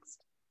to the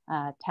next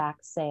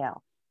tax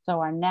sale. So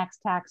our next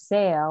tax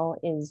sale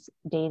is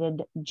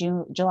dated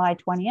July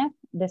 20th.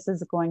 This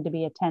is going to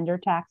be a tender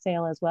tax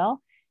sale as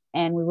well,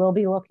 and we will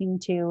be looking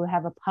to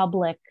have a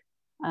public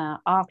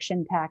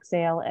auction tax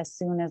sale as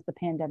soon as the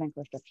pandemic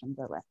restrictions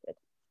are lifted.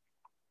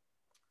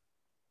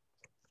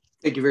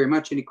 Thank you very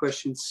much. Any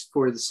questions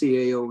for the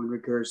CAO in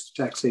regards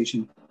to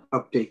taxation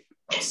update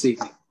this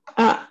evening?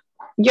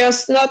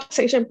 Just not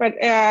taxation, but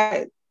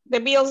the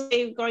bills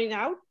are going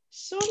out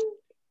soon?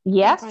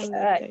 Yes,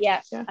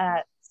 yes.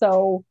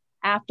 So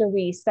after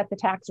we set the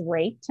tax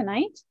rate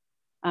tonight,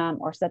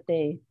 or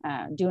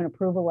do an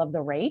approval of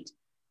the rate,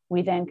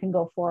 we then can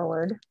go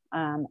forward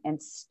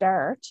and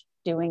start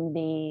doing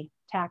the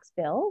tax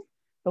bills,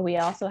 but we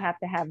also have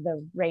to have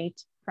the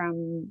rate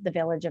from the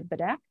village of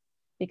Baddeck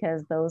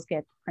because those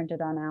get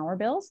printed on our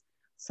bills.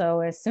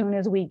 So as soon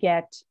as we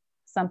get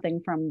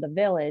something from the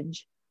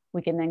village,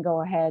 we can then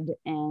go ahead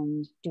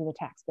and do the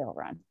tax bill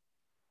run.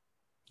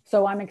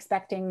 So I'm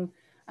expecting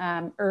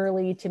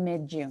early to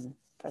mid-June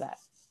for that.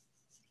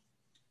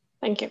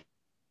 Thank you.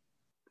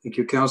 Thank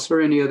you,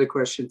 Councillor. Any other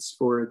questions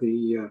for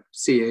the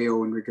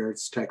CAO in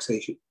regards to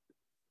taxation?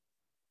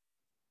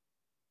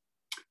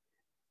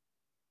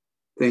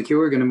 Thank you.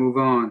 We're going to move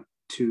on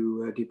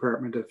to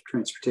Department of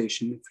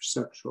Transportation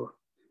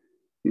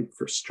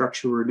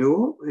Infrastructure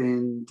Renewal,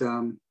 and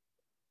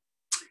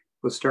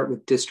we'll start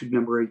with District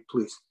number 8,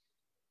 please.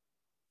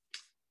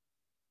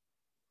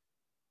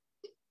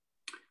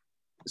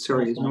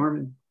 Sorry, is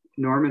Norman?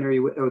 Norman, are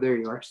you? Oh, there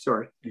you are.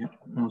 Sorry. Yeah,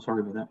 no,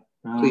 sorry about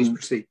that. Please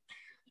proceed.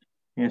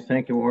 Yes,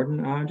 thank you,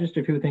 Warden. Just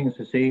a few things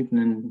this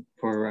evening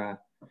for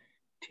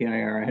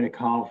TIR. I had a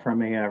call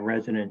from a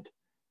resident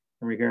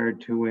in regard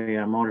to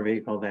a motor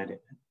vehicle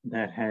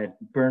that had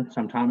burnt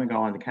some time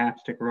ago on the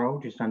Capstick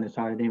Road, just on the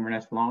side of the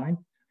Inverness line.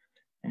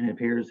 And it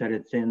appears that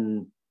it's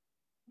in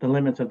the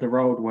limits of the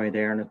roadway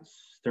there, and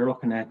they're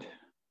looking at,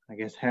 I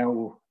guess,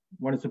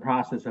 what is the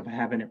process of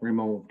having it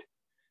removed?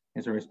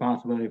 Is a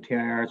responsibility of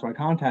TIR. So I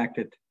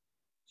contacted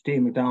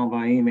Steve McDonald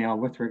by email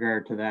with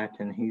regard to that,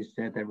 and he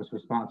said that was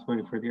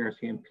responsibility for the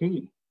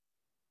RCMP,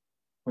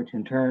 which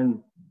in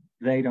turn,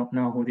 they don't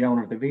know who the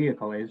owner of the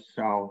vehicle is,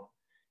 so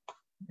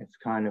it's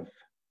kind of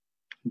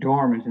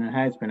dormant, and it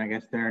has been, I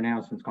guess, there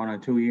now since going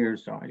on 2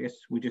 years. So I guess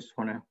we just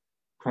want to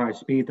try to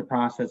speed the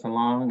process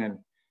along, and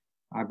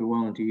I'd be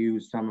willing to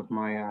use some of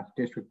my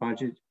district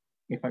budget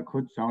if I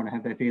could, so to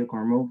have that vehicle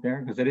removed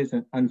there, because it is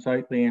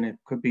unsightly and it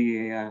could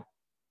be a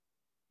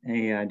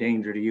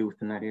danger to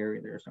youth in that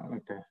area there. So I'd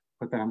like to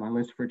put that on my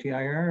list for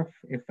TIR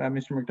if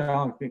Mr.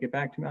 McDonald could get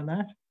back to me on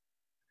that.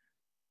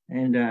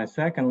 And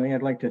secondly,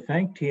 I'd like to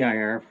thank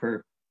TIR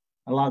for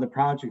a lot of the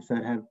projects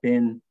that have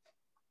been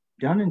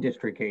done in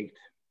District 8.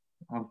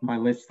 Of my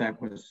list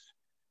that was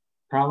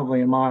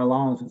probably a mile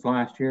long since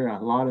last year,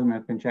 a lot of them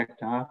have been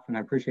checked off, and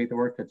I appreciate the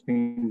work that's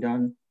being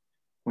done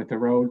with the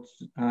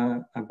roads.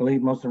 I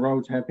believe most of the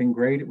roads have been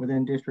graded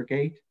within District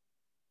 8.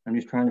 I'm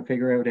just trying to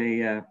figure out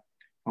a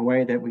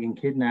way that we can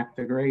kidnap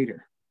the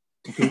grader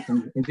and keep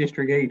them in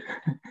District 8.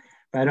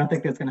 But I don't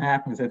think that's going to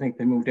happen because I think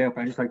they moved out.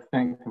 But I just like to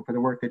thank them for the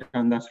work they've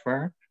done thus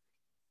far.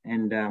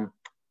 And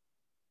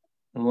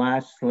And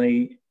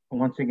lastly,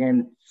 once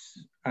again,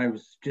 I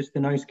was just the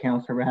nice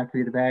counselor, but I have to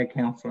be the bad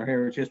counselor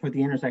here. It's just with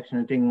the intersection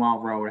of Dingwall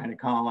Road. I had a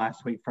call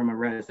last week from a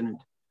resident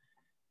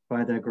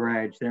by the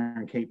garage there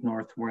in Cape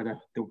North where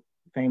the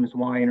famous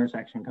Y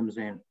intersection comes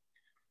in.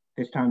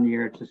 This time of the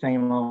year, it's the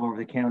same all over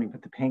the county,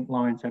 but the pink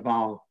lines have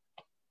all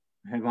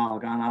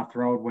gone off the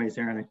roadways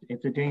there, and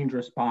it's a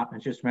dangerous spot, and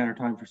it's just a matter of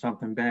time for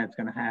something bad's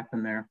going to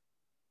happen there.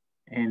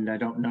 And I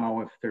don't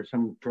know if there's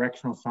some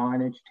directional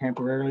signage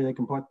temporarily they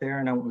can put there.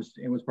 I know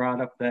it was brought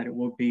up that it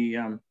will be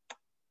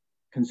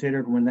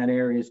considered when that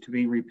area is to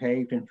be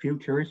repaved in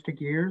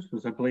futuristic years,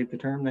 was I believe the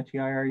term that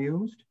TIR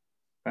used.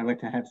 I'd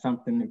like to have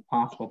something if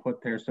possible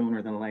put there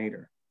sooner than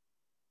later.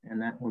 And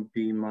that would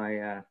be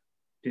my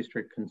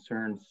district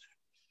concerns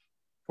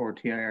for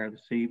TIR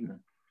this evening.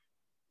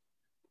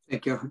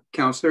 Thank you,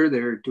 Councillor.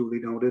 They're duly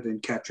noted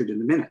and captured in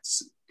the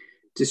minutes.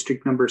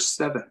 District number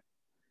 7.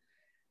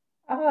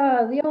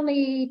 The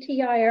only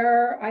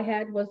TIR I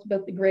had was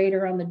about the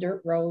grader on the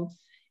dirt roads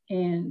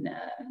in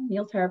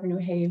Neils Harbor, New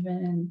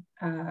Haven,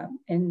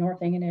 in North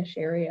Ingonish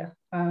area.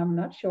 I'm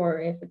not sure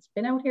if it's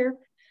been out here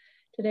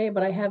today,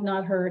 but I have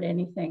not heard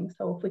anything.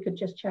 So if we could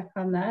just check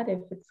on that,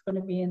 if it's going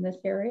to be in this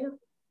area.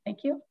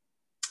 Thank you.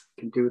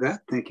 Can do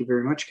that. Thank you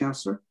very much,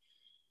 Councillor.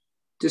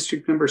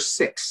 District number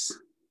 6.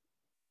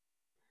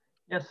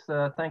 Yes,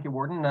 thank you,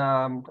 Warden.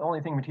 The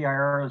only thing with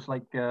TIR is,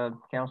 like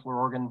Councillor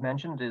Organ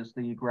mentioned, is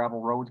the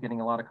gravel roads,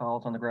 getting a lot of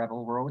calls on the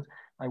gravel roads.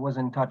 I was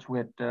in touch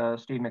with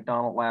Steve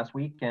McDonald last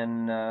week,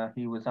 and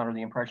he was under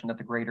the impression that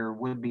the grader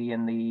would be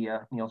in the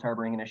Neils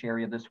Harbor Ingonish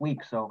area this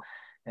week. So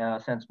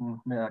since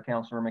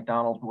Councillor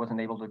McDonald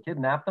wasn't able to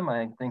kidnap them,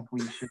 I think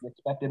we should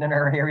expect it in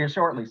our area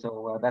shortly.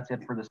 So that's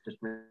it for this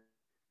district.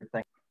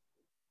 Thank you.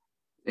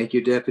 Thank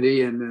you,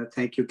 Deputy, and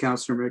thank you,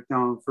 Councillor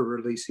McDonald, for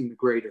releasing the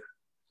grader.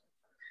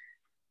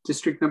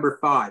 District number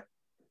 5.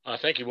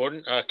 Thank you,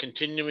 Warden.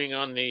 Continuing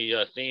on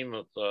the theme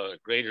of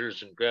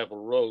graders and gravel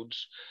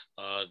roads,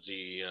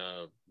 the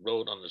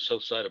road on the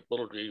south side of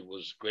Bullery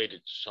was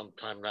graded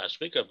sometime last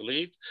week, I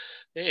believe,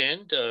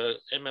 and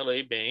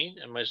MLA Bain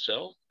and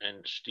myself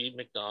and Steve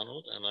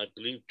McDonald and I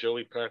believe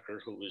Joey Parker,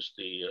 who is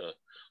the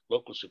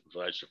local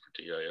supervisor for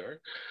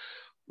TIR,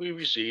 we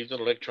received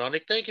an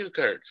electronic thank you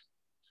card.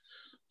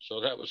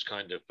 So that was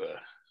kind of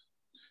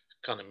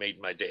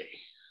made my day.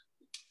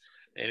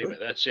 Anyway,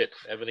 that's it.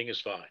 Everything is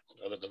fine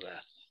other than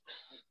that.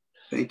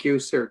 Thank you,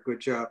 sir. Good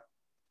job.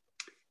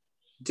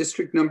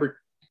 District number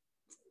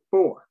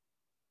 4.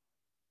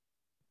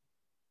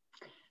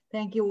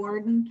 Thank you,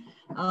 Warden.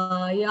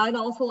 Yeah, I'd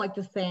also like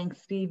to thank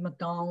Steve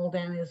McDonald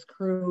and his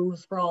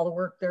crews for all the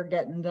work they're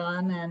getting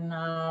done. And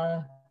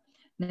now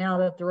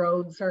that the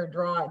roads are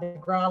dry, the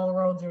gravel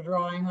roads are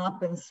drying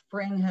up and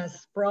spring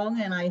has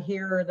sprung, and I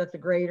hear that the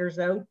grader's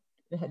out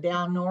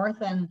down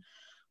north and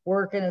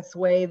working its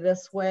way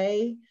this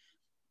way.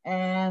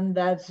 And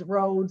that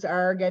roads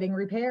are getting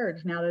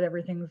repaired now that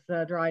everything's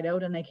dried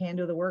out and they can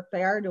do the work.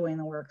 They are doing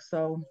the work.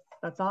 So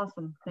that's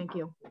awesome. Thank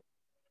you.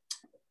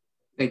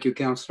 Thank you,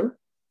 Councillor.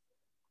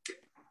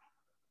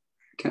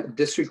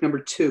 District number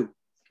 2.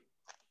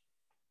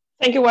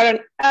 Thank you, Warren.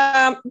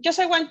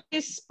 Just I want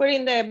to put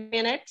in the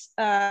minutes.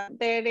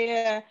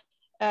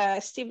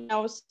 Steve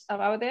knows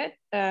about it.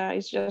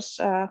 It's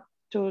just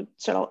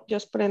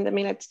just put in the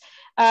minutes.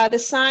 The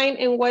sign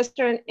in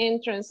western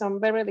entrance on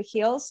Beverly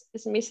Hills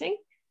is missing.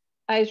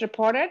 Is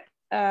reported.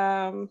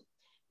 The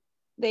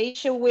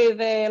issue with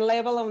the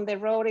level on the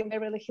road in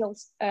Beverly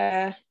Hills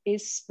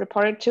is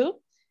reported too.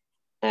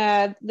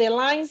 The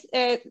lines,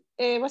 it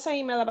was an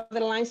email about the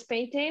lines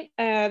painting,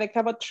 the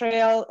Cabot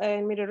Trail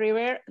and Middle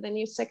River, the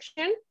new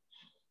section.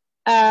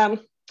 In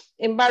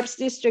Barb's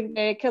district,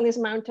 the Kelly's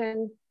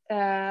Mountain,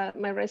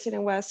 my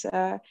resident was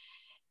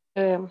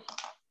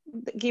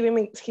giving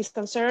me his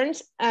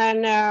concerns,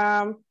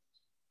 and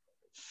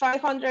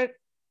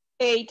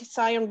 508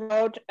 Zion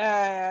Road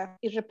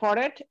is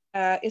reported.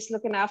 Is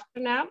looking after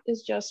now.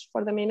 It's just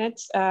for the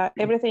minutes.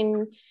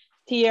 Everything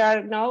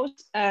TR knows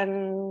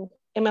and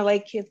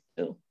MLA kids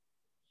too.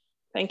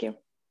 Thank you.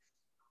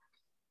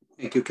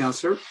 Thank you,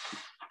 Councillor.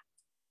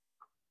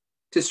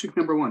 District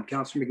number 1,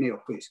 Councillor McNeil,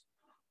 please.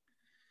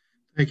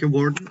 Thank you,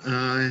 Warden.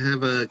 I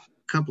have a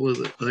couple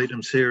of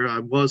items here. I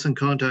was in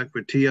contact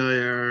with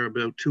TIR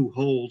about 2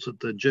 holes at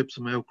the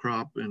gypsum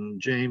outcrop in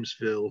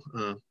Jamesville.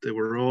 They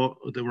were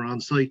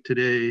on site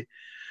today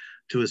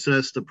to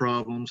assess the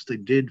problems. They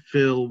did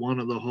fill one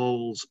of the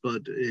holes,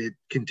 but it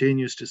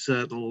continues to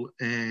settle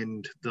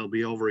and they'll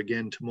be over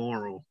again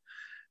tomorrow.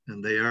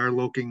 And they are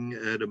looking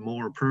at a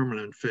more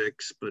permanent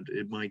fix, but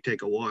it might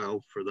take a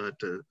while for that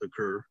to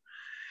occur.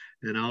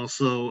 And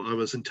also I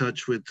was in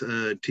touch with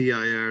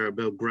TIR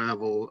about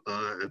gravel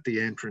at the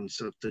entrance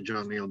of the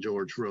John Neil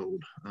George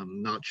Road.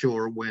 I'm not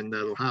sure when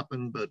that'll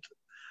happen, but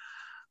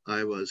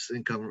I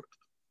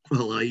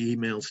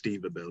emailed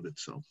Steve about it.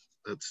 So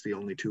that's the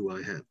only 2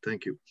 I had.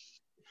 Thank you.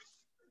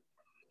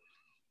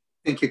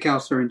 Thank you,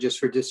 Councillor. And just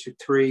for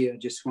District 3, I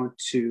just want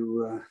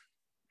to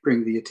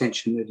bring the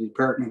attention of the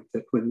department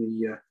that when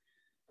the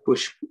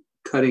bush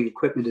cutting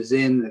equipment is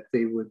in, that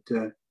they would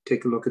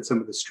take a look at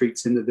some of the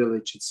streets in the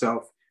village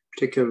itself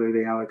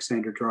particularly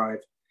Alexander Drive,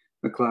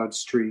 McLeod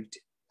Street,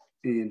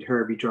 and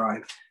Harvey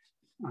Drive.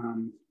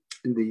 In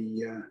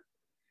the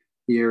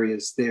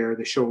areas there,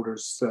 the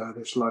shoulders,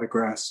 there's a lot of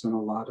grass and a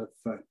lot of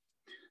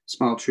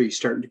small trees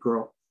starting to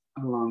grow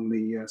along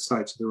the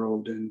sides of the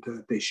road, and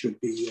they should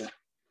be,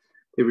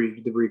 they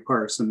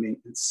require some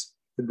maintenance.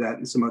 That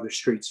and some other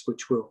streets,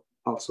 which we'll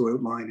also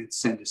outline and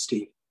send to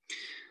Steve.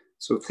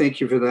 So thank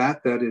you for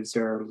that. That is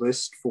our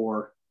list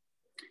for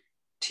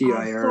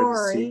TIR.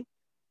 Sorry.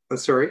 Oh,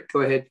 sorry,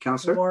 go ahead,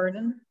 Councillor.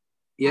 Warden.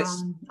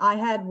 Yes. I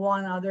had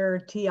one other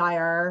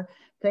TIR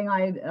thing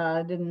I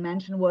didn't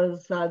mention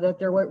was that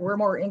there were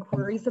more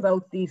inquiries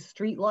about the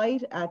street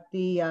light at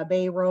the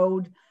Bay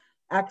Road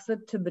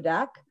exit to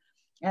Bedeque.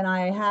 And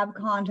I have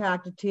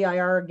contacted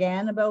TIR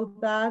again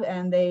about that,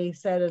 and they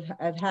said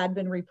it had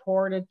been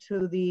reported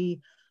to the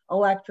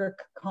electric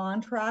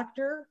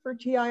contractor for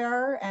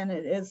TIR, and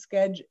it is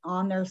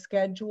on their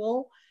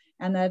schedule,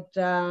 and that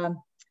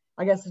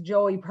I guess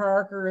Joey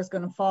Parker is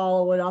going to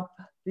follow it up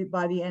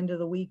by the end of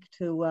the week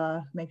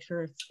to make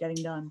sure it's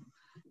getting done.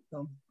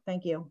 So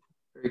thank you.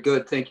 Very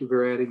good. Thank you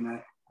for adding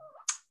that.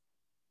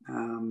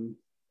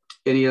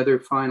 Any other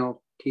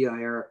final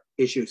TIR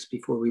issues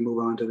before we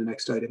move on to the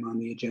next item on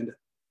the agenda?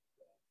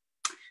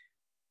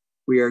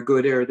 We are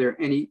good. Are there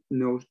any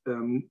notice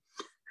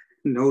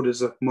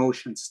of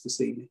motions this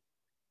evening?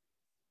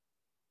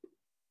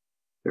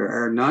 There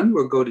are none.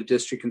 We'll go to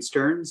district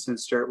concerns and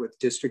start with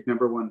district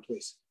number 1,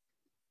 please.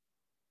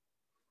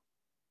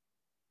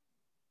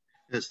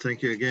 Yes,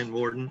 thank you again,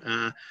 Warden.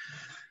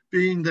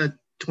 Being that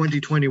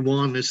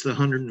 2021 is the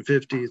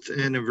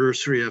 150th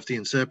anniversary of the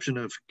inception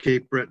of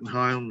Cape Breton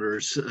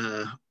Highlanders,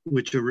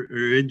 which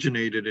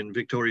originated in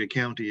Victoria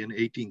County in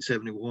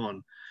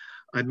 1871,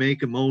 I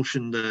make a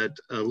motion that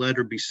a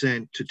letter be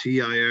sent to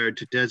TIR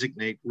to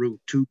designate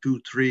Route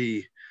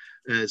 223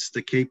 as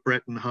the Cape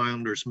Breton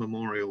Highlanders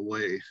Memorial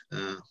Way.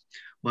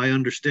 My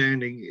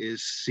understanding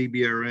is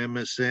CBRM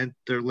has sent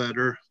their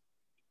letter.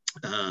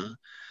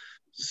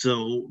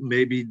 So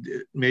maybe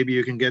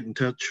you can get in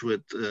touch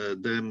with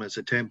them as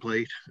a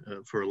template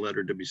for a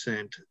letter to be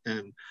sent.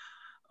 And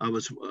I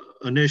was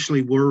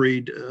initially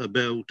worried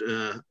about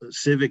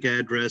civic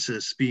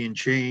addresses being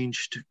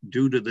changed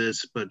due to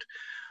this, but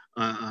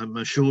I'm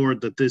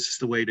assured that this is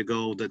the way to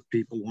go, that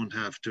people won't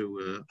have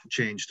to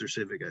change their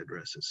civic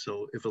addresses.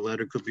 So if a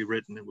letter could be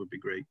written, it would be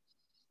great.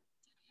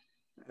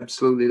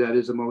 Absolutely. That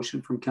is a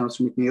motion from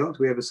Councillor McNeil. Do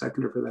we have a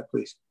seconder for that,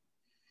 please?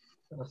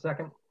 A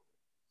second.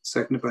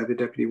 Seconded by the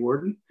Deputy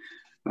Warden.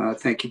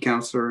 Thank you,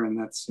 Councillor, and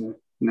that's an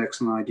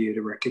excellent idea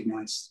to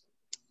recognize.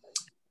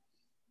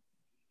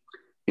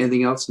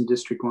 Anything else in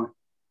District 1?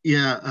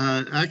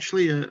 Yeah,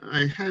 actually,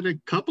 I had a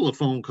couple of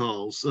phone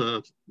calls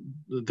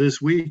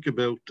this week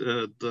about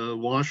the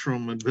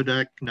washroom in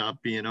Bedeque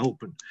not being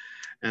open.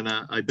 And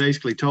I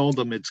basically told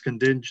them it's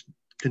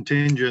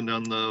contingent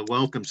on the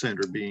Welcome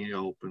Center being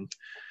open.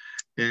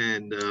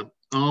 And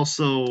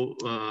also,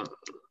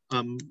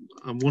 I'm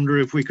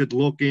wondering if we could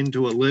look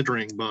into a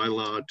littering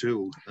bylaw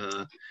too.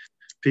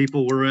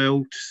 People were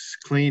out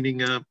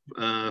cleaning up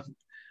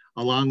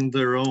along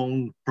their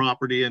own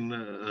property and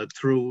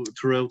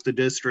throughout the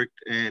district,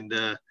 and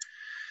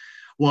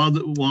while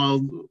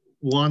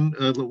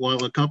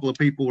a couple of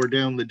people were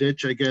down the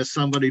ditch, I guess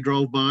somebody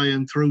drove by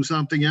and threw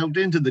something out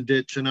into the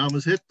ditch and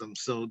almost hit them.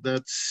 So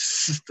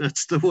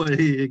that's the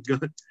way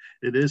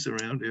it is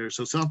around here.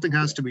 So something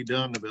has to be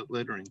done about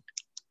littering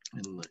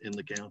in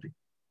the county.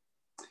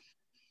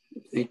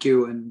 Thank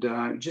you, and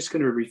I'm just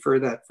going to refer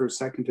that for a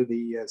second to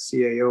the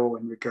CAO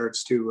in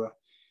regards to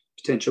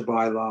potential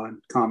bylaw,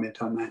 and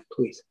comment on that,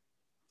 please.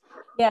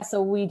 Yeah,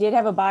 so we did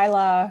have a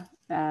bylaw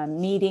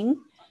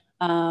meeting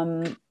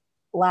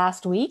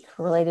last week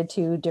related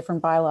to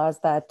different bylaws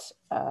that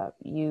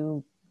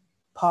you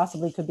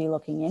possibly could be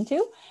looking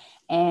into.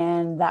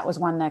 And that was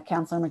one that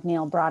Councillor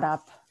McNeil brought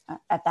up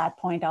at that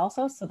point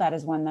also. So that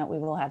is one that we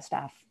will have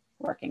staff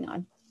working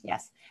on.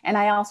 Yes. And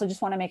I also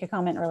just want to make a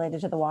comment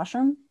related to the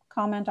washroom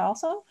comment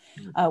also.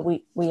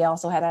 We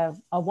also had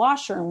a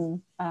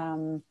washroom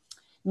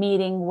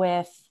meeting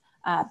with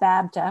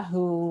BABTA,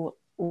 who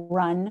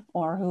run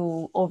or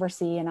who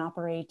oversee and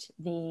operate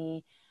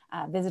the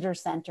visitor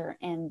center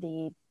and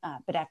the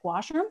Bedeque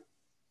washroom.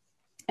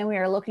 And we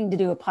are looking to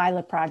do a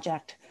pilot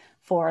project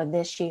for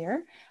this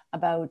year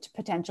about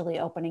potentially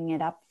opening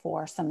it up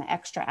for some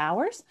extra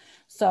hours.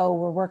 So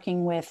we're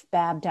working with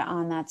BABTA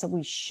on that. So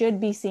we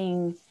should be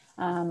seeing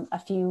a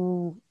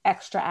few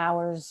extra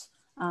hours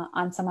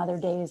on some other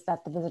days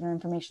that the Visitor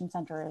Information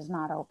Center is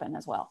not open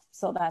as well.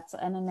 So that's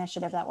an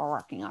initiative that we're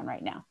working on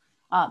right now.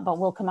 But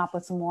we'll come up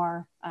with some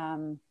more,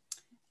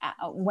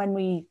 when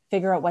we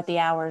figure out what the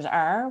hours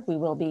are, we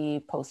will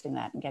be posting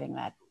that and getting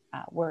that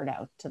word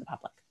out to the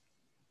public.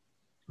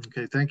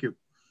 Okay, thank you.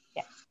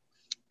 Yeah.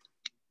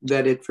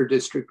 That it for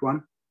District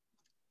 1?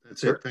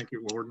 That's it. Thank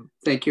you, Warden.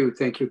 Thank you,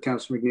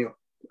 Councillor McNeil.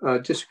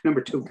 District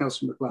number 2,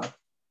 Councillor McLeod.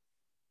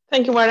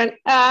 Thank you, Warden.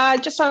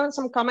 Just on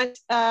some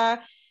comments.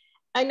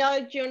 I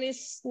know June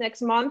is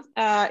next month,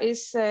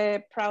 is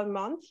a proud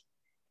month.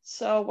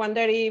 So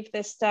wonder if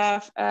the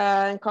staff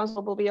and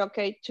council will be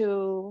okay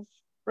to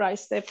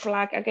raise the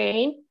flag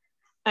again,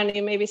 and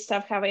if maybe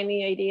staff have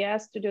any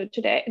ideas to do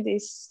today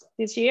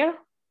this year.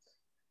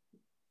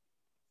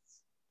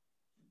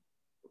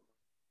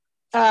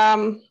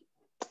 The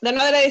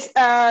other days,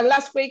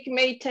 last week,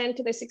 May 10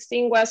 to the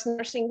 16 was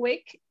Nursing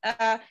Week.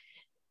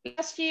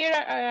 Last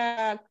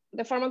year,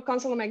 the former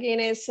Councilor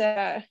McGuinness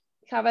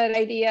have an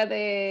idea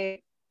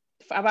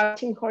about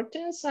Tim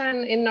Hortons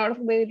and in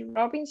Northwood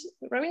Robins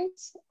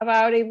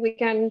about if we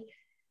can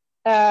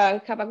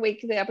have a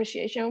week the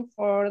appreciation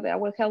for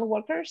our health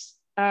workers.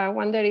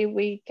 Wonder if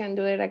we can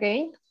do it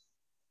again.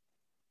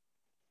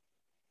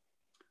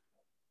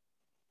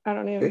 I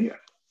don't know. Okay.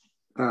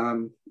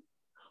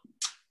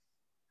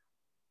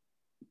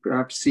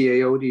 Perhaps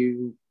CAO, do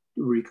you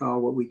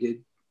recall what we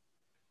did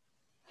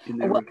in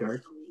that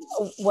regard?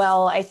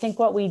 Well, I think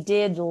what we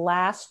did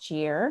last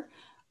year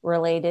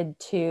related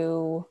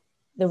to,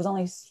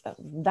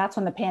 that's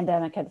when the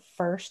pandemic had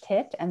first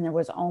hit, and there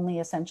was only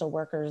essential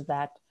workers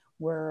that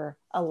were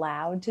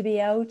allowed to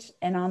be out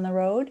and on the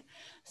road.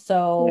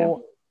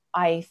 So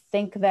I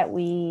think that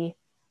we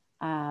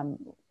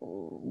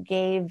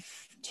gave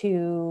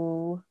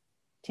to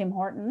Tim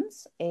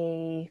Hortons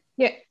an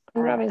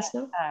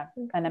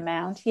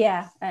amount,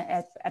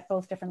 at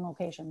both different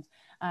locations,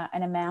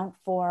 an amount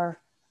for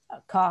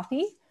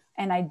coffee.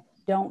 And I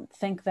don't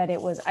think that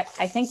it was,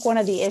 I think one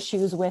of the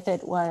issues with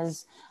it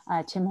was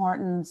Tim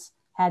Hortons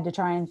had to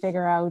try and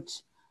figure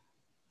out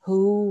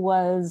who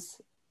was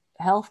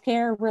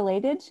healthcare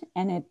related,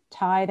 and it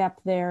tied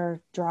up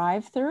their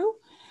drive-through.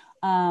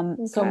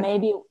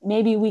 So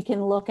maybe we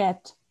can look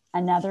at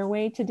another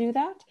way to do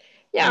that.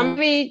 Yeah,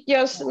 maybe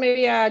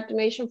a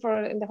donation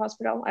for in the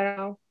hospital. I don't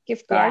know,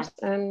 gift cards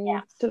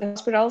to the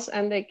hospitals,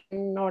 and they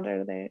can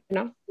order they're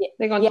going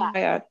to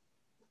buy it.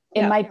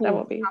 It might be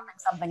dropping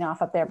something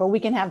off up there, but we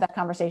can have that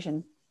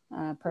conversation,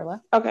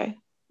 Perla. Okay,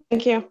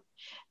 thank you.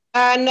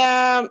 And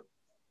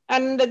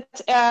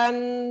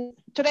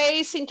today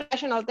is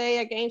International Day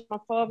Against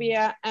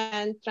Homophobia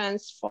and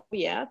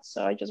Transphobia.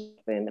 So I just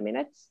put in the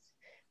minutes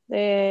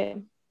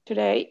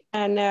today,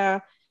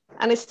 and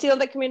it's still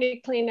the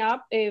community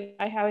cleanup. If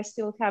I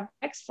still have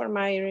bags for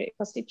my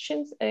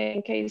constituents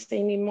in case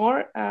they need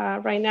more.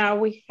 Right now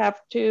we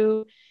have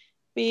to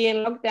be in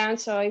lockdown,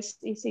 so it's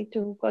easy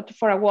to go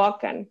for a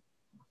walk and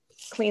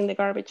clean the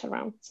garbage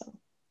around. So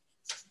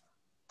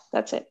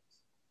that's it.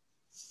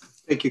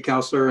 Thank you,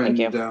 Councillor. Thank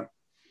and you.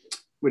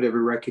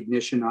 Whatever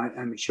recognition,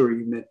 I'm sure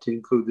you meant to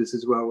include this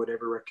as well,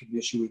 whatever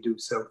recognition we do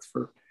south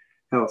for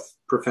health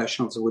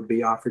professionals, it would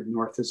be offered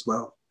north as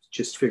well.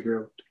 Just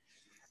figure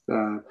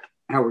out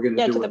how we're going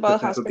to do to it. The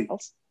both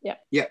hospitals.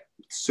 Yeah,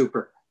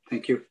 super.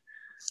 Thank you.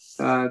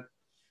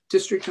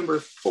 District number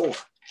 4,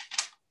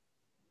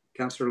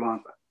 Councillor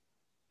Lamba.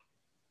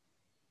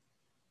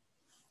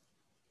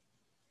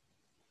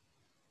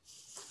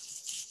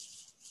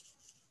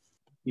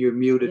 You're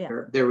muted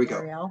her. There we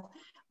go.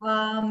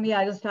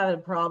 I just had a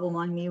problem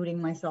unmuting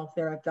myself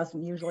there. It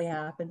doesn't usually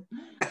happen.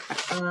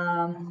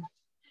 I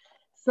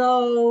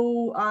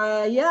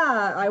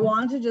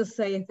want to just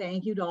say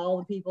thank you to all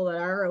the people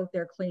that are out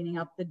there cleaning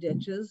up the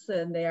ditches,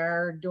 and they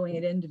are doing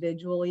it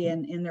individually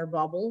and in their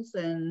bubbles,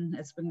 and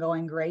it's been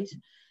going great.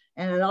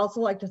 And I'd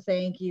also like to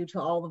thank you to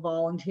all the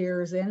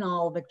volunteers in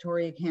all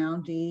Victoria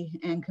County,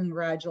 and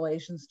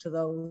congratulations to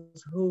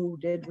those who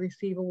did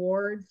receive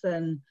awards.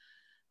 And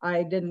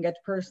I didn't get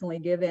to personally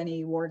give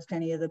any awards to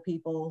any of the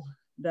people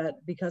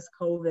that, because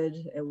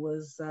COVID, it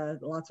was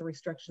lots of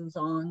restrictions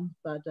on,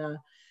 but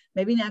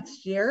maybe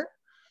next year.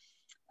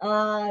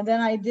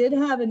 Then I did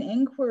have an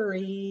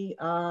inquiry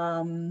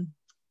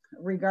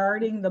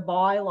regarding the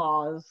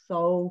bylaws.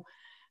 So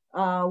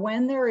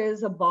when there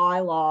is a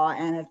bylaw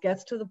and it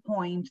gets to the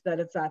point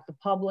that it's at the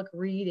public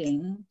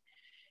reading,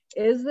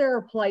 is there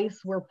a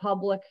place where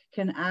public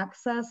can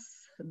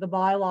access the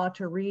bylaw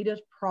to read it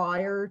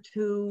prior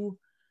to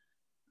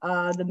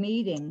the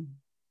meeting?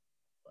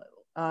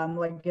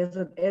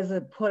 Is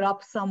it put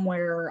up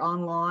somewhere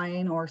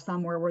online or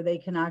somewhere where they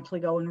can actually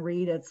go and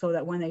read it, so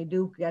that when they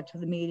do get to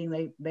the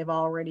meeting, they've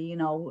already,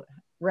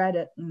 read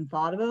it and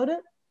thought about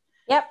it?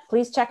 Yep,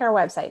 please check our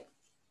website.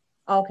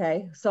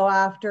 Okay, so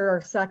after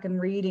our second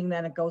reading,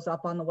 then it goes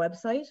up on the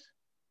website?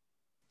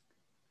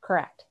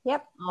 Correct,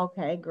 yep.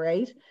 Okay,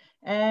 great.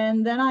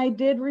 And then I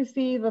did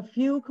receive a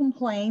few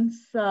complaints,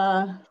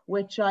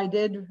 which I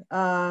did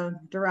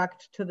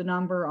direct to the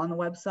number on the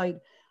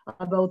website,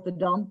 about the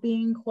dump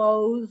being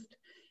closed,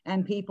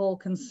 and people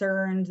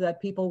concerned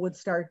that people would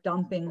start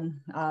dumping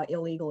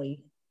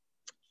illegally.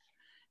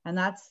 And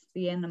that's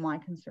the end of my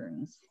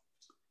concerns.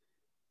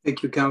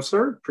 Thank you,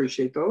 Councillor.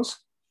 Appreciate those.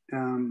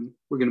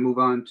 We're going to move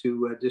on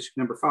to district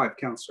number 5.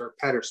 Councillor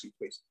Patterson,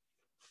 please.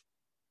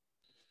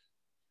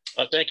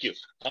 Thank you.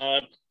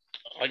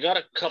 I got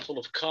a couple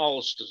of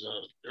calls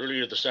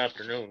earlier this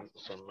afternoon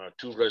from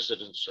 2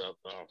 residents of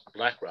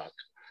Blackrock,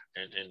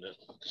 and the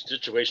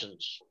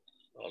situations,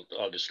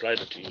 I'll describe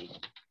it to you,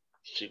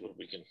 see what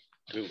we can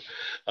do.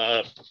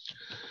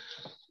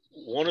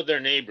 one of their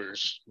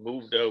neighbors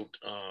moved out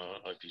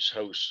of his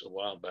house a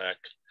while back,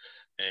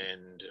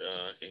 and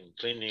in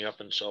cleaning up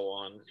and so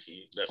on,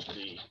 he left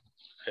the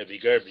heavy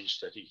garbage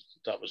that he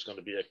thought was going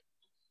to be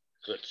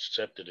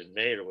accepted in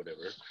May or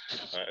whatever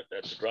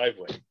at the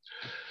driveway.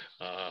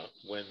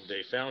 When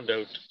they found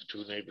out, the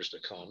two neighbors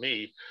that call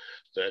me,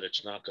 that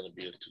it's not going to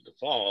be into the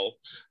fall,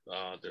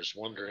 they're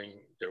wondering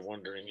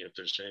if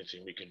there's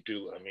anything we can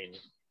do. I mean,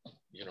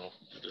 you know,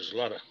 there's a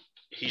lot of,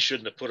 he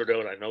shouldn't have put it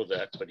out, I know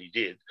that, but he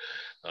did.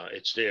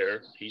 It's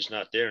there, he's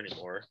not there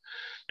anymore,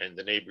 and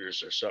the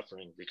neighbors are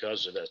suffering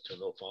because of that to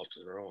no fault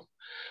of their own.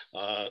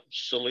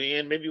 So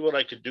Leanne, maybe what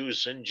I could do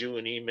is send you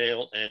an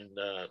email, and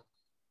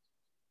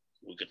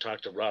we could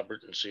talk to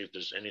Robert and see if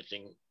there's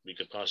anything we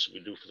could possibly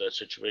do for that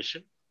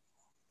situation.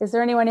 Is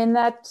there anyone in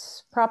that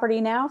property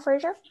now,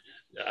 Fraser?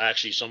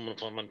 Actually, someone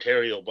from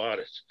Ontario bought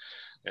it,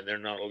 and they're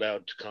not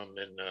allowed to come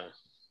and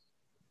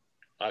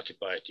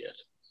occupy it yet.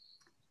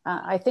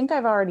 I think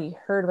I've already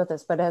heard about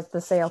this, but has the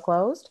sale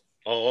closed?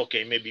 Oh,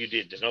 okay. Maybe you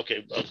did then.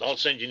 Okay, I'll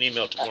send you an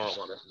email tomorrow.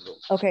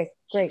 Okay,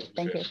 great.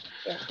 Thank you.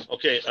 Yeah.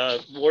 Okay,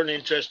 Warren,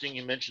 interesting.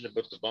 You mentioned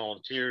about the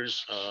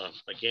volunteers.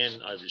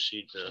 Again, I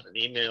received an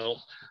email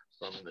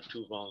from the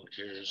two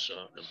volunteers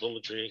in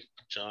Bulletree,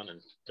 John and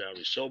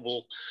Valerie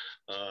Sobel,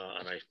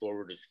 and I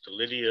forwarded it to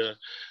Lydia.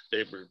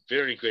 They were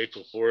very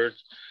grateful for it.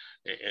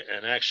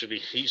 And actually,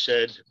 he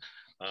said,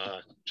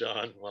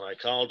 John, when I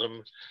called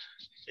him,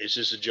 is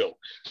this a joke?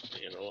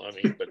 You know, I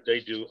mean, but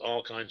they do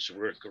all kinds of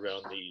work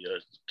around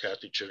the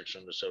Catholic Church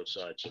on the south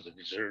side, so they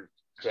deserve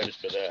credit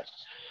for that.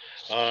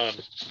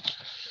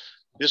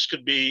 This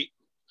could be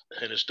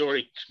an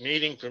historic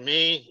meeting for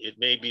me. It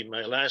may be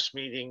my last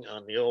meeting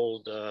on the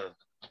old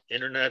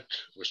internet.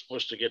 We're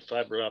supposed to get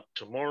fiber up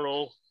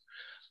tomorrow.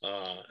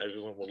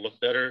 Everyone will look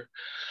better.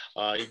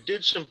 I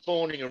did some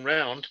phoning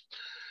around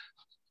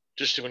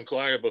just to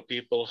inquire about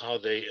people, how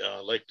they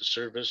like the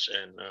service,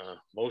 and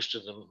most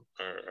of them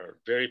are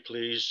very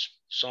pleased.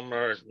 Some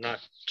are not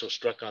so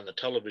struck on the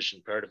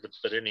television part of it,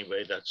 but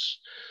anyway, that's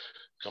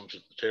comes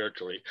with the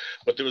territory.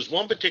 But there was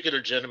one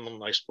particular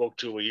gentleman I spoke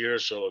to a year or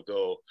so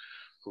ago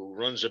who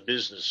runs a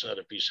business out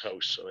of his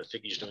house. So I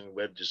think he's doing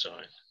web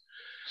design,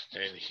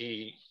 and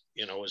he,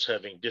 you know, is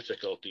having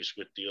difficulties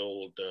with the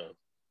old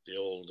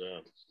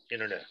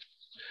internet.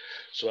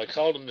 So I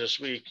called him this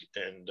week,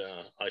 and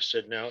I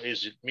said, now,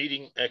 is it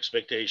meeting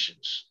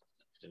expectations?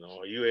 You know,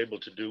 are you able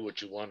to do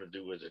what you want to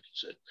do with it?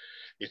 He said,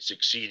 it's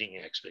exceeding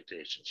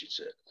expectations, he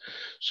said.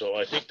 So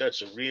I think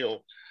that's a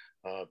real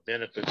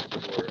benefit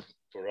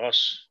for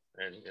us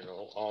and, you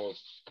know, all of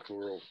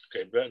rural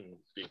Cape Breton.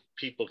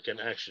 People can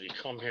actually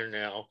come here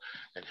now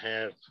and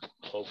have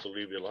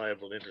hopefully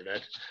reliable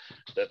internet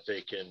that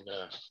they can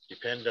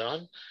depend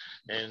on,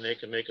 and they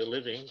can make a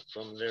living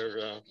from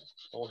their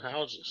own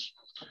houses.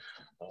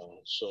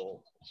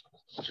 So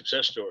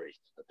success story,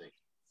 I think.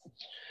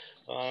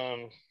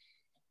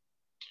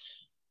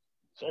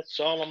 That's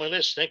all on my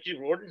list. Thank you,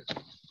 Warden.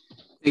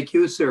 Thank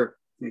you, sir.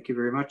 Thank you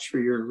very much for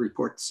your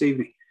report this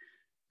evening.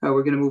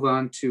 We're going to move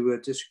on to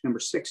district number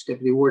 6.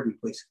 Deputy Warden,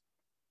 please.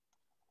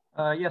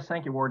 Yes,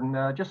 thank you, Warden.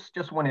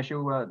 Just one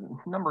issue. A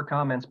number of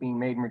comments being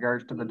made in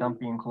regards to the dump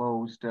being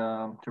closed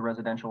to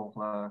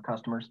residential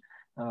customers.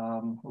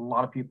 A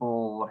lot of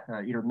people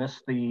either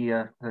miss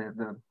the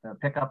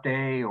pickup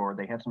day, or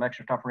they have some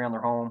extra stuff around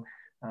their home.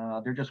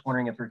 They're just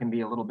wondering if there can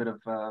be a little bit of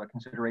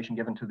consideration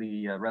given to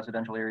the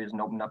residential areas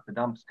and open up the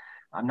dumps.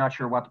 I'm not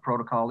sure what the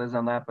protocol is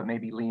on that, but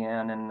maybe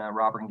Leanne and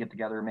Robert can get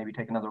together and maybe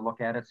take another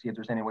look at it, see if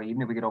there's any way,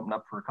 even if we could open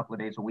up for a couple of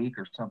days a week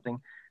or something.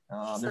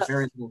 There's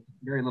very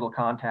little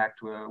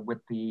contact with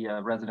the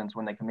residents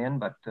when they come in,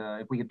 but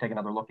if we could take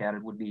another look at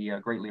it, would be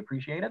greatly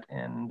appreciated.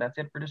 And that's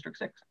it for District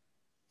 6.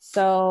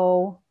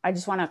 So I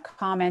just want to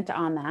comment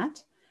on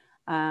that.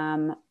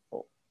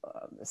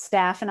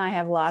 Staff and I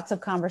have lots of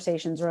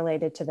conversations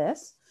related to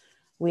this.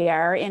 We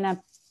are in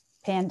a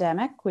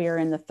pandemic. We are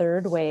in the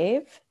 3rd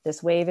wave.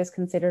 This wave is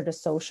considered a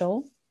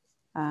social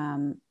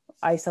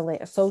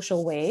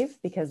wave,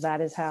 because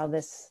that is how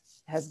this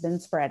has been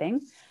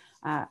spreading.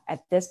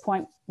 At this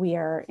point, we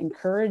are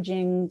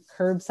encouraging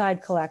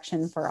curbside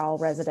collection for all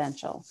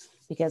residential,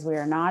 because we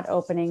are not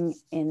opening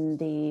in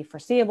the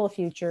foreseeable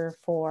future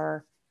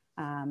for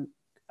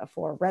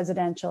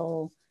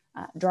residential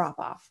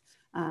drop-off.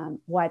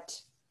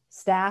 What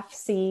staff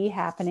see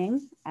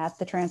happening at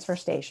the transfer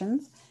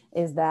stations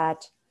is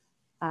that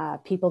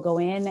people go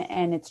in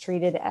and it's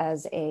treated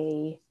as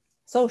a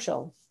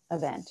social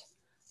event.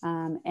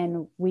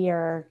 And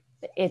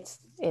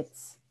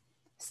it's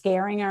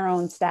scaring our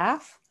own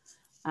staff.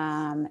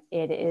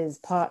 It is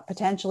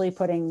potentially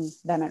putting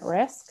them at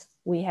risk.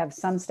 We have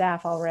some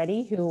staff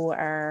already who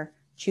are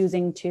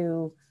choosing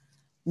to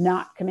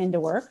not come into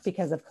work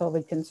because of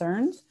COVID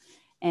concerns.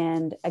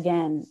 And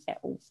again,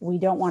 we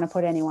don't want to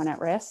put anyone at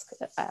risk,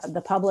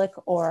 the public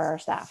or our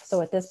staff.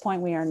 So at this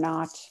point, we're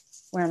not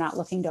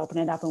looking to open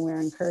it up, and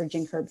we're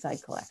encouraging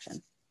curbside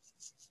collection.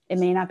 It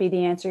may not be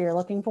the answer you're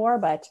looking for,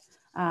 but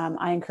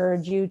I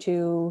encourage you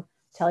to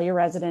tell your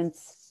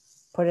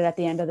residents, put it at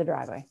the end of the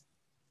driveway.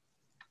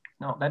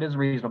 No, that is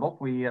reasonable.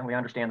 We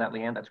understand that,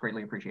 Leanne. That's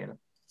greatly appreciated.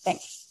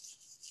 Thanks.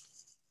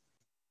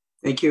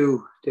 Thank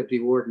you,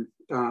 Deputy Warden.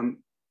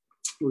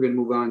 We're going to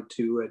move on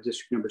to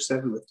district number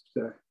 7 with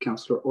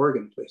Councillor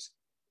Organ, please.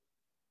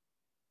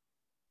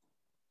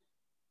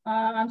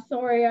 I'm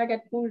sorry I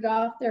got booted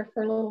off there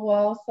for a little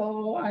while,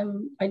 so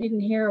I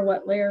didn't hear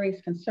what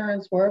Larry's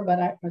concerns were, but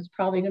I was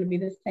probably going to be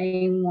the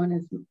same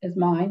one as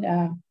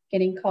mine.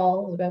 Getting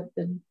calls about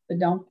the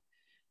dump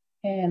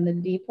and the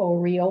depot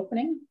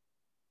reopening.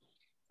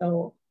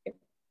 So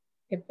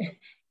if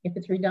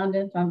it's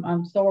redundant,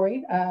 I'm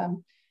sorry.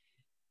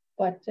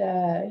 But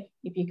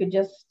if you could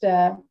just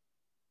tell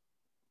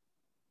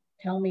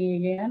me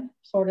again,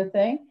 sort of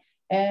thing.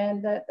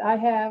 And that I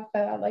have,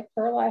 like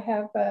Pearl, I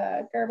have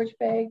garbage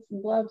bags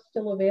and gloves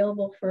still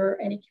available for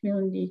any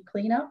community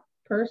cleanup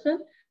person.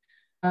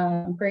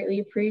 Greatly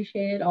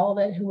appreciated all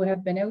that who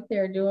have been out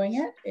there doing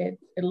it.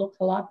 It looks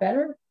a lot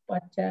better,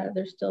 but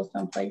there's still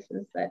some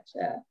places that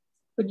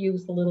could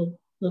use a little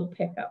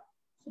pickup.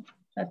 So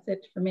that's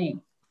it for me.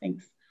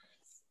 Thanks.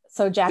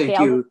 So Jackie, thank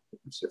you.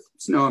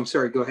 No, I'm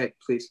sorry. Go ahead,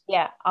 please.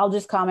 Yeah, I'll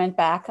just comment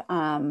back.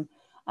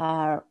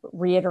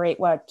 Reiterate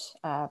what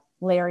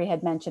Larry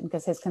had mentioned,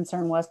 because his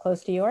concern was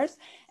close to yours.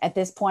 At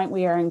this point,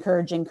 we are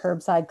encouraging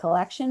curbside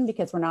collection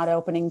because we're not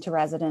opening to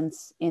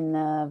residents in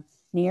the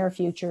near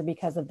future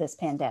because of this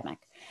pandemic.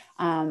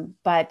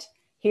 But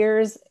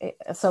here's,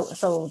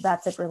 so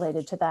that's it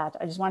related to that.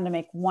 I just wanted to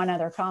make one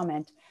other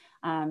comment.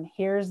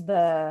 Here's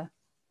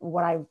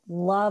what I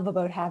love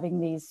about having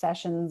these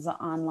sessions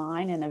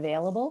online and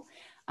available.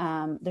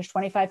 There's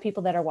 25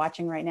 people that are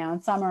watching right now,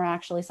 and some are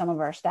actually some of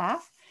our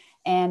staff.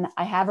 And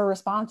I have a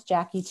response,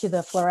 Jackie, to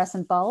the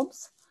fluorescent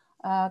bulbs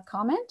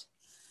comment.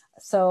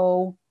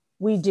 So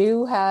we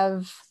do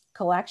have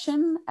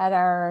collection at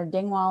our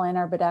Dingwall and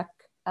our Bedeck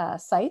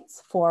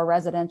sites for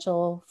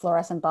residential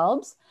fluorescent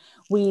bulbs.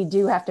 We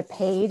do have to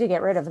pay to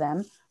get rid of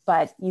them,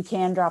 but you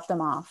can drop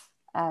them off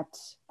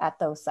at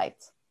those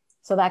sites.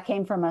 So that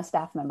came from a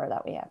staff member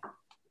that we have.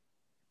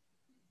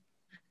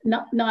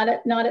 Not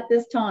at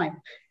this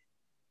time.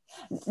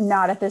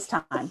 Not at this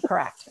time,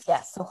 correct.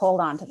 Yes, so hold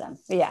on to them.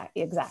 Yeah,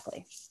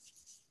 exactly.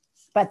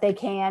 But they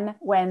can,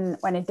 when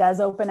it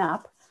does open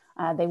up,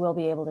 they will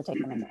be able to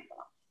take them in.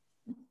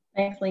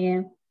 Thanks,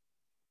 Leanne.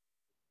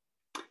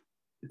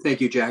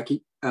 Thank you,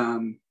 Jackie.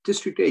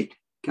 District 8,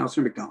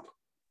 Councillor McDonald.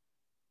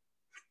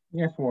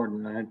 Yes,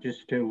 Warden,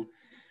 just to,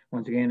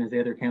 once again, as the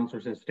other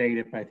councillors have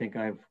stated, I think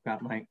I've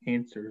got my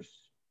answers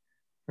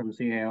from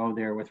CAO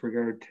there with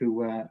regard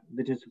to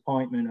the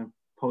disappointment of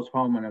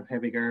postponement of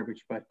heavy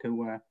garbage, but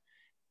to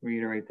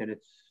reiterate that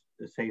it's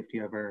the safety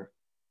of our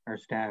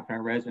staff and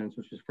our residents,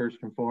 which is first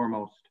and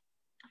foremost.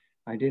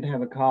 I did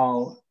have a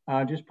call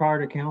just prior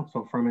to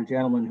council from a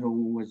gentleman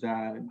who was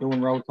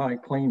doing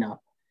roadside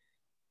cleanup,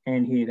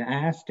 and he had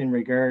asked in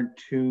regard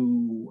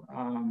to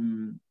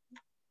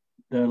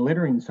the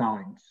littering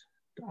signs.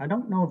 I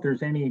don't know if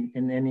there's any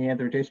in any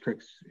other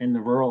districts in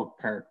the rural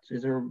parts.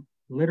 Is there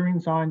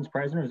littering signs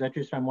present, or is that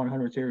just on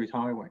 100 series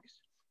highways?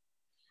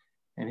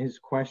 And his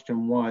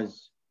question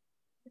was,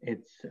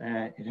 it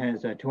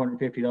has a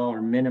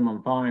 $250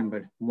 minimum fine,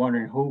 but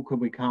wondering who could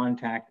we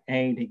contact,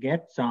 A, to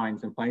get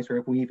signs in place, or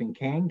if we even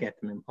can get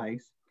them in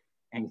place,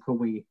 and could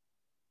we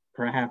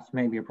perhaps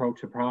maybe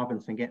approach the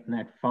province and getting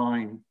that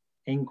fine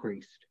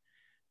increased,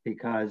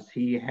 because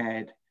he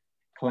had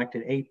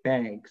collected 8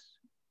 bags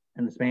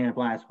in the span of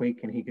last week,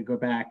 and he could go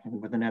back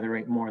and with another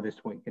 8 more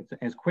this week. It's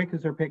as quick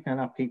as they're picking it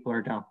up, people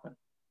are dumping.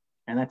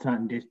 And that's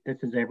not, this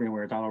is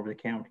everywhere, it's all over the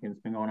county, and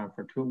it's been going on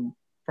for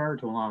far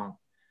too long.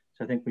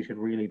 So I think we should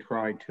really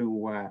try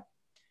to,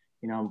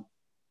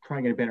 try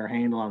to get a better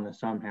handle on this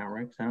somehow,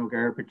 right? Because I know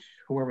garbage,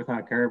 whoever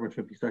thought garbage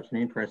would be such an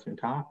interesting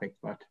topic,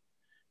 but,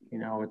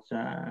 it's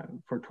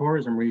for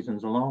tourism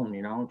reasons alone,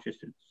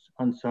 it's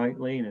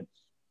unsightly, and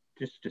it's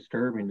just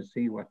disturbing to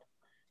see what,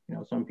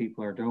 some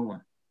people are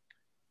doing.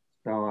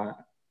 So I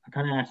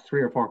kind of asked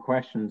 3 or 4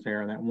 questions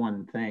there on that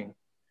one thing.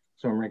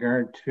 So in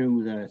regard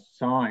to the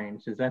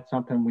signs, is that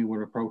something we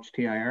would approach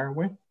TIR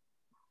with?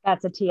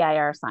 That's a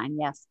TIR sign,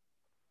 yes.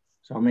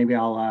 So maybe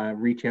I'll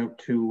reach out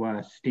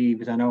to Steve,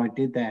 because I know I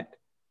did that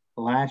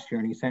last year,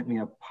 and he sent me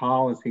a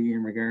policy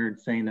in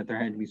regard saying that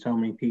there had to be so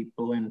many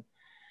people in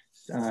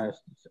a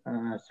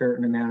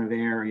certain amount of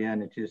area,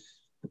 and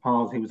the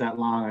policy was that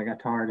long, I got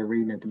tired of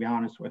reading it, to be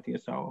honest with you,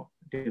 so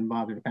I didn't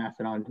bother to pass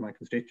it on to my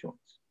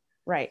constituents.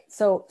 Right,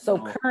 so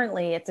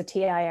currently it's a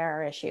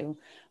TIR issue,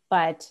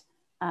 but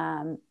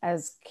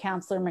as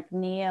Councillor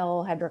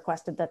McNeil had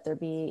requested that there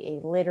be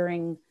a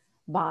littering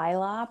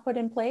bylaw put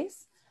in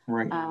place.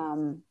 Right.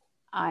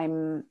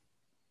 I'm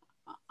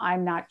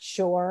not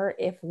sure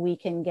if we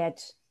can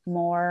get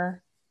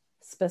more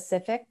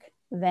specific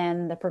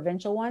than the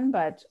provincial one,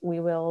 but we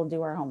will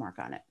do our homework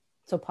on it.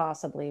 So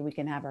possibly we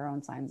can have our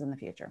own signs in the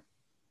future.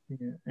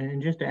 Yeah.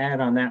 And just to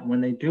add on that,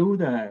 when they do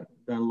the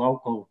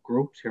local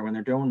groups here, when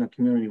they're doing the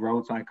community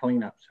roadside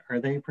cleanups, are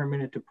they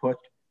permitted to put,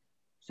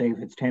 say if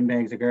it's 10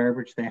 bags of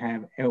garbage they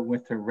have out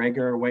with their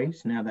regular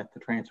waste now that the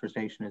transfer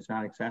station is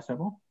not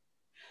accessible?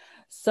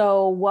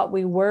 So what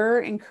we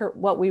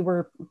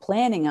were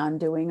planning on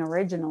doing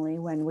originally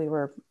when we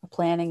were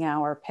planning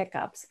our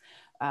pickups,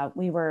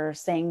 we were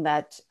saying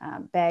that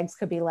bags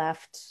could be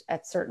left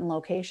at certain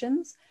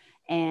locations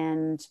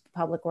and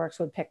Public Works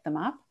would pick them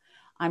up.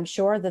 I'm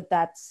sure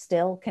that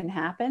still can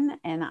happen,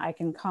 and I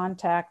can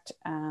contact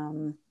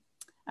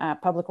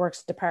Public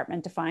Works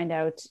Department to find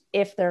out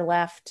if they're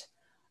left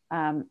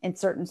in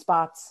certain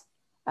spots.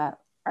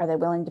 Are they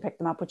willing to pick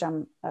them up, which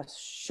I'm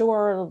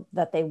sure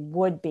that they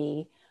would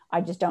be. I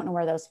just don't know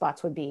where those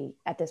spots would be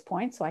at this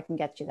point, so I can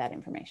get you that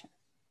information.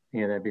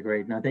 Yeah, that'd be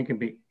great. And I think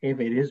if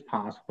it is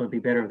possible, it'd be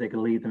better if they could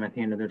leave them at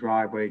the end of the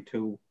driveway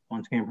to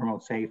once again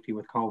promote safety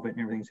with COVID and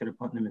everything, instead of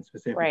putting them in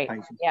specific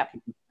places to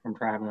keep them from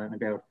traveling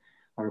about.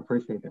 I would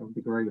appreciate that. It would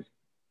be great.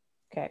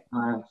 Okay.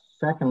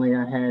 Secondly,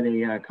 I had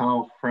a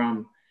call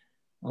from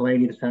a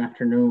lady this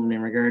afternoon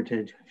in regard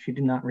to, she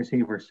did not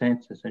receive her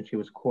census, and she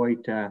was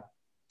quite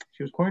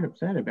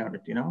upset about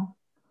it. You know,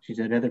 she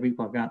said other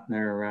people have gotten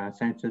their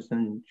census,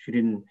 and she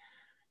didn't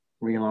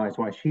realize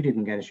why she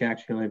didn't get it. She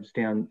actually lives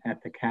down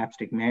at the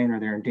Capstick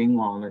Manor there in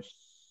Dingwall, and there's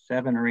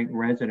 7 or 8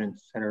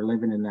 residents that are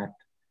living in that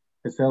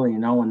facility,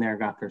 and no one there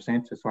got their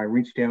census. So I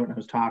reached out and I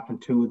was talking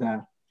to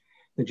the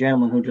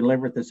gentleman who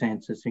delivered the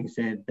census. He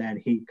said that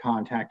he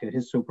contacted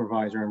his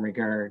supervisor in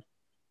regard,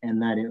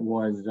 and that it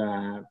was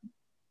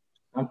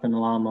something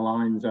along the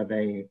lines of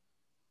a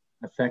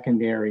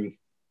secondary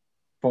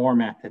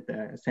format that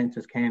the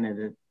Census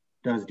Canada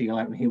does deal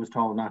out, and he was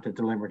told not to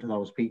deliver to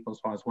those people.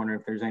 So I was wondering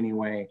if there's any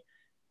way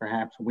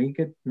perhaps we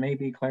could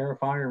maybe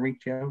clarify or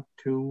reach out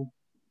to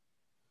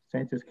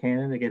Census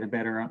Canada to get a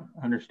better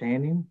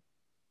understanding.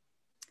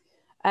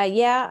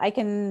 Yeah, I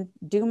can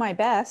do my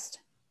best.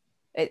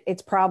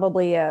 It's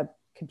probably a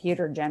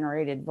computer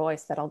generated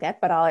voice that I'll get,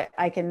 but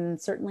I can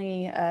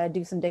certainly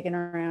do some digging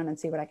around and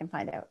see what I can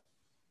find out.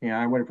 Yeah,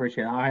 I would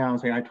appreciate it.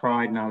 I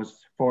tried, and I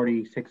was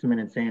 46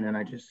 minutes in, and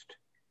I just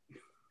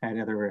had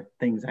other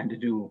things I had to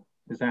do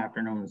this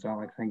afternoon, so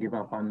I kind of give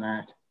up on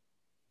that.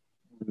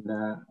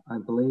 And I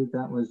believe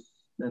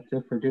that's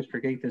it for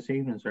District 8 this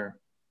evening, sir.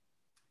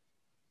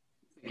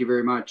 Thank you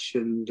very much.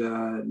 And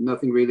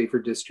nothing really for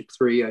District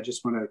 3. I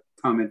just want to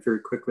comment very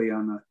quickly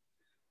on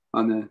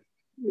the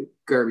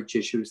garbage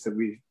issues that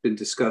we've been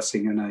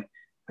discussing. And I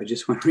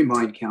just want to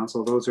remind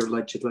council, those are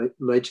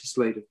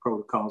legislative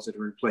protocols that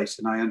are in place.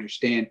 And I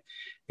understand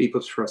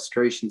people's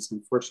frustrations.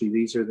 Unfortunately,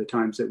 these are the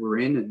times that we're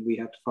in, and we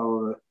have to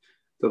follow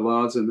the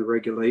laws and the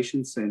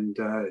regulations, and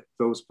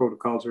those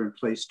protocols are in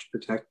place to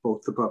protect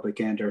both the public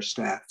and our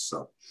staff.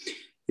 So,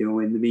 you know,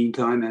 in the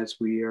meantime, as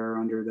we are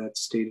under that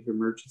state of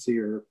emergency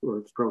or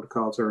the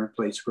protocols are in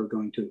place, we're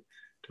going to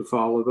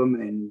follow them,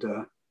 and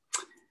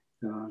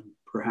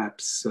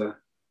perhaps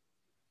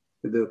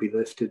they'll be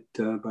lifted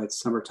by the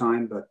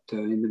summertime. But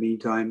in the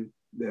meantime,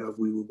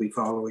 we will be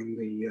following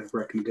the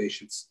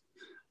recommendations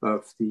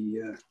of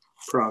the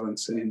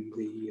province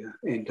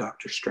and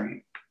Dr.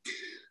 Strain.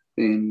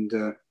 And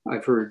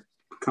I've heard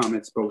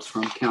comments both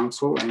from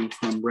council and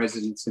from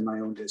residents in my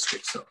own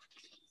district. So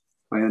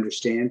I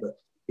understand, but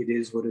it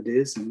is what it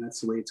is, and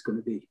that's the way it's going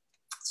to be.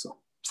 So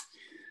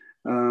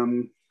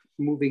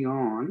moving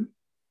on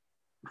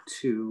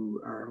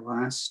to our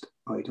last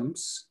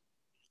items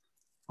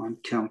on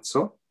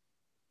council.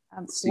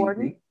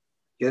 Warden?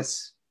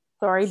 Yes.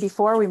 Sorry,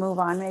 before we move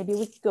on, maybe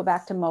we could go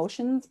back to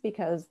motions,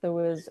 because there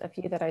was a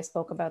few that I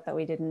spoke about that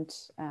we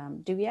didn't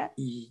do yet.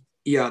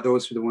 Yeah,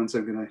 those are the ones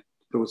I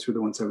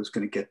was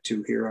going to get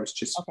to here. I was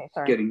just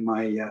getting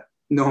my,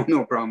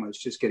 no problem. I was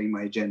just getting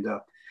my agenda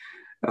up.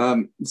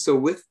 So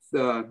with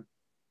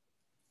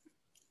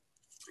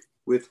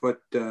what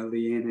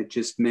Leanne had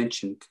just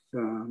mentioned,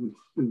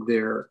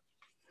 the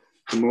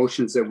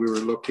motions that we were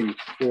looking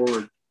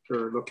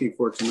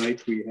for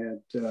tonight, we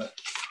had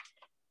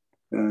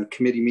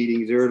committee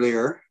meetings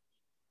earlier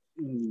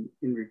in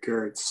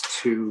regards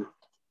to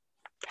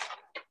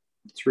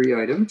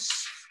 3 items.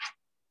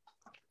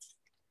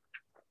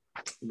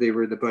 They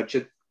were the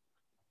budget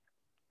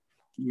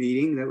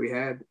meeting that we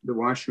had, the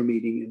washer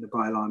meeting, and the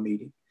bylaw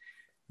meeting.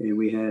 And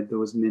we had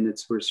those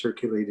minutes were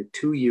circulated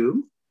to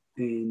you,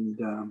 and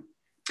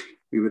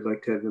we would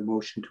like to have a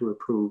motion to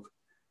approve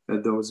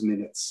those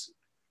minutes.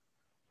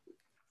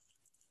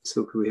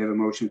 So could we have a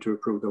motion to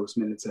approve those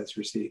minutes as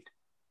received?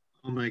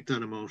 I'll make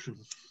that a motion.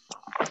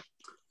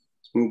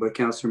 It's moved by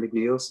Councillor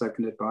McNeil,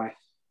 seconded by?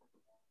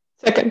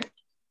 Second.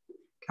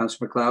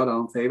 Councillor McLeod,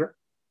 all in favor?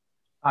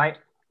 Aye.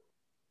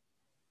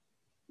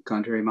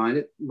 Contrary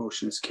minded,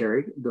 motion is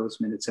carried. Those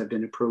minutes have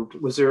been approved.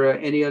 Was there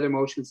any other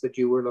motions that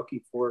you were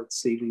looking for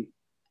this evening?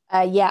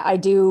 Yeah, I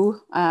do.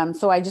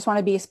 So I just want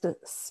to be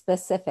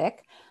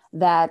specific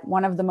that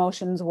one of the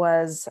motions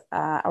was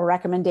a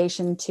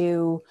recommendation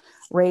to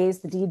raise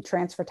the deed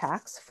transfer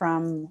tax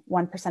from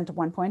 1% to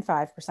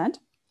 1.5%.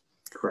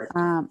 Correct.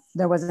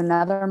 There was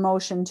another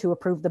motion to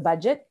approve the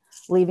budget,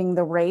 leaving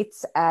the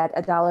rates at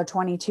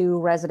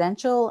 $1.22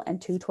 residential and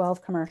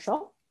 $2.12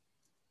 commercial.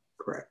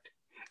 Correct.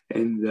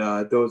 And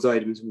those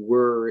items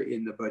were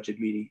in the budget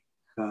meeting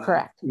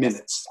correct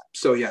minutes.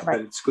 So yeah, right.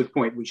 But it's a good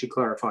point. We should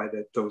clarify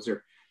that those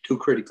are 2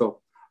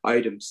 critical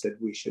items that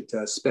we should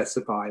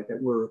specify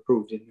that were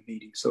approved in the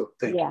meeting. So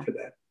thank you for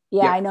that.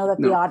 Yeah, I know that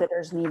the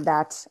auditors need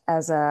that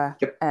as a,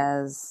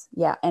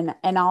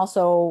 and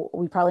also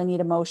we probably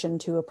need a motion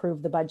to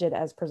approve the budget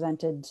as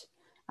presented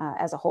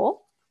as a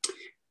whole.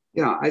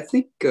 Yeah, I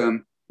think,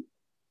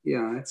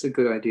 yeah, that's a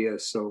good idea.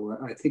 So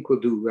I think we'll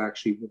do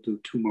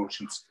two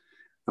motions.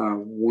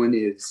 One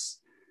is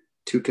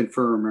to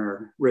confirm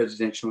our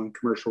residential and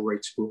commercial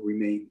rates will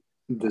remain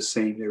the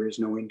same. There is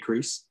no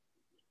increase.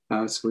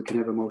 So we can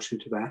have a motion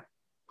to that,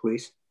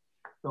 please.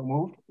 So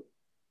moved.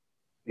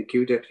 Thank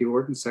you, Deputy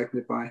Warden.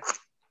 Seconded by?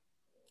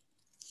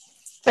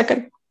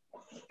 Second.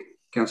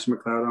 Councillor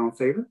McLeod, all in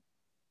favor?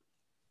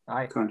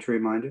 Aye. Contrary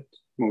minded?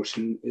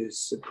 Motion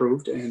is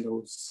approved and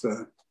those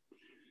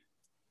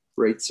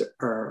rates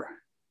are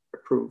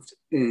approved.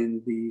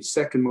 And the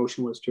second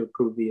motion was to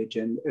approve the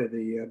agenda,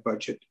 the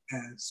budget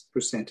as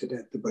presented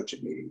at the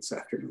budget meeting this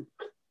afternoon.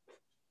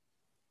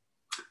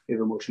 You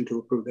have a motion to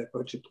approve that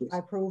budget, please. I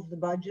approve the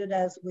budget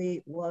as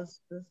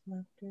was this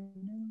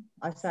afternoon.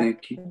 I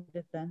seconded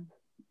it then.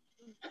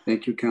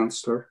 Thank you,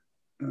 Councillor.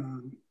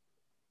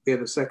 We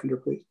have a seconder,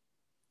 please.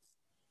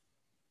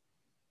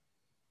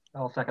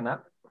 I'll second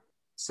that.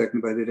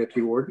 Seconded by the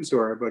Deputy Warden. So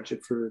our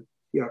budget for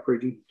the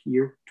operating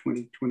year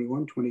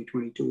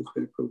 2021-2022 has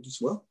been approved as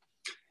well.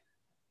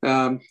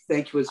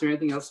 Thank you. Is there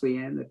anything else,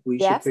 Leanne, that we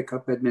should pick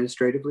up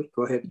administratively?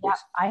 Go ahead, please. Yeah,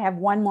 I have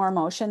one more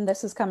motion.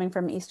 This is coming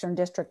from Eastern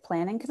District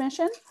Planning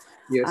Commission.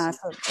 Yes.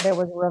 So there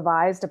was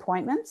revised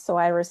appointments. So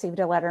I received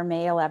a letter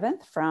May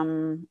 11th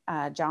from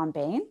John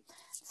Bain.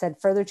 It said,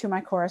 further to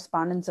my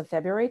correspondence of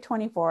February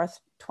 24th,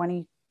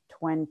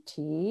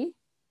 2020,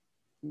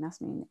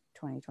 must mean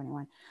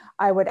 2021.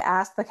 I would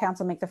ask the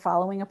council make the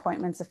following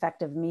appointments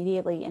effective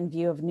immediately in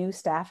view of new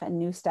staff and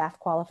new staff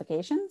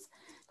qualifications.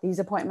 These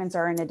appointments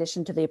are in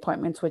addition to the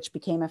appointments which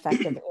became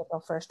effective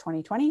April 1st,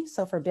 2020.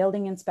 So for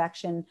building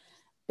inspection,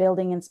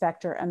 building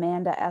inspector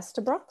Amanda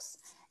Estabrooks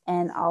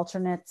and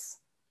alternates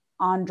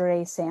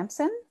Andre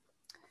Sampson.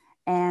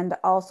 And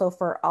also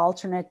for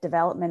alternate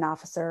development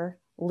officer,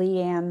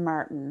 Leanne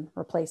Martin,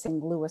 replacing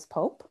Lewis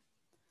Pope.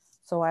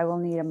 So I will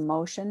need a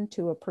motion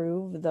to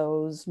approve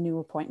those new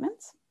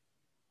appointments.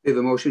 We have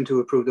a motion to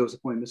approve those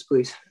appointments,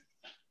 please.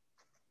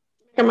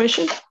 A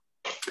motion.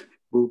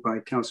 Moved by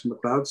Councillor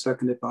McLeod,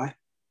 seconded by?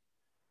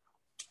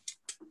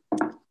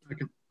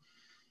 Second.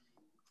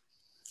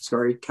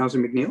 Sorry,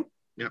 Councillor McNeil?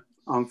 Yep.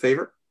 All in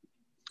favor?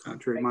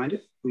 Contrary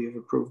minded? We have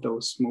approved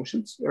those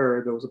motions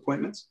or those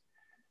appointments.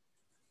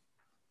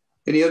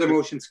 Any other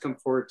motions come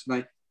forward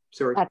tonight?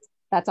 Sorry.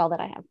 That's all that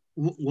I have.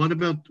 What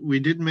about,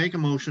 we did make a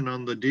motion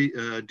on the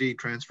D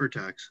transfer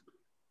tax.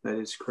 That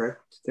is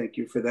correct. Thank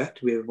you for that.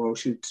 We have a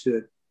motion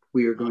to,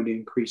 we are going to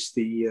increase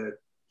the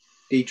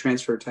D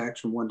transfer tax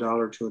from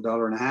 $1 to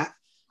 $1.50.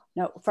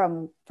 No,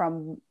 from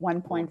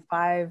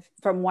 1.5,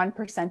 from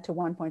 1% to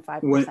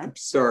 1.5%.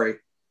 Sorry,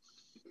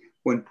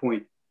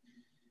 1%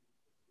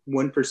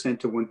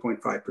 to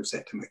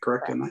 1.5%. Am I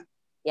correct on that?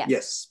 Yes.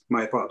 Yes,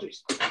 my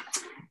apologies.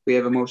 We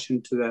have a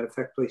motion to that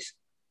effect, please.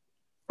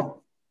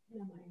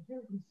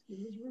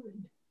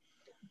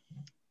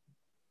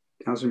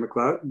 Councillor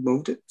McLeod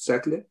moved it,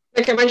 seconded.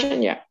 Make a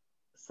motion, yeah.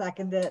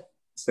 Seconded.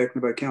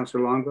 Seconded by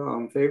Councillor Longville. All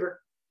in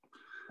favor?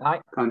 Aye.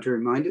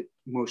 Contrary minded,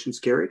 motion's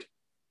carried.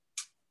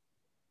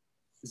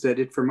 Is that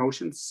it for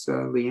motions,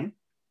 Leanne?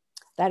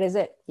 That is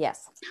it,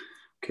 yes.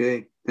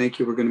 Okay, thank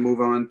you. We're going to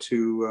move on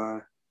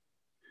to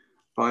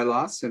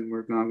bylaws, and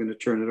we're now going to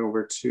turn it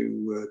over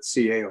to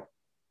CAO.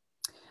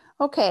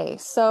 Okay,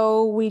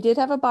 so we did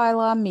have a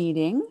bylaw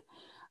meeting.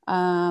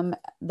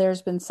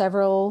 There's been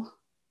several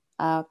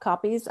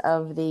copies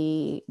of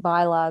the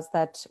bylaws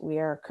that we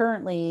are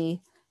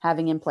currently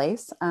having in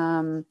place.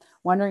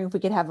 Wondering if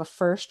we could have a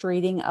first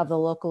reading of the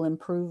local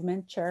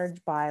improvement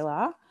charge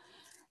bylaw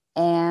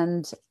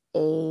and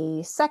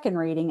a second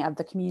reading of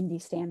the community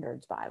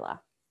standards bylaw.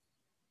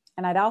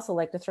 And I'd also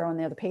like to throw in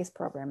there the PACE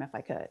program if I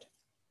could.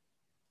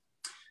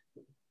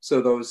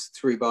 So those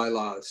three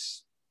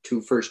bylaws,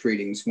 2 first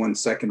readings, 1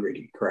 second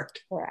reading,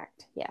 correct?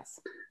 Correct, yes.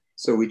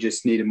 So we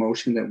just need a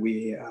motion that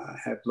we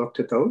have looked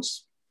at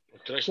those.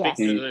 Can I speak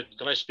to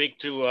can I speak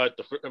to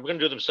we're going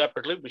to do them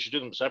separately? We should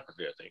do them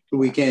separately, I think.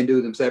 We can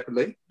do them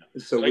separately.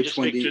 So can which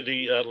one do you... to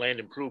the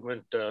land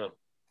improvement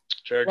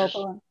charges?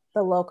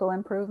 The local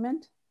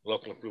improvement?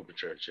 Local improvement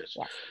charge, yes.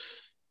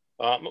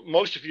 Yeah.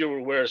 Most of you are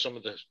aware of some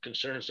of the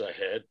concerns I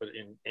had, but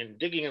in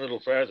digging a little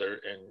further,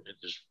 and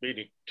there's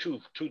really two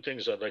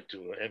things I'd like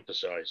to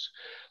emphasize.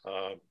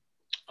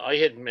 I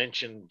had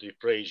mentioned the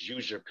phrase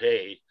user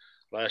pay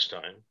last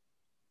time.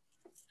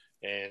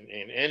 And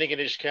in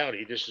Antigonish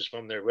County, this is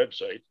from their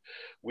website,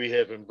 we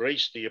have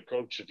embraced the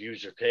approach of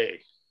user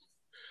pay.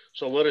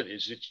 So what it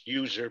is, it's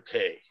user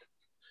pay.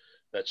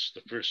 That's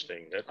the first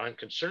thing that I'm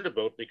concerned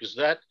about, because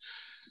that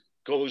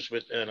goes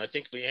with, and I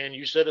think Leanne,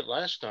 you said it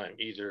last time,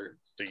 either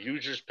the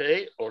users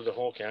pay or the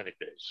whole county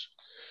pays.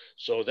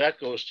 So that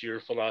goes to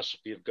your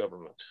philosophy of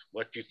government.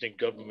 What do you think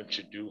government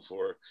should do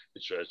for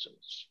its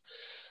residents?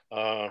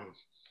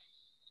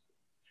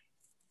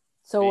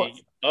 The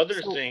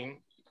other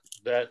thing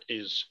that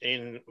is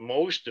in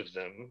most of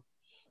them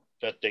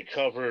that they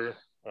cover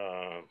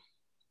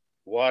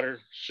water,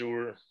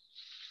 sewer,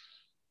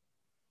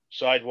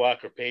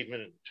 sidewalk or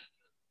pavement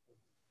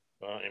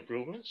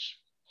improvements.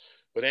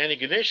 But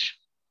Antigonish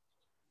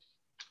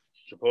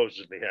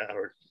supposedly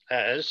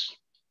has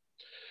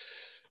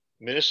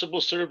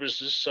municipal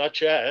services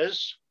such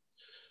as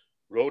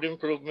road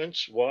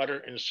improvements, water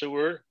and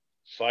sewer,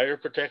 fire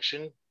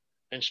protection,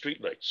 and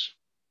streetlights.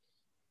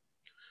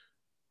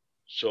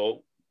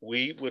 So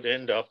we would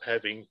end up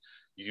having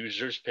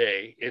users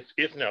pay,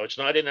 if now it's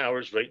not in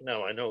ours right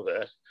now, I know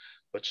that,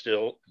 but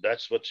still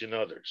that's what's in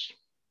others.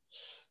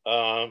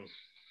 The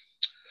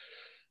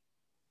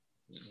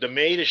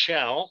may to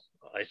shall,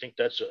 I think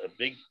that's a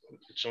big,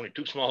 it's only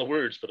two small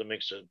words, but it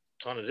makes a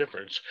ton of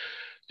difference.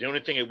 The only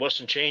thing it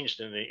wasn't changed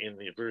in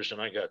the version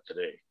I got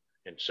today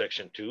in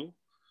section 2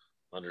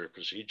 under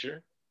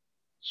procedure.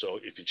 So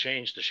if you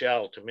change the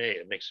shall to may,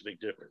 it makes a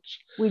big difference.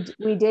 We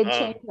did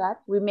change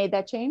that. We made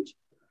that change.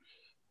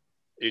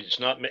 It's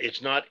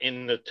not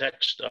in the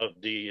text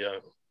of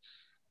the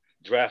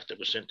draft that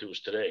was sent to us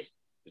today.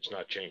 It's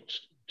not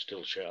changed. It's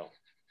still shall.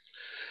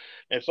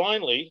 And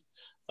finally,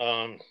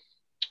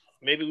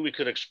 maybe we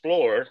could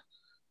explore,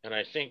 and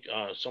I think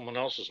someone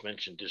else has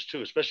mentioned this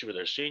too, especially with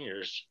our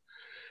seniors,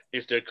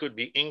 if there could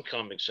be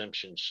income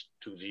exemptions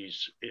to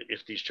these,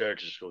 if these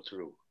charges go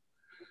through.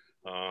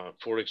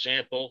 For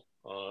example,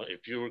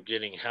 if you were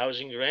getting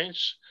housing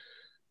grants,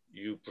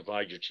 you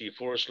provide your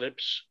T4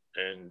 slips,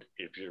 and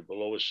if you're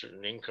below a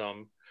certain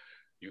income,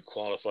 you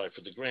qualify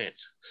for the grant.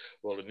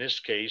 Well, in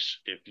this case,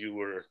 if you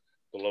were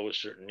below a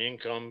certain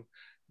income,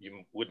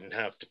 you wouldn't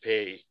have to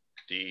pay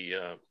the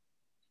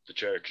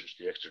charges,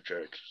 the extra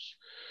charges.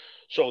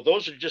 So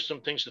those are just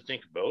some things to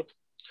think about.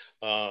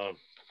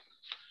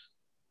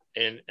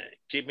 And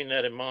keeping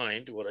that in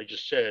mind, what I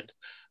just said,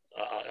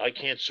 I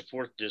can't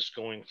support this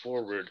going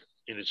forward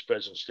in its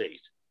present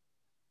state.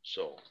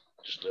 So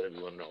just let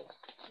everyone know.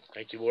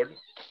 Thank you, Warden.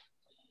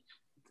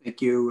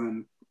 Thank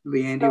you.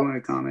 Leanne, do you want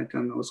to comment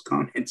on those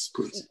comments,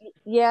 please?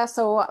 Yeah,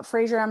 so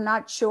Fraser, I'm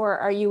not sure.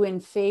 Are you in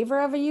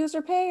favor of a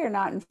user pay or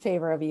not in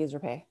favor of a user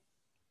pay?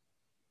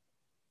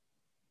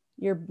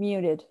 You're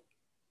muted.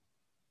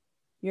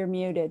 You're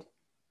muted.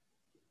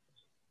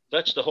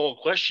 That's the whole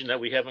question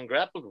that we haven't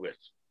grappled with.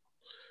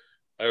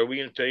 Are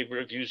we in favor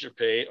of user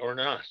pay or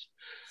not?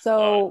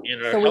 So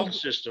in our health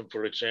system,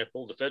 for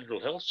example, the federal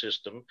health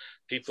system,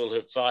 people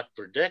have fought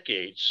for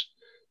decades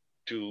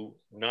to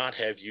not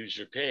have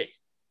user pay.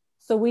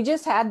 So we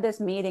just had this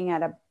meeting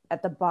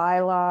at the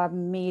bylaw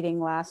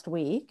meeting last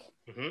week,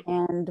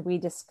 and we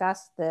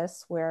discussed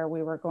this where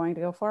we were going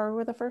to go forward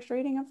with the first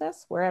reading of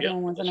this, where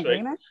everyone was in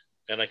agreement.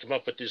 Right. And I come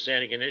up with this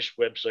Antigonish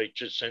website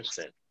just since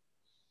then.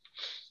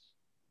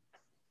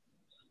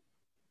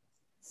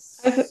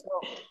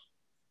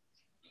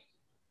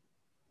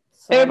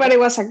 Everybody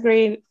was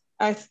agreeing.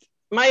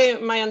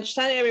 My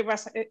understanding,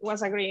 everybody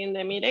was agreeing in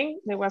the meeting.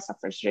 There was a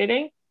first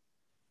reading.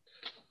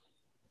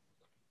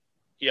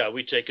 Yeah,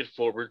 we take it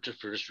forward to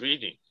first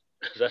reading.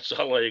 That's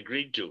all I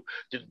agreed to.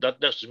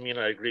 That doesn't mean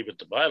I agree with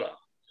the bylaw.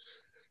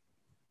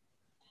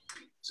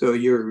 So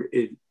you're,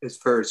 as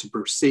far as the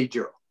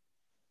procedural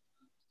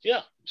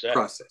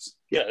process.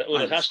 Yeah,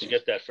 well, it has to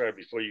get that far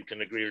before you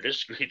can agree or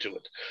disagree to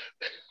it.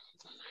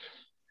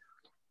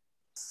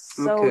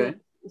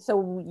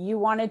 So you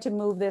wanted to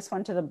move this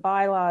one to the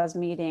bylaws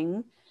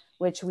meeting,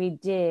 which we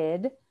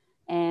did,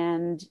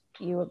 and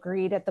you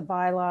agreed at the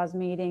bylaws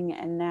meeting,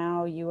 and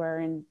now you are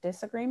in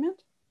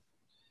disagreement?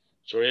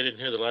 Sorry, I didn't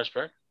hear the last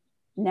part.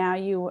 Now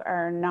you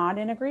are not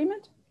in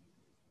agreement?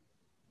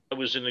 I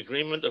was in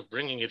agreement of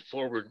bringing it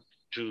forward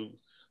to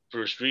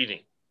first reading.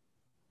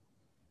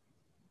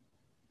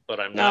 But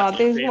I'm not. No,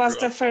 this was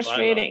the first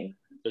reading.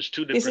 There's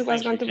two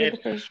different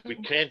things. We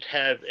can't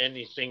have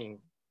anything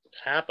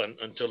happen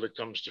until it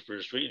comes to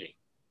first reading.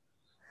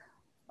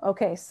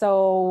 Okay,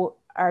 so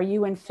are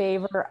you in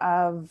favor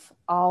of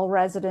all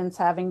residents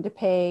having to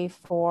pay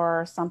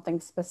for something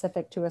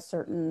specific to a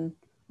certain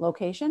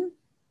location?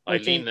 I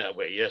lean that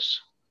way,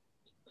 yes.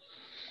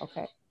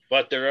 Okay.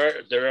 But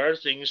there are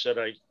things that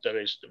I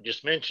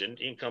just mentioned,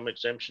 income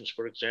exemptions,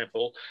 for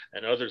example,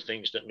 and other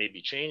things that may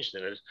be changed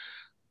in it,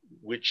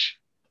 which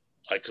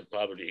I could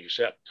probably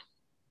accept.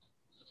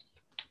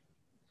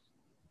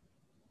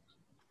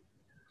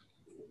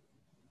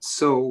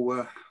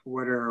 So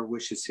what are our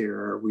wishes here?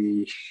 Are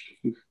we,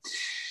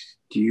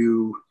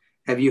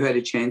 have you had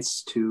a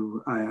chance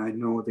to, I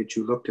know that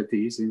you looked at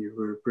these and you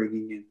were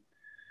bringing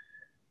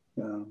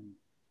in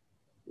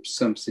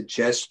some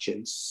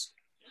suggestions.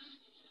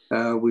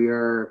 We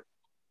are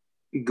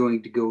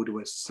going to go to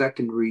a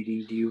second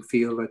reading. Do you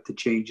feel that the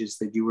changes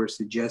that you were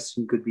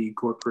suggesting could be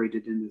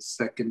incorporated in the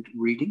second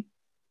reading?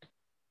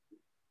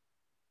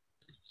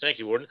 Thank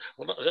you, Warden.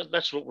 Well,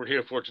 that's what we're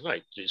here for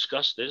tonight, to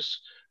discuss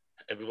this.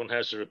 Everyone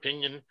has their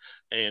opinion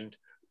and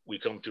we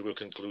come to a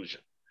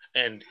conclusion.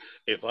 And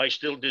if I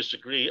still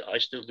disagree, I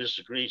still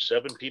disagree.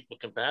 7 people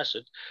can pass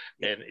it.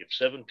 And if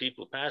 7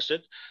 people pass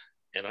it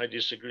and I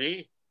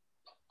disagree,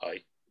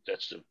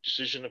 that's the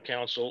decision of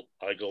council.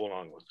 I go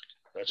along with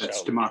it.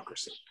 That's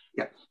democracy.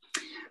 Yeah.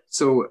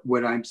 So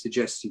what I'm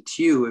suggesting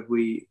to you, if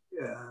we,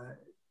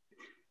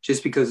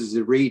 just because it's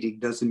a reading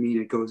doesn't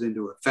mean it goes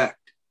into effect.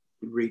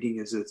 Reading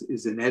is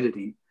an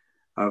editing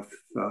of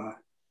the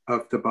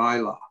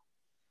bylaw.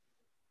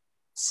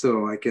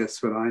 So I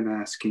guess what I'm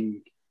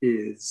asking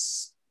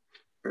is,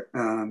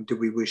 do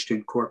we wish to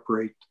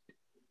incorporate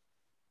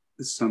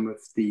some of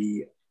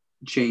the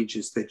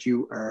changes that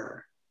you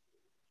are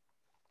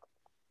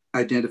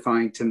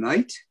identifying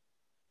tonight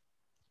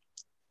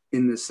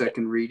in the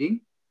second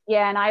reading?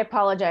 Yeah, and I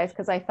apologize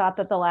because I thought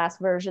that the last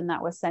version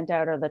that was sent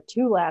out, or the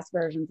two last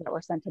versions that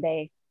were sent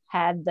today,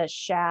 had the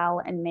shall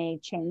and may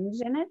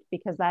change in it,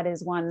 because that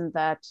is one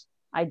that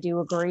I do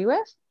agree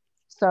with.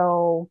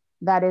 So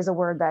that is a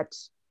word that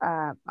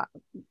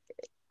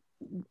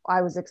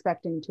I was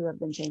expecting to have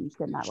been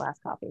changed in that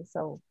last copy.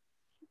 So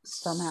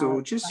somehow.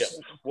 So just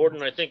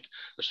Warden, I think.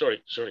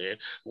 Sorry, Ann.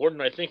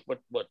 Warden, I think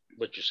what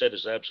you said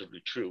is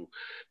absolutely true.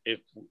 If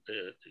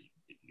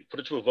you put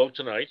it to a vote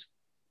tonight,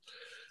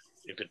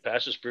 if it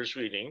passes first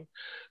reading,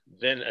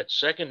 then at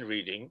second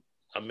reading,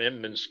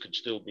 amendments could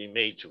still be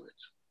made to it.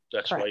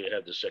 That's Correct. why you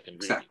have the second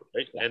reading, Exactly.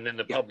 right? And then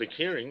the public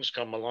hearings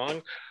come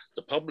along.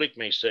 The public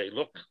may say,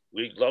 look,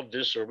 we love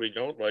this or we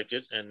don't like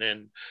it. And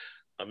then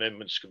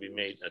amendments could be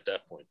made at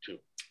that point too.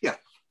 Yeah,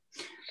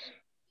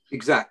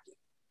 exactly.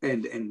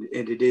 And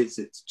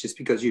it's just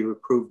because you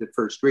approved the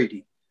first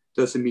reading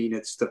doesn't mean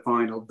it's the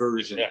final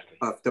version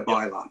of the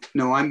bylaw.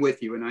 No, I'm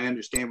with you and I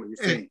understand what you're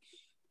saying.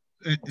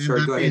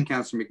 Sorry, go ahead,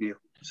 Councillor McNeil.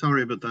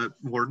 Sorry about that,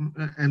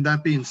 Warden. And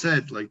that being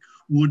said, like,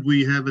 would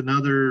we have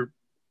another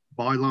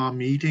bylaw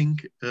meeting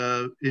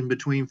in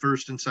between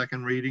first and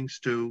second readings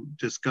to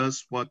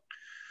discuss what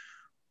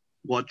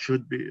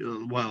should be,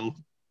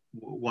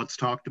 what's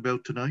talked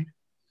about tonight?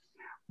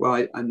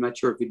 Well, I'm not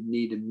sure if we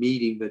need a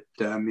meeting,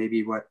 but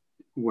maybe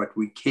what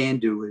we can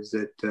do is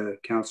that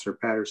Councillor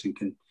Patterson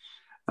can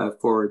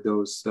forward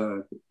those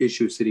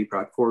issues that he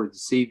brought forward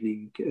this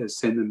evening,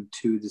 send them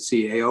to the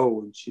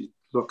CAO, and she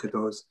look at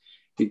those,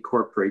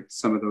 incorporate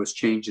some of those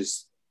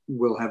changes.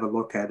 We'll have a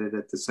look at it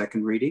at the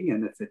second reading,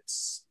 and if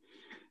it's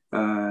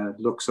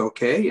looks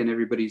okay and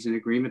everybody's in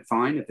agreement,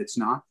 fine. If it's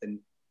not, then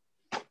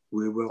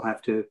we will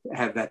have to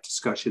have that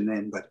discussion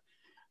then. But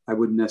I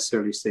wouldn't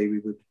necessarily say we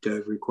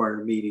would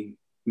require a meeting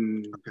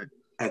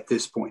at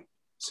this point.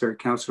 Sorry,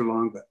 Councillor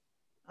Long, but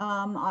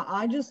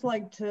I just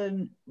like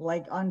to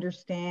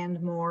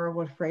understand more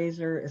what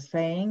Fraser is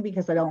saying,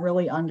 because I don't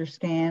really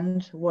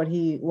understand what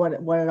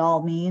it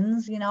all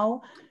means, you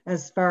know,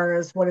 as far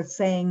as what it's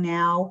saying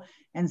now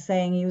and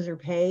saying user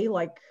pay.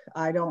 Like,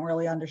 I don't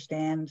really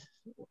understand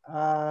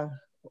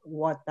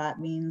what that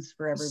means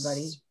for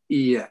everybody.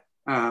 Yeah.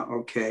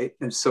 Okay.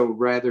 And so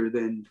rather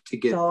than to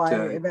get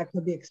that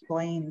could be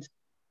explained.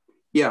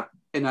 Yeah,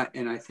 and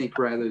I think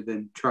rather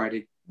than try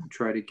to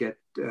get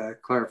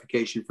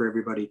clarification for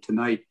everybody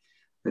tonight,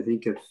 I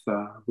think if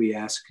we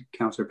ask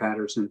Councillor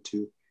Patterson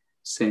to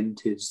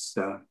send his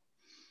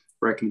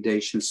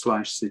recommendations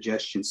 /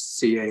 suggestions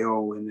to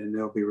CAO, and then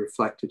they'll be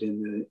reflected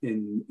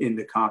in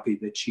the copy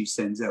that she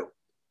sends out.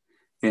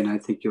 And I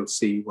think you'll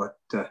see what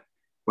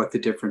the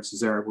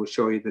differences are. We'll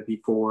show you the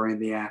before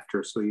and the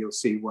after, so you'll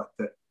see what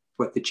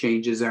the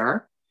changes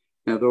are.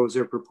 Now, those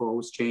are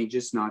proposed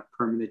changes, not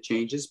permanent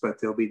changes, but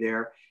they'll be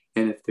there.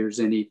 And if there's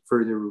any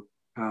further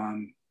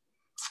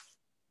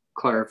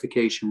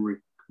clarification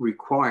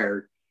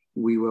required,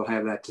 we will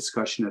have that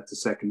discussion at the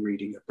second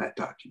reading of that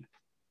document.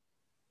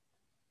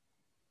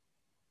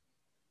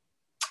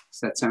 Does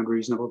that sound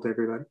reasonable to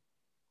everybody?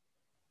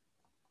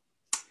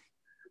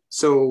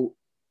 So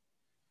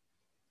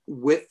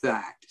with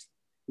that,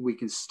 we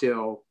can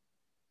still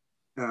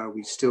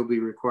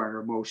require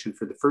a motion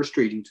for the first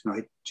reading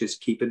tonight.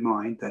 Just keep in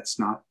mind that's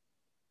not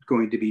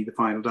going to be the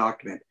final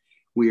document.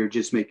 We are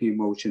just making a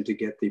motion to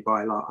get the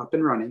bylaw up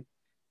and running,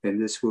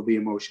 and this will be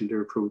a motion to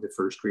approve the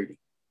first reading.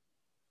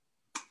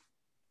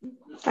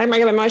 I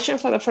make a motion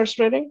for the first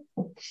reading.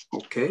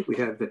 Okay, we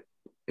have it,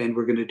 and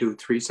we're going to do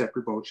 3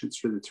 separate motions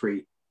for the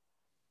 3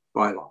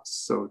 bylaws.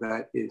 So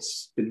that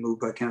is been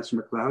moved by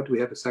Councillor MacLeod. Do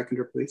we have a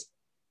seconder, please?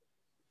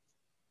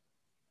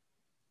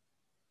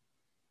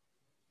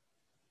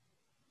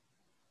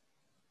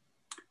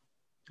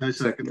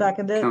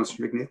 Seconded.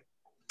 Councillor McNeil.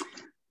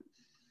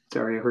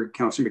 Sorry, I heard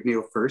Councillor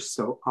McNeil first.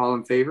 So all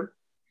in favor?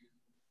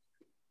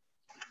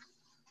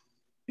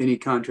 Any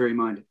contrary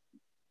minded?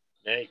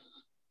 Nay.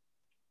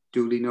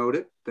 Duly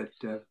noted that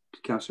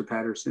Councillor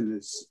Patterson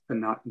is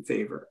not in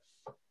favor.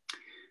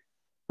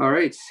 All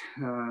right,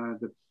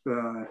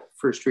 the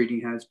first reading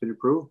has been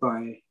approved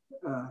by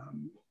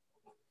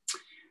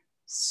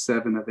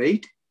 7 of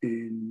 8,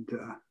 and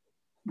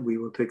we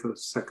will take a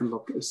second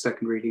look at the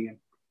second reading and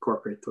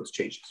incorporate those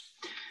changes.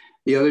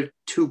 The other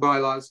 2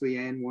 bylaws,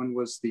 Leanne, one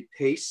was the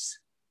PACE.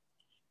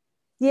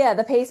 Yeah,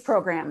 the PACE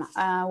program,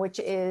 which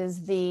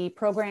is the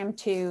program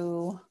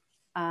to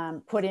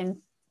put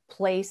in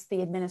place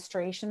the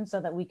administration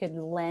so that we could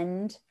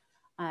lend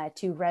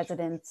to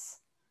residents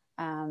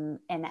and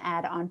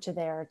add onto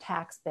their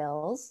tax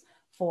bills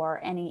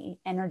for any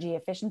energy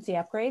efficiency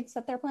upgrades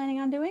that they're planning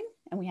on doing.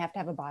 And we have to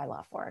have a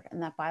bylaw for it.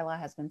 And that bylaw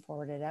has been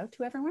forwarded out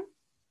to everyone.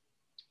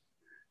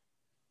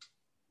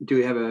 Do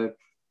we have a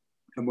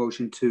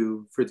motion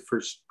for the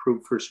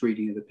first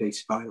reading of the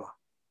PACE bylaw?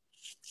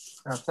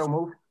 So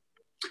moved.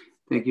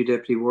 Thank you,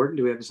 Deputy Warden.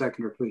 Do we have a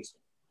seconder, please?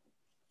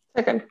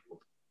 Second.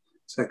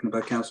 Seconded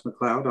by Councillor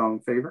MacLeod. All in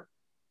favor?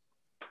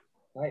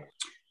 Aye.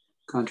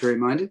 Contrary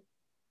minded?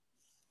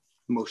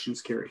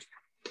 Motion's carried.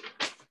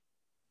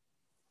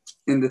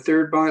 And the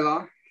third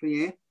bylaw,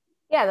 Leanne?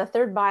 Yeah, the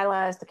third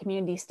bylaw is the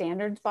community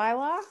standards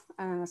bylaw.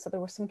 So there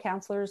were some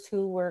councillors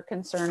who were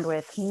concerned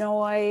with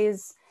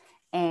noise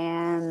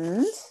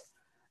and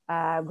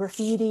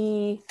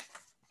graffiti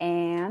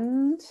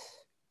and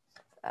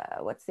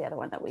what's the other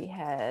one that we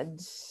had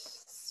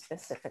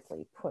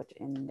specifically put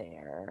in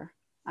there?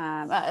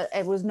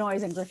 It was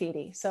noise and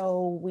graffiti.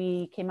 So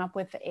we came up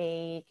with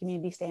a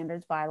community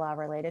standards bylaw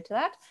related to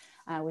that.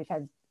 We've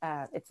had,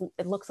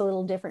 it looks a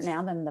little different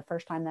now than the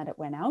first time that it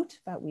went out,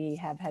 but we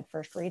have had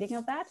first reading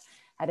of that,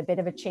 had a bit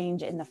of a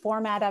change in the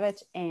format of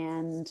it.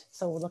 And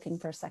so we're looking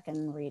for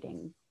second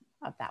reading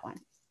of that one.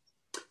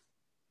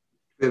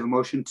 We have a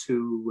motion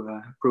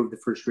to approve the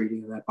first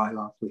reading of that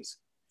bylaw, please.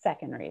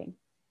 Second reading.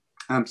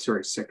 I'm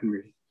sorry, second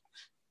reading.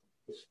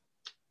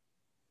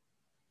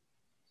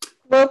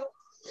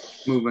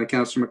 Moved by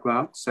Councillor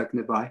MacLeod,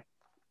 seconded by?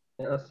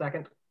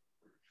 Second.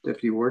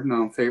 Deputy Warden,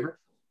 all in favor?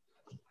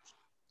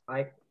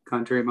 Aye.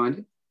 Contrary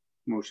minded?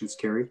 Motion's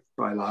carried.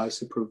 Bylaw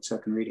is approved,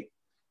 second reading.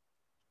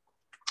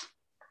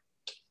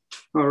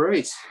 All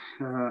right.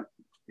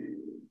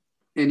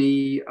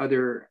 Any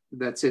other,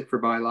 that's it for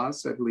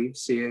bylaws, I believe,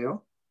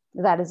 CAO?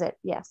 That is it,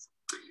 yes.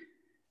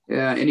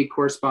 Any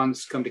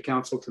correspondence come to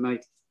council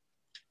tonight?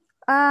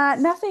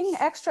 Nothing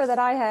extra that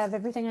I have.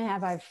 Everything I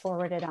have, I've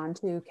forwarded on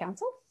to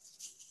council.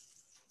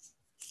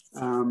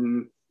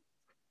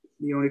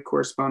 The only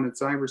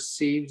correspondence I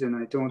received, and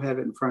I don't have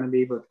it in front of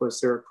me, but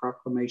was there a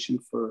proclamation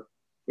for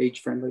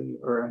age-friendly,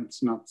 or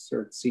it's not,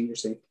 sir, senior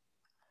safety?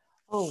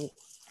 Oh,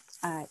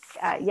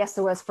 yes,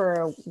 it was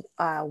for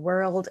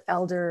World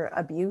Elder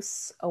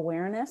Abuse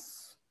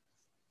Awareness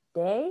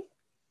Day,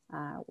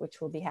 which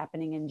will be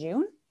happening in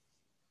June.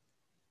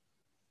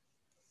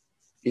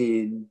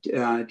 And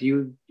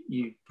do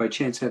you by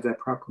chance have that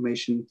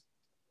proclamation,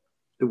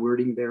 the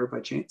wording there by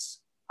chance?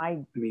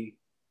 I mean,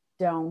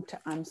 don't,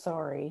 I'm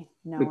sorry.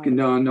 No,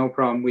 no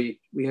problem. We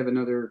have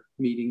another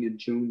meeting in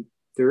June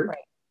 3rd. Right.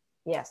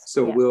 Yes.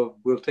 So yes.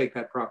 we'll take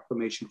that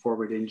proclamation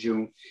forward in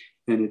June,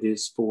 and it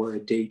is for a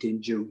date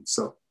in June.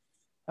 So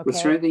okay.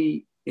 Was there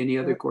any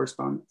other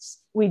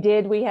correspondence? We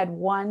did. We had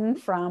one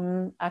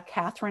from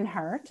Catherine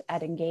Hart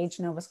at Engage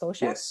Nova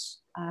Scotia, yes,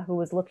 who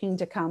was looking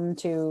to come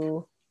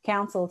to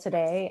council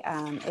today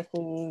if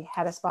we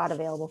had a spot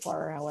available for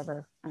her.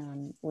 However,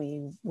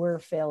 we were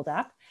filled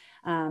up.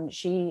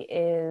 She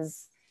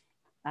is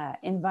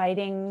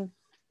inviting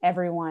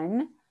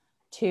everyone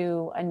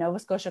to a Nova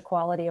Scotia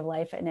Quality of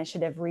Life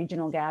Initiative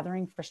regional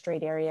gathering for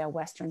Strait Area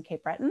Western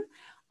Cape Breton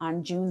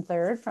on June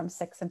 3rd from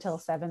 6 until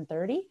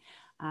 7:30.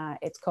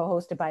 It's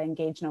co-hosted by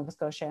Engage Nova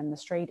Scotia and the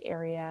Strait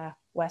Area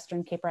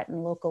Western Cape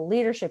Breton local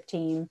leadership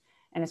team,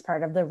 and is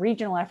part of the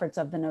regional efforts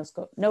of the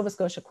Nova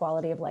Scotia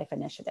Quality of Life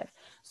Initiative.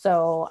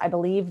 So I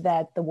believe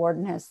that the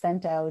warden has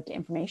sent out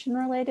information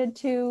related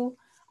to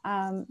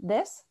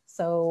this.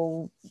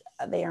 So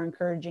they are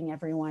encouraging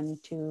everyone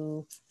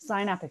to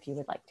sign up if you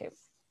would like to.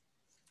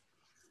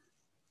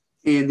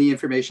 And the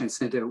information I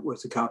sent out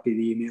was a copy of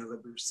the email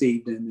that we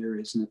received, and there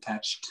is an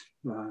attached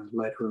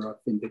letter of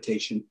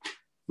invitation,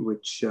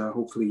 which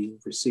hopefully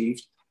you've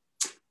received.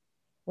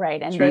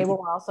 Right, and they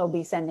will also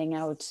be sending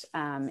out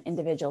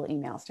individual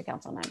emails to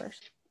council members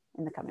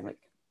in the coming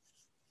week.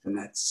 And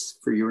that's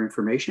for your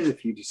information.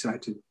 If you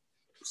decide to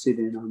sit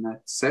in on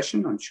that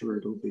session, I'm sure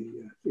it'll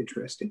be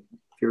interesting.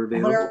 If you're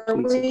available, are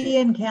we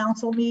in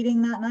council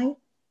meeting that night?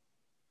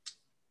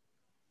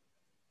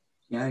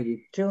 Yeah.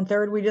 June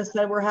 3rd, we just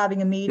said we're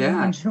having a meeting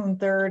on June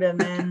 3rd, and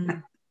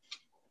then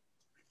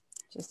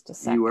just a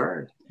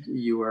second.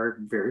 You are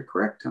very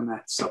correct on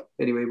that. So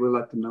anyway, we'll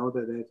let them know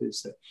that it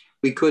is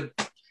we could,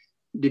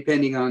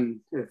 depending on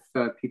if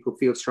people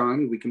feel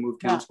strongly, we can move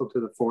council to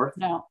the 4th.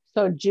 No,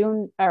 so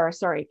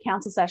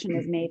council session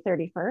is May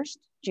 31st.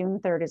 June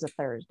 3rd is a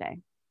Thursday.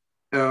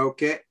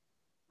 Okay.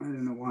 I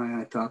don't know why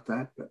I thought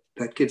that, but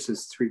that gives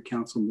us 3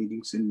 council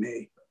meetings in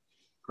May,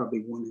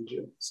 probably 1 in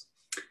June. So.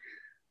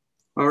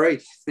 All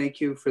right, thank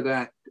you for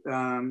that.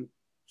 I'm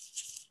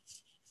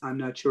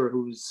not sure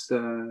who's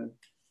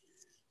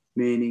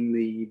manning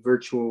the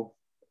virtual,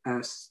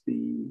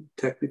 the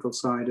technical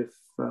side of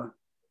the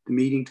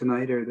meeting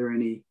tonight. Are there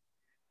any,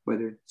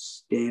 whether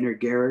it's Dan or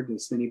Garrett,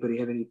 does anybody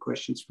have any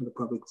questions from the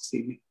public this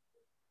evening?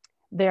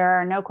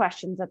 There are no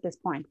questions at this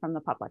point from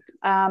the public.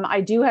 I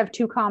do have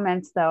 2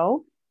 comments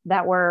though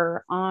that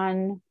were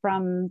on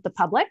from the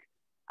public.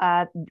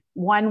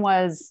 One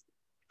was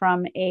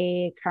from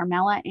a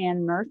Carmela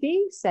Ann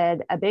Murphy,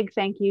 said a big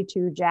thank you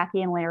to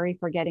Jackie and Larry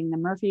for getting the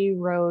Murphy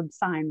Road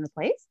sign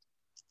replaced.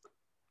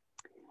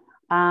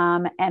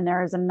 And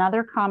there's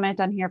another comment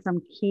on here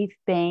from Keith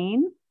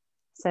Bain.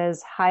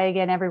 Says, hi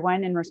again,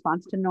 everyone. In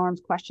response to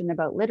Norm's question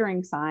about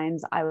littering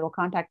signs, I will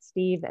contact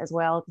Steve as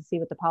well to see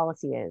what the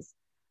policy is.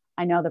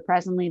 I know that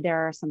presently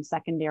there are some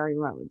secondary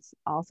roads.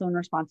 Also in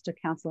response to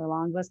Councillor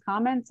Longba's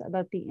comments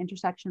about the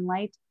intersection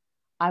light,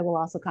 I will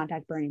also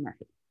contact Bernie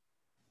Murphy.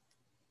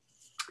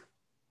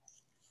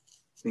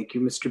 Thank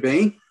you, Mr.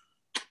 Bain.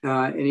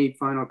 Any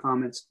final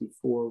comments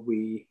before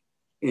we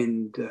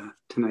end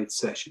tonight's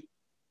session?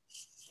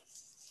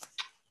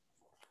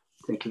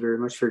 Thank you very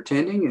much for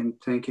attending, and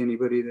thank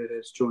anybody that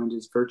has joined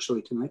us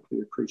virtually tonight.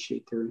 We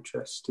appreciate their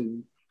interest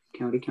in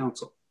County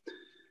Council.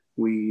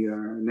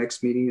 Our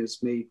next meeting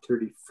is May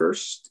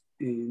 31st,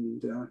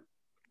 and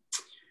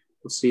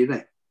we'll see you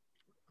then.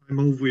 I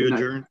move we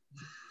adjourn.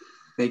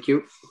 Thank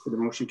you for the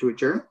motion to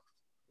adjourn.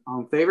 All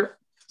in favor?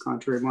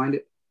 Contrary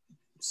minded?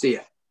 See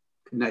ya.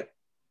 Good night.